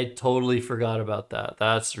 Tormental! I totally forgot about that.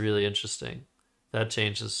 That's really interesting. That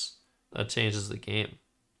changes the game.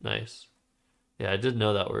 Nice. Yeah, I did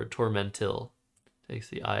know that word. Tormentil. Takes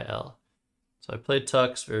the IL. So I played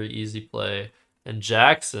Tux, very easy play. And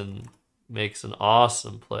Jackson makes an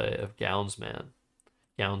awesome play of Gownsman.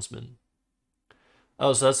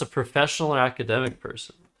 Oh, so that's a professional or academic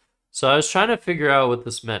person. So I was trying to figure out what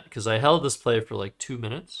this meant, because I held this play for like 2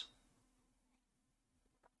 minutes.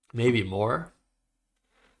 Maybe more.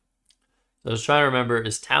 So I was trying to remember,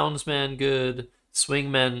 is Townsman good?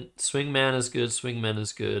 Swingman is good, Swingman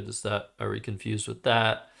is good. Are we confused with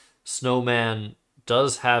that? Snowman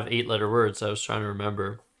does have 8-letter words. I was trying to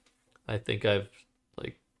remember. I think I've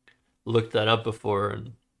like looked that up before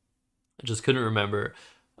and I just couldn't remember.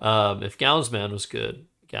 If Gownsman was good,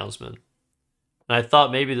 Gownsman. And I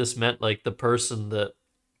thought maybe this meant like the person that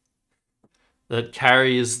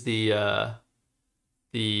carries the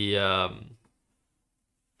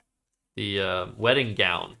wedding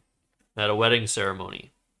gown at a wedding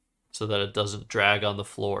ceremony so that it doesn't drag on the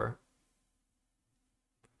floor.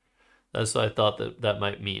 That's what I thought that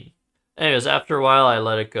might mean. Anyways, after a while, I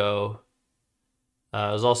let it go.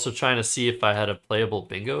 I was also trying to see if I had a playable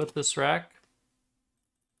bingo with this rack.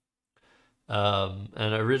 And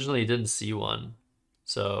originally didn't see one.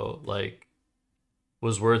 So, like,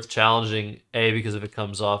 was worth challenging. A, because if it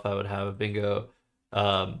comes off, I would have a bingo.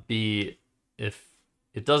 B, if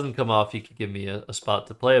it doesn't come off, he could give me a spot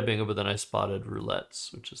to play a bingo, but then I spotted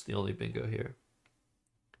roulettes, which is the only bingo here.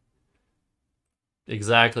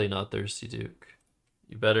 Exactly, not Thirsty Duke.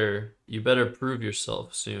 You better prove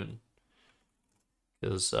yourself soon.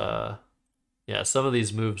 Because, yeah, some of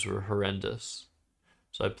these moves were horrendous.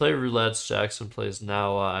 So I play roulettes, Jackson plays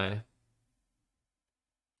Now I.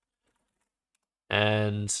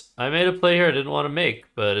 And I made a play here I didn't want to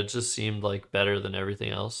make, but it just seemed like better than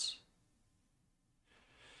everything else.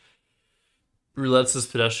 Roulette's is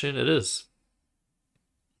pedestrian? It is.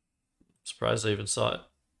 I'm surprised I even saw it.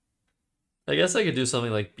 I guess I could do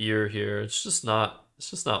something like beer here. It's just not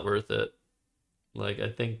worth it. Like, I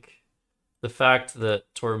think the fact that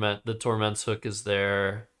the Torment's hook is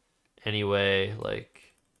there anyway, like,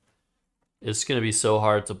 it's gonna be so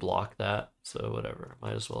hard to block that. So whatever.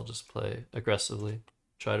 Might as well just play aggressively.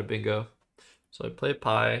 Try to bingo. So I play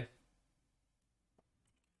pie.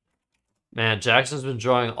 Man, Jackson's been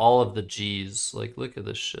drawing all of the G's. Like, look at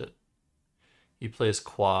this shit. He plays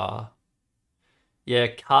Qua. Yeah,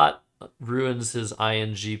 Cot ruins his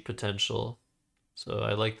ING potential. So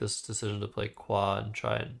I like this decision to play Qua and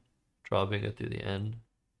try and draw bingo through the end.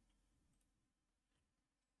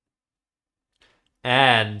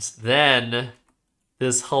 And then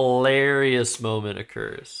this hilarious moment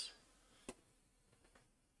occurs.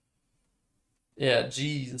 Yeah,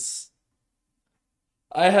 jeez.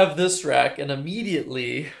 I have this rack and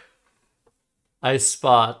immediately I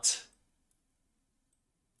spot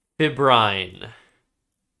Fibrine.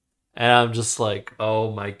 And I'm just like,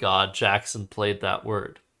 oh my god, Jackson played that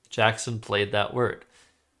word. Jackson played that word.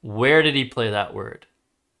 Where did he play that word?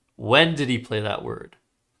 When did he play that word?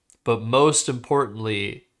 But most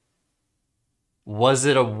importantly, was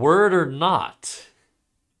it a word or not?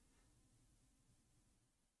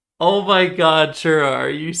 Oh my god, Chura, are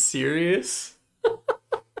you serious?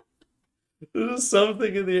 There's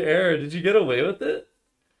something in the air. Did you get away with it?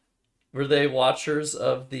 Were they watchers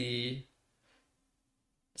of the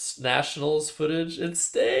Nationals footage? It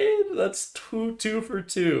stayed. That's two for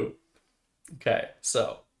two. Okay,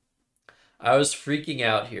 so I was freaking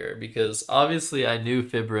out here because obviously I knew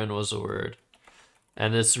fibrin was a word,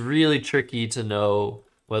 and it's really tricky to know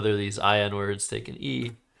whether these IN words take an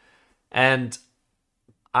E. And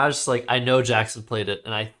I was like, I know Jackson played it,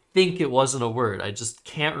 and I think it wasn't a word. I just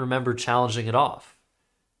can't remember challenging it off.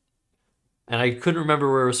 And I couldn't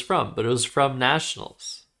remember where it was from, but it was from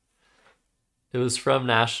Nationals. It was from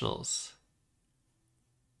Nationals.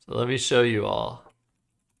 So let me show you all.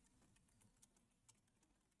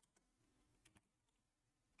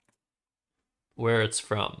 Where it's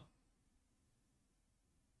from.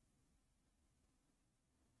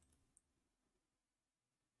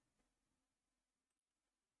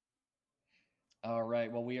 All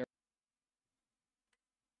right. Well, we are.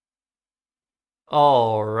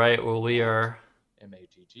 All right. Well, we are.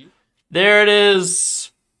 MATT. There it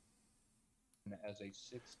is. As a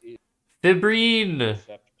 6 is Fibrine.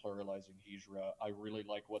 concept pluralizing Hijra. I really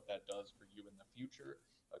like what that does for you in the future.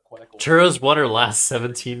 Churros won her last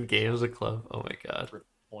 17 games of club. Oh my god.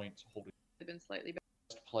 Points holding. Been slightly better.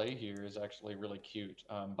 Play here is actually really cute.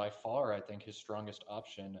 By far, I think his strongest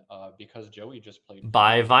option, because Joey just played.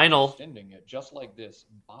 Buy vinyl. Extending it just like this.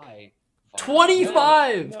 Buy.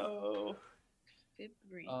 25. No.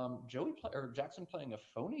 Fibrine. Joey or Jackson playing a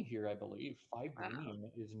phony here, I believe. Fibrine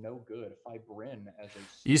is no good. Fibrin as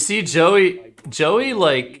a. You see Joey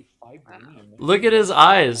like, look at his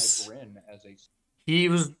eyes. He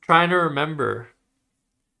was trying to remember.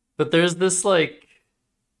 But there's this like,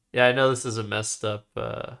 yeah, I know this is a messed up,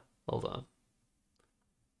 hold on.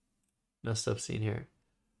 Messed up scene here.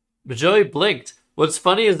 But Joey blinked. What's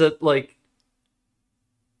funny is that like,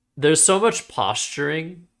 there's so much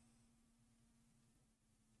posturing.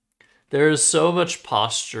 There is so much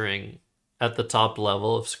posturing at the top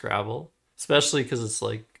level of Scrabble, especially because it's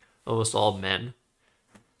like almost all men.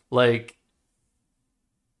 Like,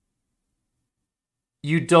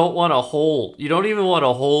 you don't want to hold. You don't even want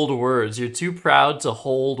to hold words. You're too proud to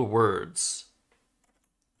hold words.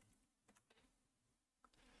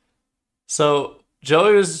 So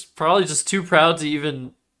Joey was probably just too proud to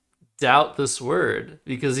even doubt this word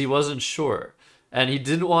because he wasn't sure. And he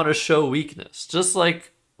didn't want to show weakness. Just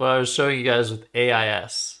like what I was showing you guys with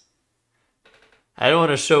AIS. I don't want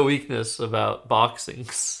to show weakness about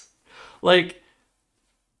boxings. Like,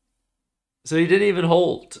 so he didn't even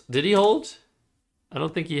hold. Did he hold? I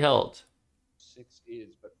don't think he held. 6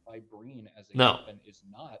 is, but Fibrine as a no. weapon is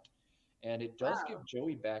not. And it does give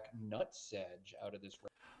Joey back Nutsedge out of this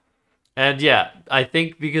round. And yeah, I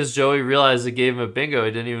think because Joey realized it gave him a bingo,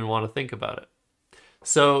 he didn't even want to think about it.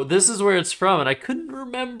 So this is where it's from, and I couldn't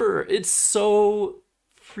remember. It's so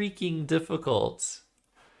freaking difficult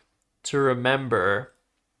to remember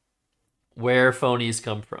where phonies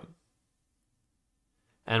come from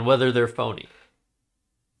and whether they're phony.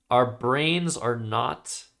 Our brains are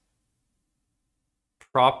not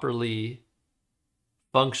properly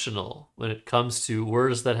functional when it comes to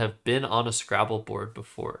words that have been on a Scrabble board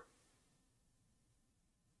before.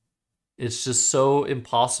 It's just so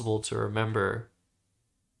impossible to remember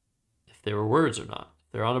if they were words or not.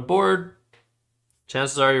 If they're on a board,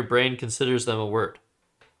 chances are your brain considers them a word.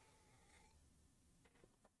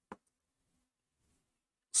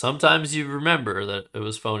 Sometimes you remember that it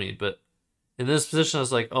was phony, but in this position, I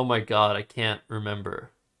was like, oh my god, I can't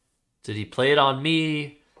remember. Did he play it on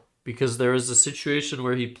me? Because there was a situation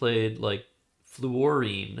where he played like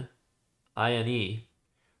fluorine, INE,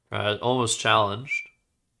 almost challenged.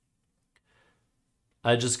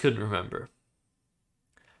 I just couldn't remember.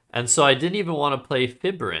 And so I didn't even want to play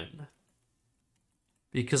Fibrin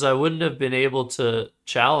because I wouldn't have been able to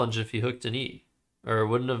challenge if he hooked an E, or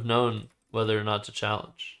wouldn't have known whether or not to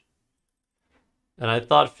challenge. And I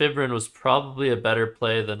thought Fibrin was probably a better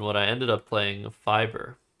play than what I ended up playing,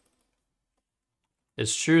 Fiber.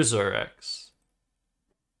 It's true, Zorex.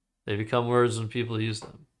 They become words when people use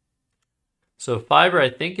them. So Fiber, I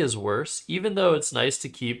think, is worse, even though it's nice to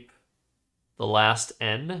keep the last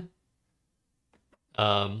N.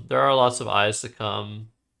 There are lots of I's to come.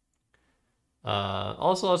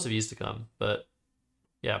 Also lots of E's to come. But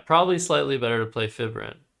yeah, probably slightly better to play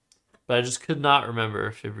Fibrin. But I just could not remember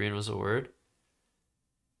if Fibrin was a word.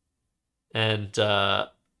 And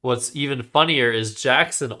what's even funnier is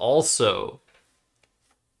Jackson also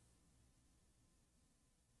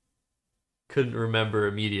couldn't remember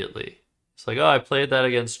immediately. It's like, oh, I played that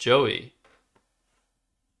against Joey.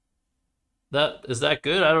 Is that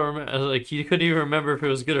good? I don't remember. Like, he couldn't even remember if it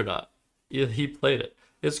was good or not. He played it.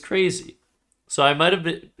 It's crazy. So I might have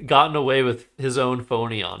gotten away with his own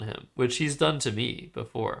phony on him, which he's done to me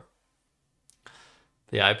before.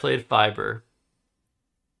 But yeah, I played Fiber.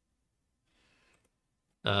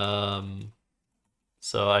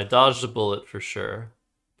 So I dodged a bullet for sure,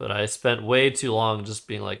 but I spent way too long just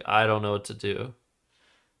being like, I don't know what to do.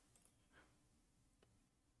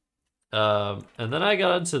 And then I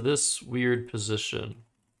got into this weird position.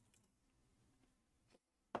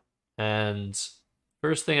 And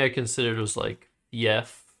first thing I considered was like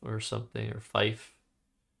Fief. or something, or Fife.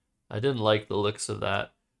 I didn't like the looks of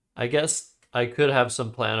that. I guess I could have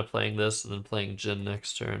some plan of playing this and then playing Jin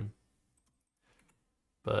next turn.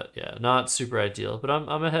 But yeah, not super ideal. But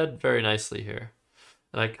I'm ahead very nicely here.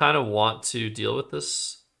 And I kind of want to deal with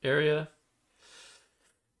this area.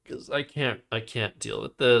 Because I can't deal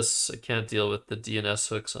with this. I can't deal with the DNS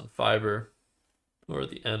hooks on Fiber. Or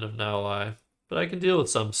the end of Now I. But I can deal with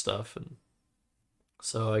some stuff. And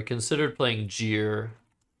so I considered playing Jeer.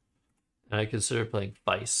 And I considered playing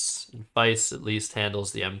Feis. And Feis at least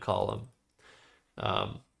handles the M column.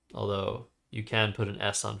 Although you can put an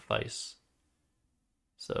S on Feis.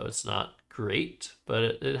 So it's not great, but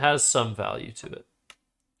it has some value to it.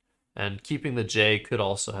 And keeping the J could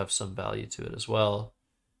also have some value to it as well.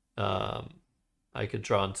 I could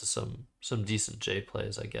draw into some decent J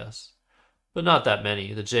plays, I guess. But not that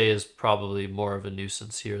many. The J is probably more of a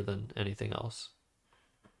nuisance here than anything else.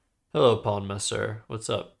 Hello, Pawn Messer. What's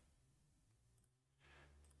up?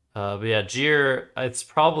 But yeah, Jeer, it's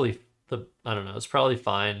probably I don't know, it's probably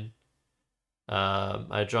fine.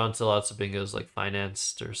 I draw into lots of bingos like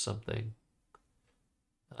Financed or something.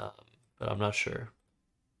 But I'm not sure.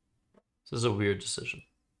 This is a weird decision.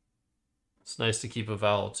 It's nice to keep a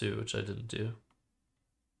vowel too, which I didn't do.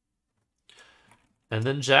 And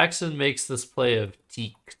then Jackson makes this play of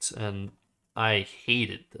teaked, and I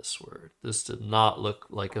hated this word. This did not look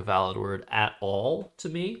like a valid word at all to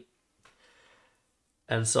me.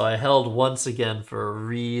 And so I held once again for a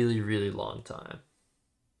really, really long time.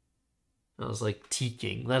 I was like,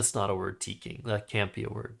 teaking. That's not a word, teaking. That can't be a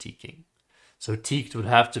word, teaking. So teaked would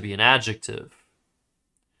have to be an adjective.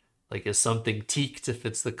 Like, is something teaked if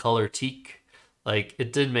it's the color teak? Like,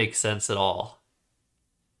 it didn't make sense at all.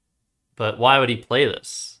 But why would he play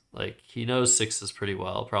this? Like, he knows sixes pretty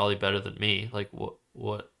well, probably better than me. Like,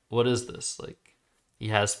 what is this? Like, he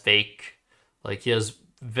has fake. Like, he has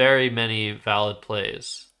very many valid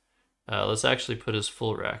plays. Let's actually put his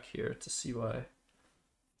full rack here to see why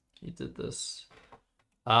he did this.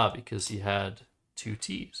 Because he had two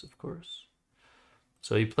T's, of course.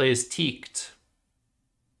 So he plays teaked.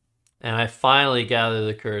 And I finally gather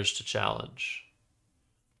the courage to challenge.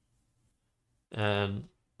 And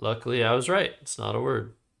luckily I was right. It's not a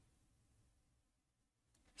word.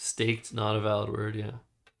 Staked, not a valid word, yeah.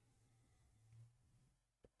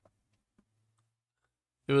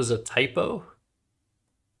 It was a typo?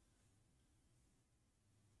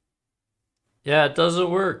 Yeah, it doesn't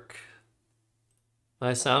work.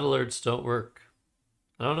 My sound alerts don't work.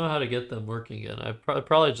 I don't know how to get them working again. It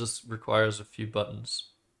probably just requires a few buttons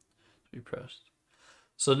to be pressed.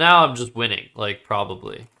 So now I'm just winning, like,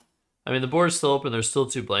 probably. I mean, the board's still open. There's still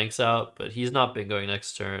 2 blanks out, but he's not bingoing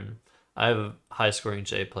next turn. I have a high-scoring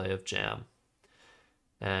J play of jam.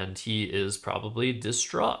 And he is probably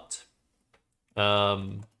distraught.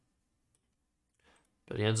 But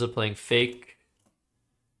he ends up playing fake.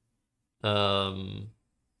 So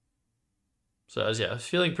I was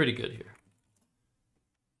feeling pretty good here.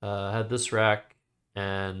 Had this rack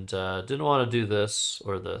and didn't want to do this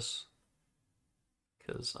or this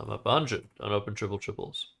because I'm up 100 on open triple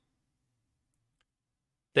triples.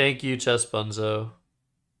 Thank you, Chess Bunzo.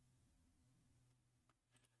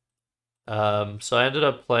 So I ended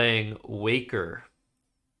up playing Waker,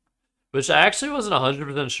 which I actually wasn't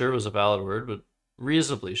 100% sure was a valid word, but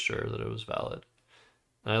reasonably sure that it was valid.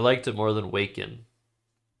 And I liked it more than Waken.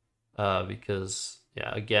 Because,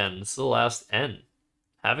 yeah, again, it's the last N.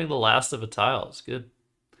 Having the last of a tile is good.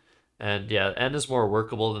 And, yeah, N is more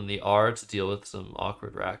workable than the R to deal with some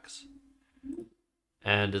awkward racks.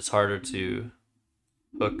 And it's harder to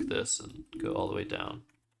hook this and go all the way down.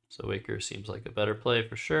 So Waker seems like a better play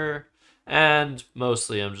for sure. And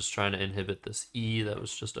mostly I'm just trying to inhibit this E that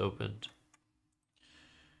was just opened.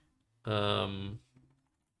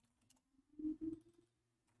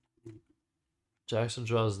 Jackson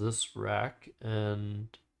draws this rack and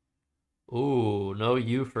ooh, no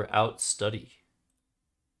U for outstudy.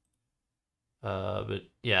 But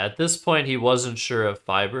yeah, at this point he wasn't sure of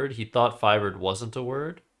fibered. He thought fibered wasn't a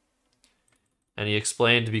word. And he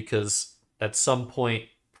explained because at some point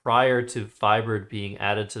prior to fibered being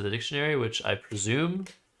added to the dictionary, which I presume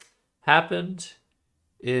happened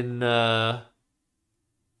in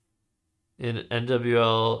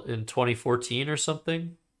NWL in 2014 or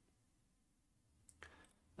something.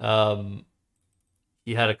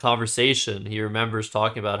 He had a conversation. He remembers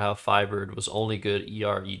talking about how fibered was only good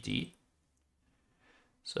ERED.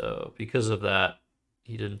 So because of that,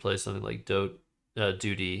 he didn't play something like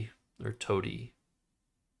Duty or Toady.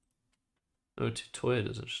 Oh, Toyd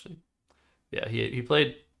is interesting. Yeah, he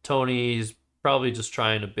played Tony. He's probably just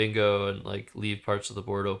trying to bingo and like leave parts of the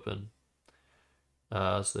board open.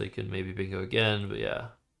 So they can maybe bingo again, but yeah.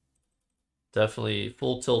 Definitely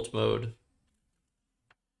full tilt mode.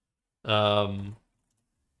 And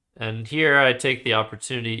here I take the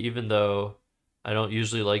opportunity, even though I don't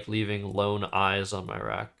usually like leaving lone eyes on my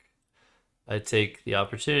rack, I take the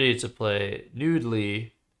opportunity to play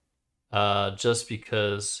Noodly, just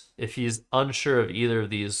because if he's unsure of either of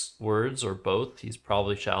these words or both, he's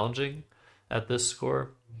probably challenging at this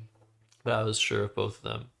score. But I was sure of both of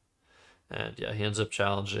them. And yeah, he ends up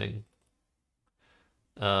challenging.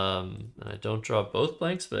 And I don't draw both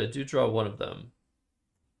blanks, but I do draw one of them.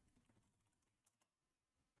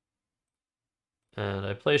 And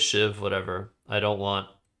I play Shiv, whatever. I don't want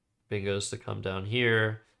bingos to come down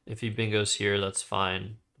here. If he bingos here, that's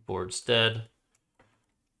fine. The board's dead.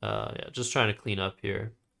 Yeah, just trying to clean up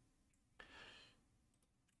here.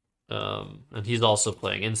 And he's also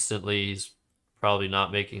playing instantly. He's probably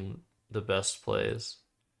not making the best plays.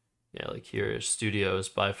 Yeah, like here, Studio is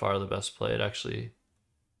by far the best play.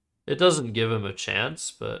 It doesn't give him a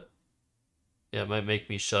chance, but yeah, it might make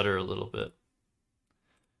me shudder a little bit.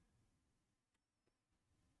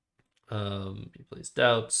 He plays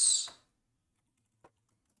Doubts.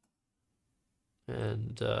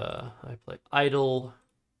 And I play Idle.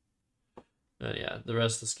 And yeah, the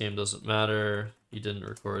rest of this game doesn't matter. He didn't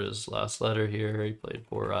record his last letter here. He played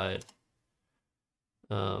Bour-Eyed.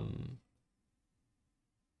 Yeah,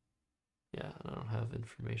 I don't have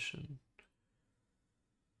information.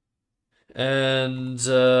 And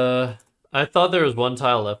I thought there was one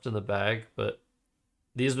tile left in the bag, but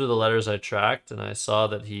these were the letters I tracked, and I saw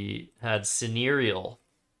that he had Cinereal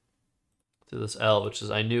to this L, which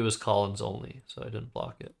I knew was Collins only, so I didn't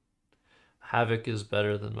block it. Havoc is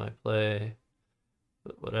better than my play,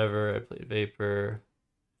 but whatever. I played Vapor.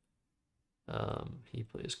 He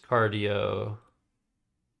plays Cardio.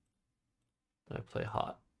 And I play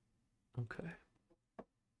Hot. Okay.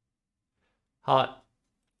 Hot.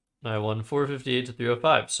 I won 458 to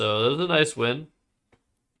 305, so that was a nice win.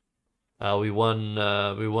 We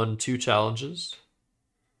won 2 challenges.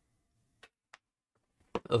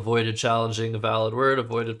 Avoided challenging a valid word,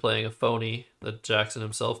 avoided playing a phony that Jackson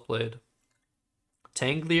himself played.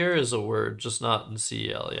 Tanglier is a word, just not in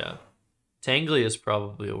CEL, yeah. Tangly is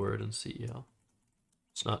probably a word in CEL.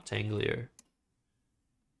 It's not Tanglier.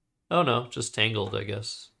 Oh no, just Tangled, I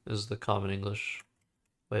guess, is the common English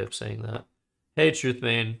way of saying that. Hey,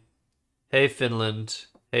 Truthmain. Hey, Finland.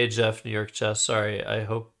 Hey, Jeff, New York Chess. Sorry, I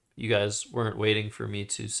hope you guys weren't waiting for me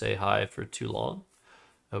to say hi for too long.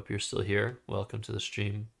 I hope you're still here. Welcome to the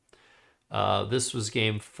stream. This was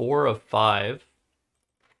game 4 of 5.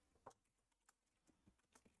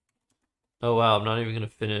 Oh, wow, I'm not even going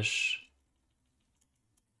to finish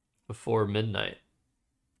before midnight.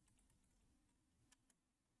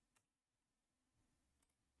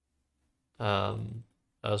 I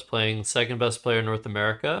was playing second best player in North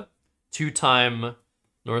America, 2-time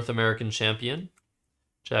North American champion,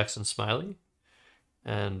 Jackson Smiley.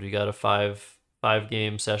 And we got a five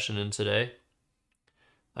game session in today.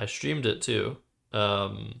 I streamed it too.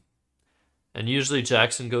 And usually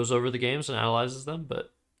Jackson goes over the games and analyzes them,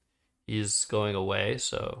 but he's going away,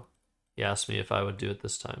 so he asked me if I would do it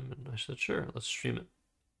this time, and I said, sure, let's stream it.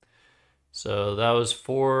 So that was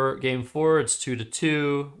game 4. It's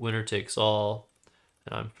 2-2. Winner takes all,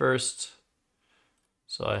 and I'm first.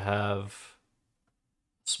 So I have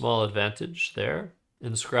a small advantage there.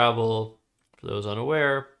 In Scrabble, for those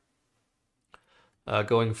unaware,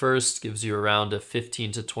 going first gives you around a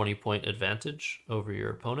 15 to 20 point advantage over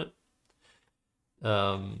your opponent.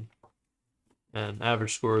 And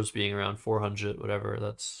average scores being around 400, whatever.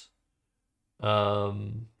 That's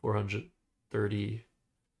 430.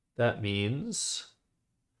 That means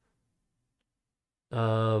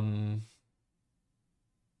what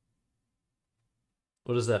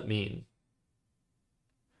does that mean?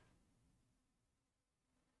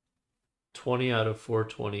 20 out of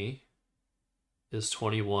 420 is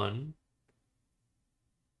 21.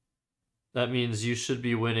 That means you should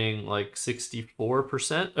be winning like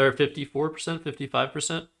 64% or 54%,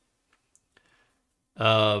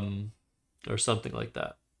 55%. Or something like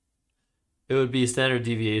that. It would be standard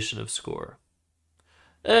deviation of score.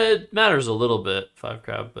 It matters a little bit,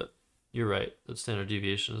 5Crab, but you're right. The standard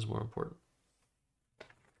deviation is more important.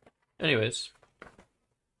 Anyways.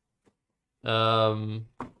 And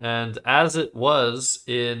as it was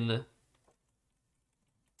in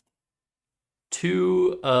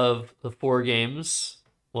 2 of the 4 games,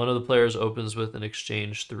 one of the players opens with an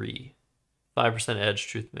exchange 3. 5% edge,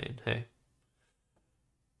 Truthmain. Hey.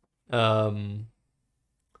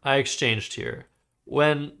 I exchanged here.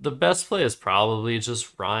 When the best play is probably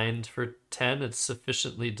just Rind for 10, it's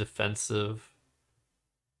sufficiently defensive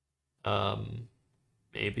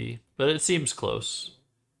Maybe, but it seems close.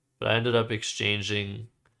 But I ended up exchanging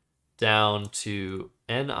down to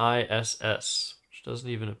NISS, which doesn't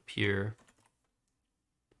even appear.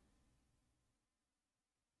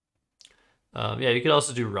 Yeah, you could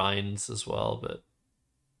also do Rhines as well, but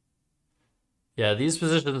yeah, these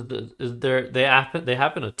positions they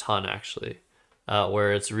happen a ton actually,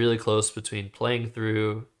 where it's really close between playing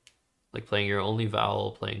through, like playing your only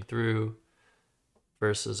vowel, playing through,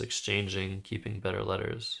 versus exchanging, keeping better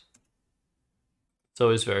letters. It's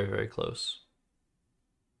always very, very close.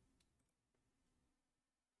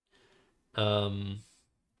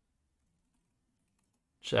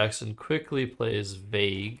 Jackson quickly plays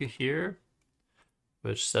vague here,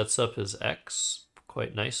 which sets up his X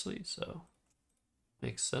quite nicely, so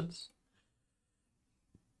makes sense.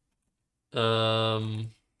 I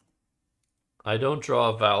don't draw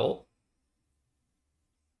a vowel.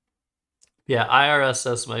 Yeah,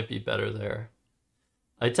 IRSS might be better there.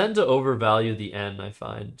 I tend to overvalue the N, I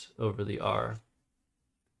find, over the R.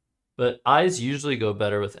 But I's usually go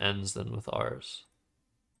better with N's than with R's.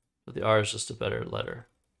 But the R is just a better letter.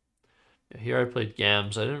 Yeah, here I played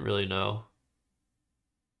Gams. I didn't really know.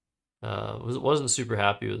 Wasn't super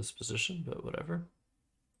happy with this position, but whatever.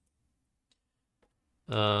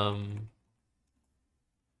 And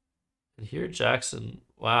here Jackson,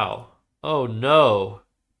 wow. Oh no.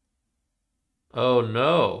 Oh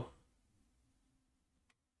no.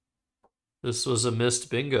 This was a missed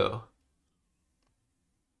bingo.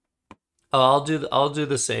 Oh, I'll do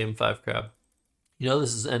the same 5 crab. You know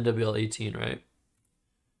this is NWL 18, right?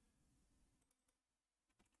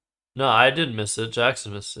 No, I didn't miss it.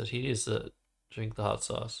 Jackson missed it. He needs to drink the hot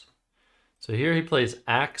sauce. So here he plays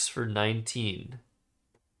Axe for 19.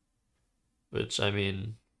 Which, I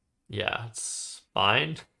mean, yeah, it's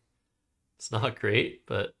fine. It's not great,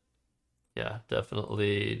 but yeah,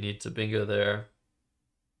 definitely need to bingo there.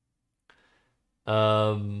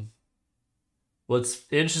 What's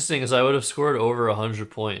interesting is I would have scored over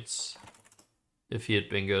 100 points if he had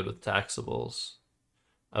bingoed with taxables.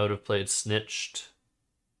 I would have played snitched.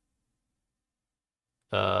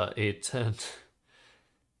 8, 10,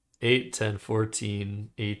 8, 10, 14,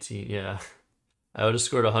 18, yeah. I would have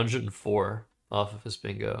scored 104 off of his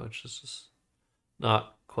bingo, which is just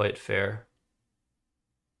not quite fair.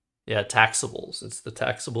 Yeah, taxables. It's the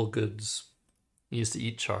taxable goods. He used to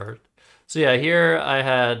eat chard. So yeah, here I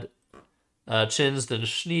had Chins, then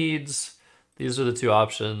Schneeds. These are the two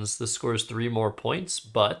options. This scores 3 more points,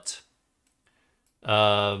 but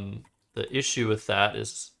the issue with that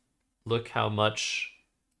is look how much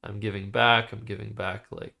I'm giving back. I'm giving back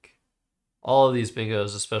like all of these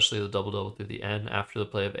bingos, especially the double-double through the N after the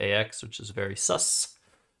play of AX, which is very sus.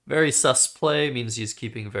 Very sus play, means he's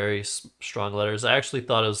keeping very strong letters. I actually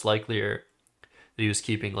thought it was likelier that he was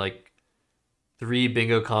keeping like 3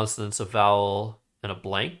 bingo consonants, a vowel, and a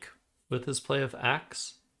blank with his play of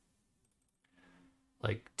Axe.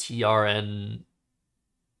 Like TRN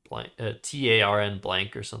blank, TARN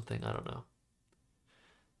blank or something, I don't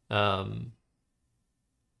know.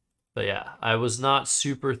 But yeah, I was not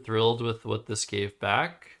super thrilled with what this gave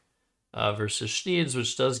back versus Schneeds,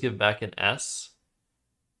 which does give back an S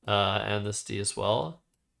and this D as well.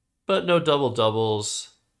 But no double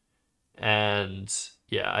doubles. And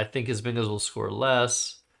yeah, I think his bingos will score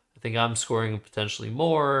less. I think I'm scoring potentially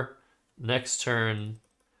more next turn.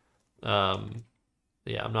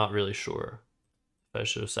 Yeah, I'm not really sure if I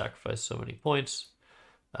should have sacrificed so many points.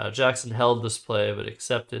 Jackson held this play, but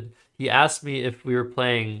accepted. He asked me if we were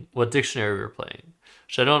playing, what dictionary we were playing,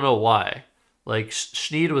 which I don't know why. Like,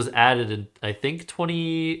 Schneed was added in, I think,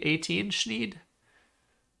 2018, Schneed?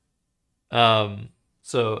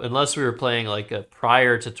 So unless we were playing, like, a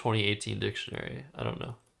prior to 2018 dictionary, I don't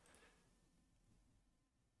know.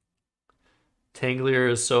 Tanglier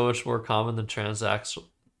is so much more common than transaxle.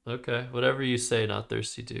 Okay, whatever you say, not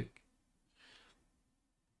Thirsty Duke.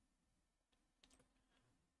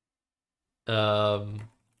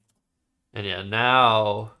 And yeah,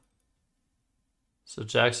 now, so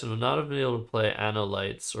Jackson would not have been able to play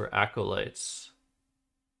Anolites or Acolytes.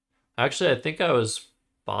 Actually, I think I was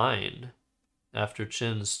fine after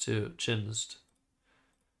Chinsed.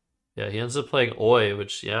 Yeah, he ends up playing Oi,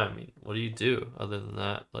 which, yeah, I mean, what do you do other than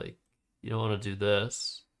that? Like, you don't want to do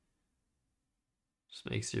this. Just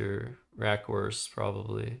makes your rack worse,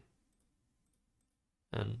 probably.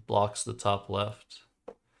 And blocks the top left.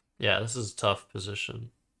 Yeah, this is a tough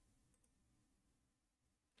position.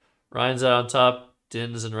 Ryan's out on top.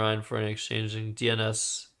 Dins and Ryan for an exchanging.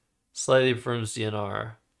 DNS slightly affirms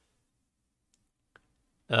DNR.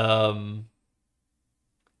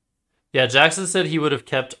 Yeah, Jackson said he would have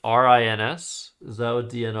kept RINS. Is that what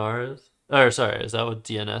DNR is? Or sorry, is that what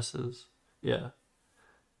DNS is? Yeah.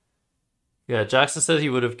 Yeah, Jackson said he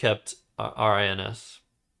would have kept RINS.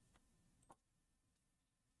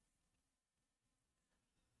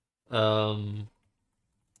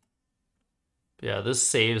 Yeah, this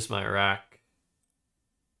saves my rack.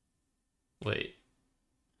 Wait.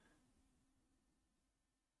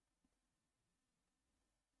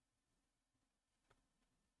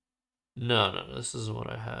 No, this isn't what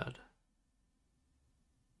I had.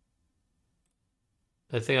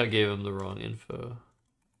 I think I gave him the wrong info.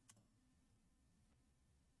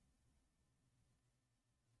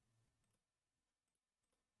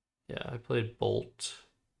 Yeah, I played Bolt.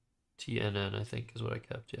 TNN, I think, is what I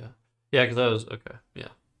kept, yeah. Yeah, because I was, okay, yeah.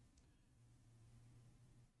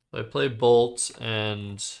 So I played Bolt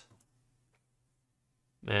and,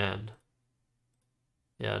 man.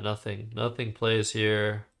 Yeah, nothing plays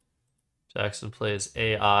here. Jackson plays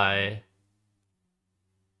AI.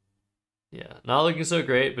 Yeah, not looking so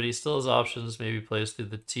great, but he still has options. Maybe plays through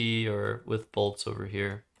the T or with bolts over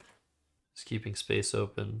here. Just keeping space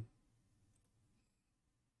open.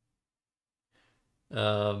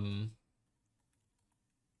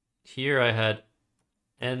 Here I had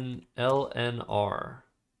LNR.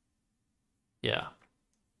 Yeah.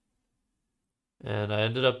 And I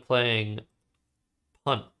ended up playing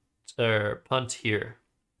punt here.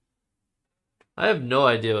 I have no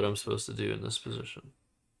idea what I'm supposed to do in this position.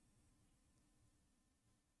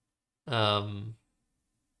 Oh,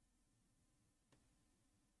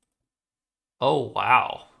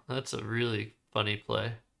 wow. That's a really funny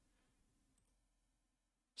play.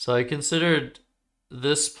 So I considered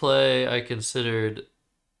this play, I considered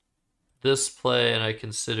this play, and I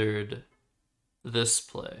considered this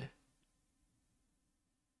play.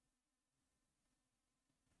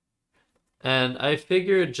 And I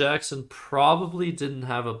figured Jackson probably didn't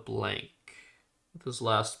have a blank with his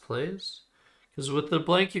last plays. Because with the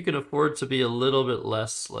blank, you can afford to be a little bit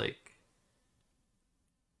less, like,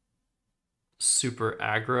 super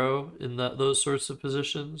aggro in those sorts of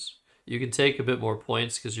positions. You can take a bit more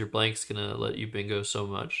points because your blank's going to let you bingo so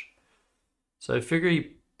much. So I figure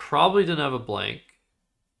he probably didn't have a blank.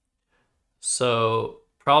 So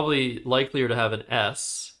probably likelier to have an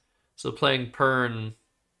S. So playing Pern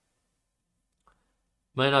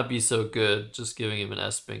might not be so good, just giving him an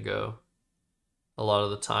S bingo a lot of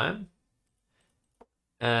the time.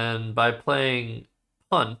 And by playing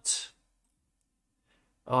punt...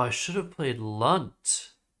 Oh, I should have played Lunt.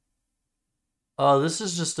 Oh, this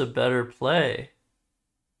is just a better play.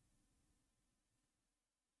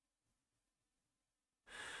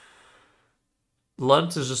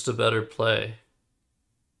 Lunt is just a better play.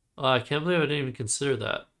 Oh, I can't believe I didn't even consider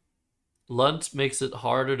that. Lunt makes it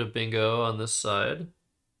harder to bingo on this side.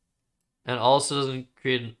 And also doesn't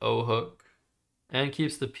create an O hook. And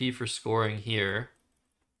keeps the P for scoring here.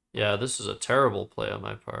 Yeah, this is a terrible play on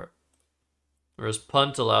my part. Whereas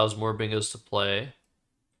punt allows more bingos to play.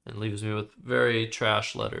 And leaves me with very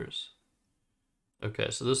trash letters. Okay,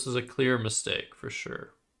 so this is a clear mistake for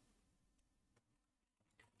sure.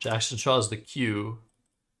 Jackson draws the Q.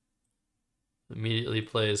 Immediately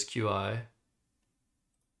plays QI.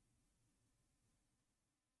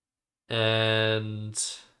 And...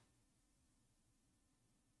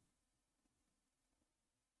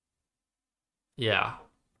 yeah.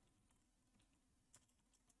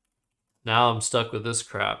 Now I'm stuck with this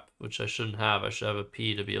crap, which I shouldn't have. I should have a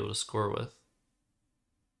P to be able to score with.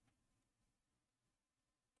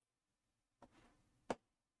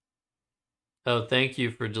 Oh, thank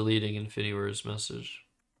you for deleting Infiniword's message.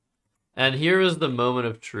 And here is the moment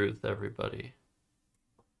of truth, everybody.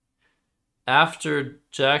 After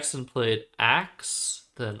Jackson played Axe,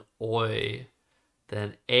 then Oi,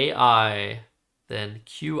 then AI, then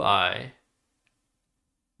QI,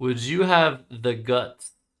 would you have the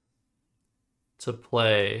guts to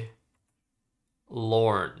play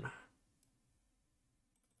Lorne?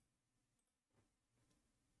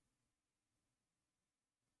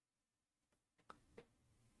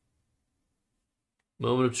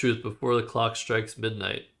 Moment of truth before the clock strikes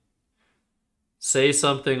midnight. Say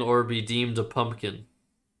something or be deemed a pumpkin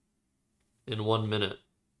in 1 minute.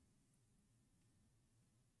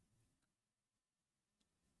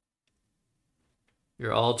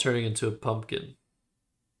 You're all turning into a pumpkin.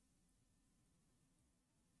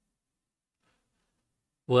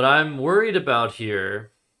 What I'm worried about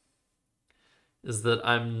here is that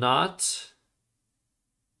I'm not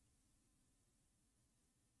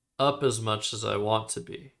up as much as I want to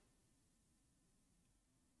be.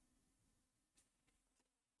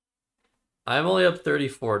 I'm only up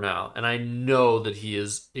 34 now, and I know that he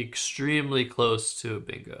is extremely close to a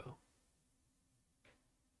bingo.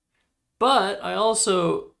 But I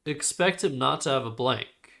also expect him not to have a blank.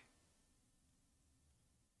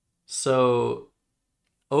 So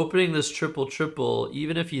opening this triple,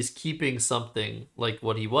 even if he's keeping something like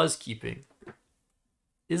what he was keeping,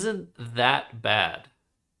 isn't that bad.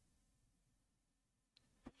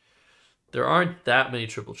 There aren't that many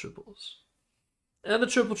triples. And the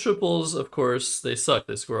triples, of course, they suck.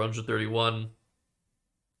 They score 131.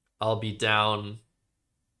 I'll be down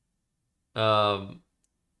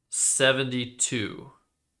 72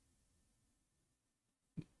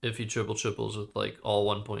 if he triples with like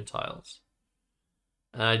all 1-point tiles.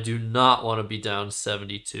 And I do not want to be down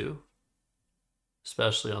 72,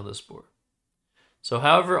 especially on this board. So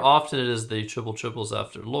however often it is they triples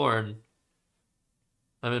after Lorne,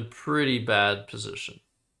 I'm in pretty bad position.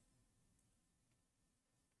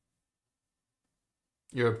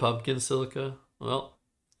 You're a pumpkin, Silica? Well,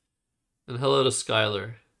 and hello to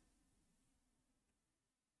Skylar.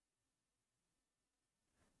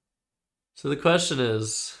 So the question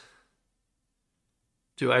is,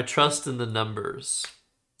 do I trust in the numbers?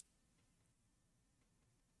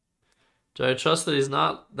 Do I trust that he's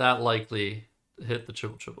not that likely to hit the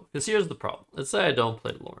triple? Because here's the problem. Let's say I don't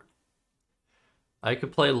play Lorne. I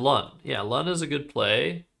could play Lun. Yeah, Lun is a good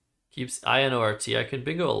play. Keeps INORT. I can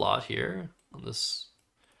bingo a lot here on this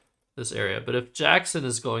area. But if Jackson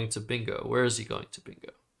is going to bingo, where is he going to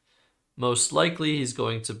bingo? Most likely he's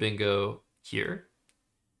going to bingo here.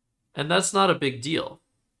 And that's not a big deal,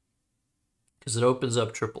 because it opens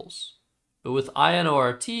up triples. But with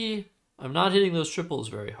INORT, I'm not hitting those triples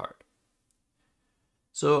very hard.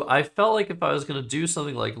 So I felt like if I was going to do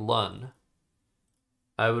something like Lun,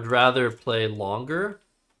 I would rather play longer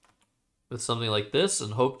with something like this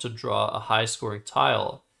and hope to draw a high-scoring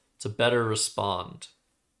tile to better respond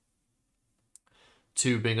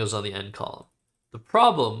to bingos on the end column. The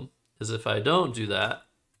problem is if I don't do that,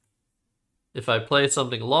 if I play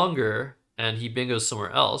something longer and he bingos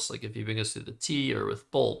somewhere else, like if he bingos through the T or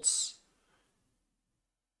with bolts,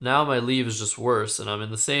 now my leave is just worse, and I'm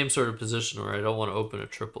in the same sort of position where I don't want to open a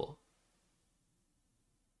triple.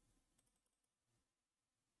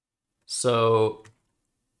 So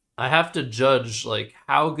I have to judge like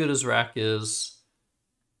how good his rack is.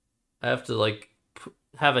 I have to like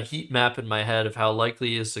have a heat map in my head of how likely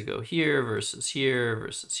he is to go here versus here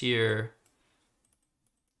versus here,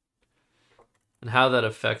 and how that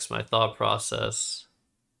affects my thought process.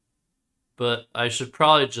 But I should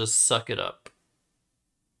probably just suck it up.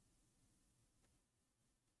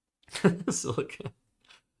 Silica.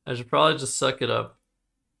 I should probably just suck it up.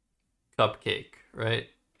 Cupcake, right?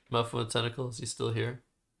 Muffin with Tentacles, he's still here.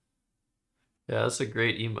 Yeah, that's a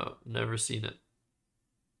great emote. Never seen it.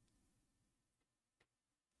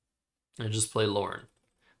 I just play Lorne.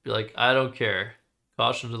 Be like, I don't care.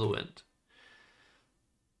 Caution to the wind.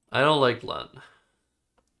 I don't like Lun.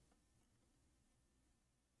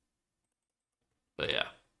 But yeah.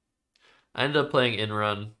 I ended up playing In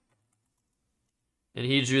Run. And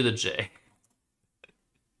he drew the J.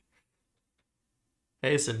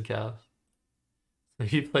 Hey, Sincav.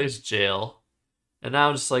 He plays Jail. And now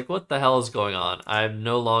I'm just like, what the hell is going on? I'm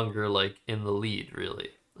no longer like in the lead,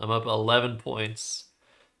 really. I'm up 11 points.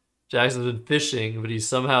 Jackson's been fishing, but he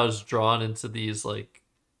somehow is drawn into these like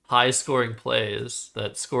high-scoring plays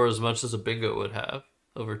that score as much as a bingo would have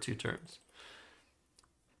over 2 turns.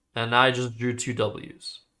 And I just drew 2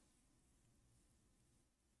 Ws.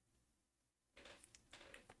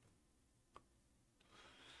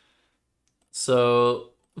 So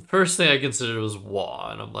the first thing I considered was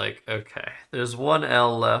Wah, and I'm like, okay, there's 1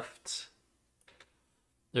 L left.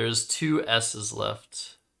 There's 2 S's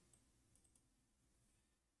left.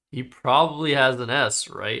 He probably has an S,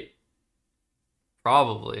 right?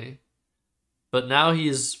 Probably. But now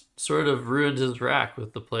he's sort of ruined his rack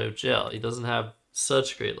with the play of Jail. He doesn't have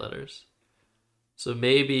such great letters. So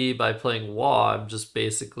maybe by playing Wah, I'm just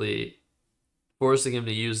basically forcing him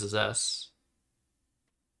to use his S.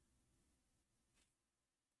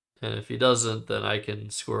 And if he doesn't, then I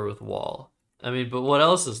can score with Wall. I mean, but what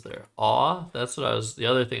else is there? Aw? That's what the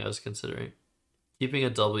other thing I was considering. Keeping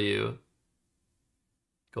a W.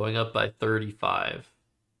 Going up by 35.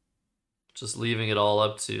 Just leaving it all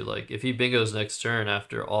up to, like, if he bingos next turn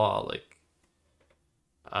after Aw, like,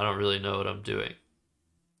 I don't really know what I'm doing.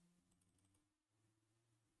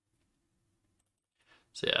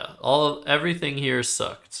 So yeah, everything here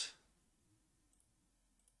sucked.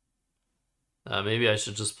 Maybe I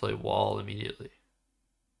should just play Wall immediately.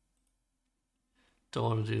 Don't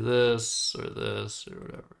want to do this or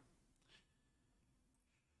whatever.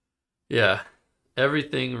 Yeah,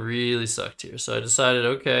 everything really sucked here. So I decided,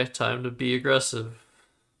 okay, time to be aggressive.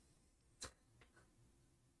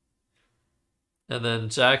 And then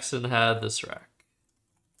Jackson had this rack.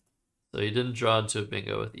 So he didn't draw into a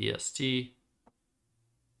bingo with EST.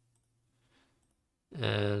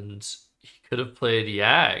 And he could have played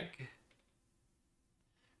Yag.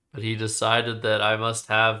 But he decided that I must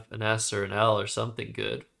have an S or an L or something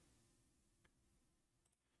good.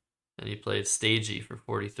 And he played Stagey for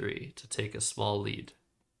 43 to take a small lead.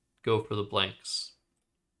 Go for the blanks.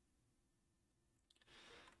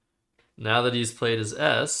 Now that he's played his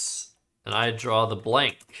S, and I draw the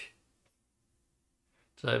blank.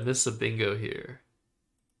 Did I miss a bingo here?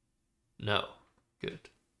 No. Good.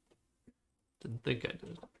 Didn't think I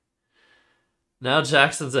did. Now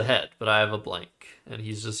Jackson's ahead, but I have a blank, and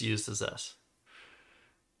he's just used his S.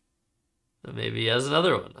 And maybe he has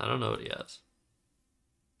another one. I don't know what he has.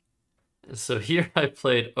 And so here I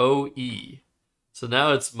played OE. So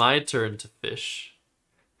now it's my turn to fish.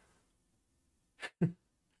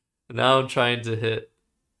 Now I'm trying to hit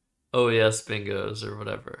OES bingos or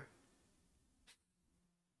whatever.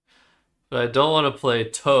 But I don't want to play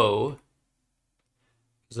toe,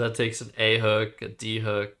 because that takes an A hook, a D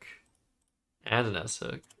hook, and an S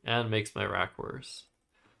hook, and makes my rack worse.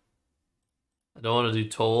 I don't want to do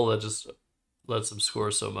toll, that just lets him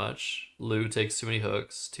score so much. Lou takes too many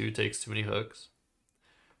hooks, 2 takes too many hooks.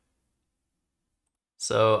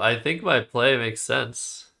 So I think my play makes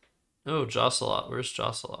sense. Oh, Josselot. Where's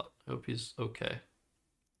Josselot? I hope he's okay.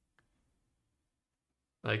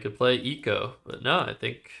 I could play Eco, but no, I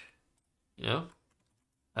think, you know,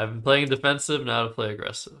 I've been playing defensive, now to play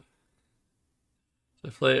aggressive. So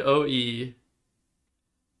I play OE,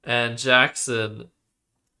 and Jackson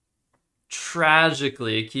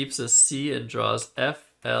tragically keeps a C and draws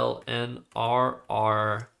F, L, N, R,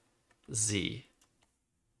 R, Z.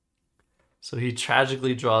 So he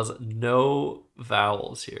tragically draws no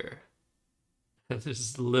vowels here.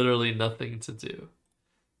 There's literally nothing to do.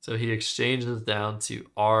 So he exchanges down to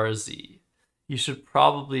RZ. You should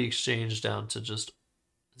probably exchange down to just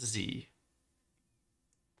Z.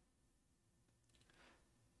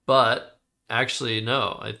 But actually,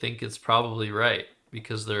 no, I think it's probably right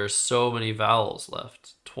because there are so many vowels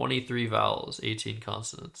left. 23 vowels, 18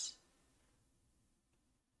 consonants.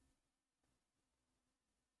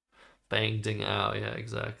 Bang, ding, ow. Yeah,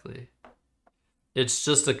 exactly. It's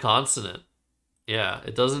just a consonant. Yeah,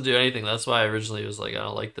 it doesn't do anything. That's why I originally was like, I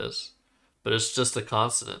don't like this. But it's just a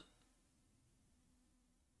consonant.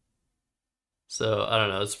 So, I don't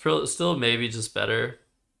know. It's still maybe just better.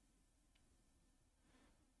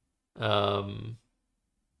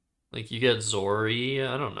 Like you get Zori.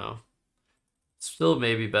 I don't know. Still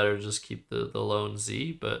maybe better to just keep the lone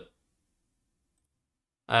Z, but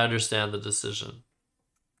I understand the decision.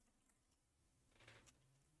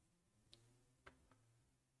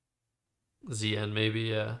 ZN maybe,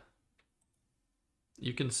 yeah.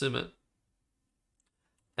 You can sim it.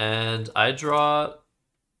 And I draw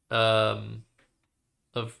a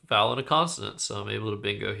vowel and a consonant, so I'm able to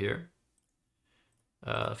bingo here.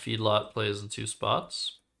 Feedlot plays in 2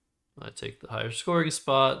 spots. I take the higher scoring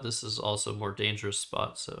spot. This is also a more dangerous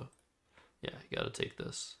spot, so yeah, you gotta take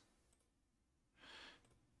this.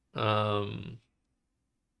 And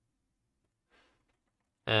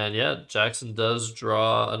yeah, Jackson does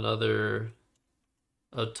draw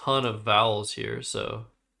a ton of vowels here, so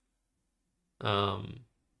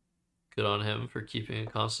good on him for keeping a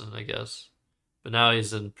constant, I guess. But now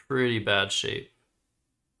he's in pretty bad shape.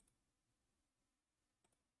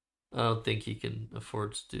 I don't think he can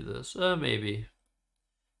afford to do this. Maybe.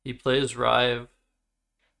 He plays Rive.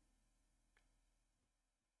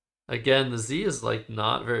 Again, the Z is like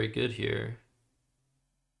not very good here.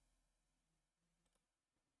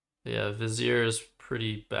 Yeah, Vizier is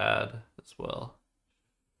pretty bad as well.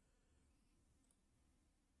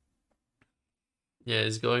 Yeah,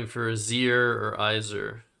 he's going for a Zier or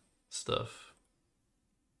Iser stuff.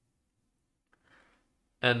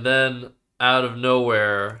 And then out of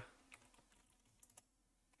nowhere,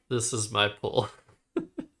 this is my pull.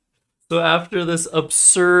 So after this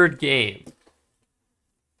absurd game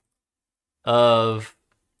of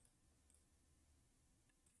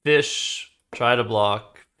fish, try to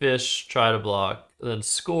block, fish, try to block, then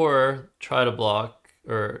score, try to block,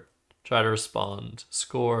 or try to respond,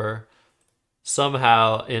 score,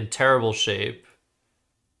 somehow in terrible shape,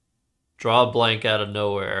 draw a blank out of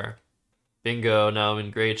nowhere, bingo, now I'm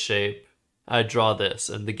in great shape, I draw this,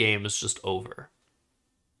 and the game is just over.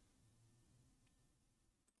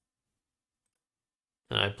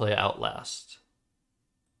 And I play Outlast.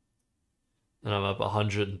 And I'm up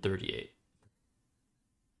 138.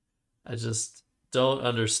 I just don't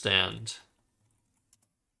understand.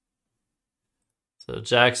 So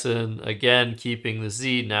Jackson, again, keeping the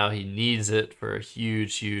Z. Now he needs it for a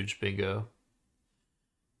huge, huge bingo.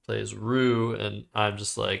 Plays Rue, and I'm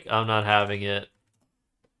just like, I'm not having it.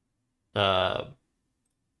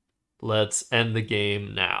 Let's end the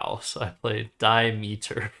game now. So I played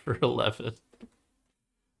Diameter for 11.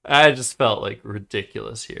 I just felt like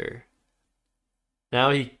ridiculous here. Now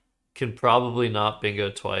he can probably not bingo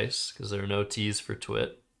twice because there are no T's for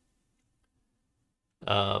Twit.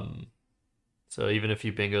 So even if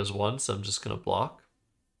he bingos once, I'm just gonna block.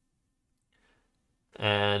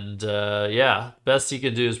 And yeah, best he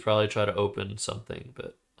can do is probably try to open something,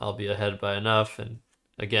 but I'll be ahead by enough. And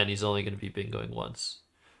again, he's only gonna be bingoing once.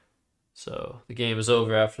 So the game is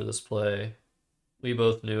over after this play. We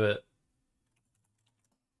both knew it.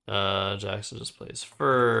 Jackson just plays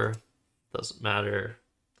fur. Doesn't matter.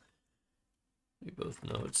 We both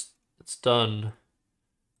know it's done.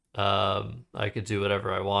 I could do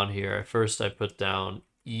whatever I want here. First, I put down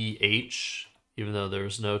EH, even though there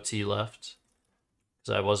was no T left,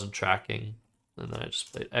 because I wasn't tracking. And then I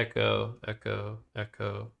just played Echo, Echo,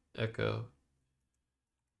 Echo, Echo.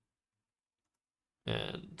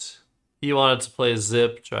 And he wanted to play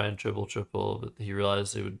Zip, try and triple, but he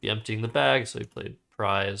realized he would be emptying the bag, so he played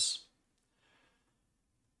Prize.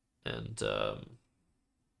 And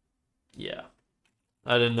yeah,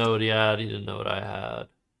 I didn't know what he had. He didn't know what I had.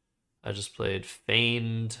 I just played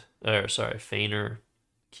Feigner,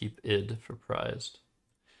 keep id for prized.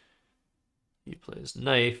 He plays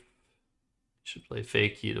Knife. He should play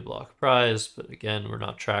Fake Key to block prize, but again, we're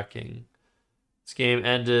not tracking. This game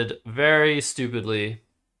ended very stupidly.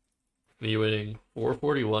 Me winning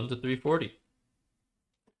 441 to 340.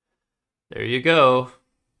 There you go.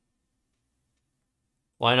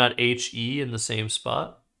 Why not HE in the same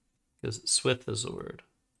spot? Because Swith is a word.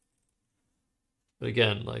 But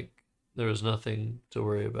again, like, there was nothing to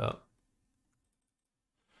worry about.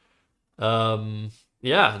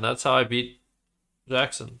 Yeah, and that's how I beat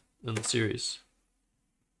Jackson in the series.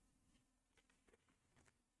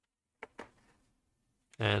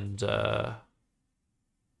 And I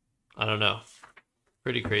don't know.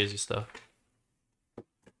 Pretty crazy stuff.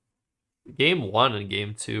 Game 1 and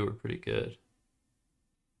Game 2 were pretty good.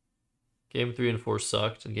 Game 3 and 4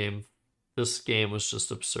 sucked, and this game was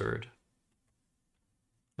just absurd.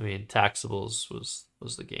 I mean, Taxables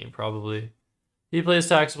was the game, probably. He plays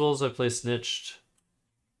Taxables, I play Snitched,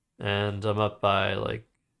 and I'm up by, like,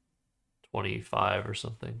 25 or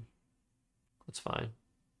something. That's fine.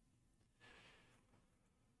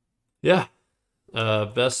 Yeah.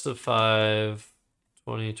 Best of 5,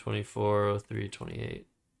 20, 24, 03, 28,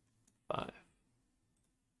 5.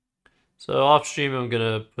 So off stream, I'm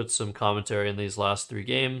going to put some commentary in these last 3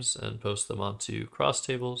 games and post them onto Cross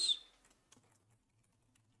Tables.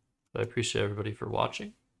 But I appreciate everybody for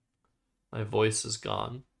watching. My voice is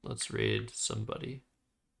gone. Let's raid somebody.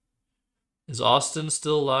 Is Austin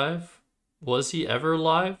still live? Was he ever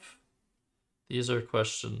live? These are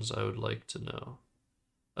questions I would like to know.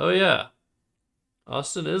 Oh yeah,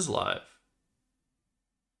 Austin is live.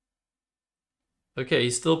 Okay,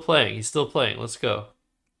 he's still playing. He's still playing. Let's go.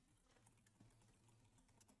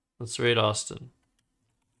 Let's raid Austin.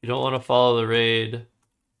 If you don't want to follow the raid,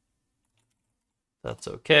 that's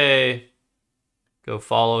okay. Go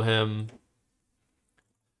follow him.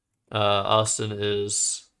 Austin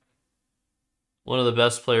is one of the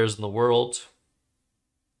best players in the world.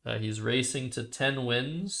 He's racing to 10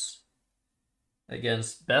 wins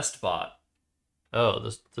against Best Bot.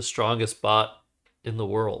 Oh, the strongest bot in the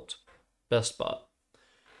world. Best Bot.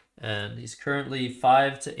 And he's currently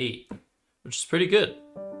 5-8, which is pretty good.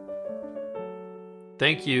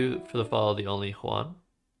 Thank you for the follow, the only Juan.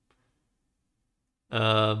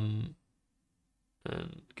 And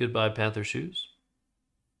goodbye, Panther Shoes.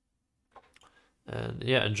 And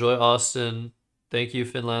yeah, enjoy Austin. Thank you,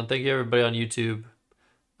 Finland. Thank you, everybody on YouTube.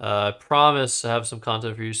 I promise to have some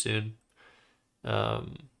content for you soon. Not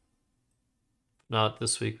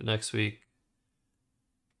this week, but next week.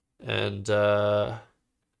 And yeah,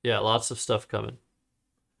 lots of stuff coming.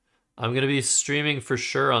 I'm going to be streaming for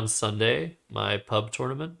sure on Sunday, my pub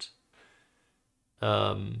tournament.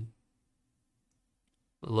 A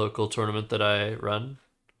local tournament that I run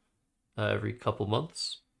every couple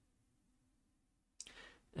months.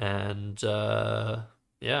 And yeah,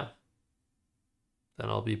 then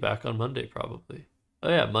I'll be back on Monday probably. Oh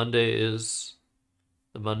yeah, Monday is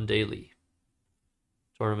the Mondaily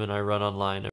tournament I run online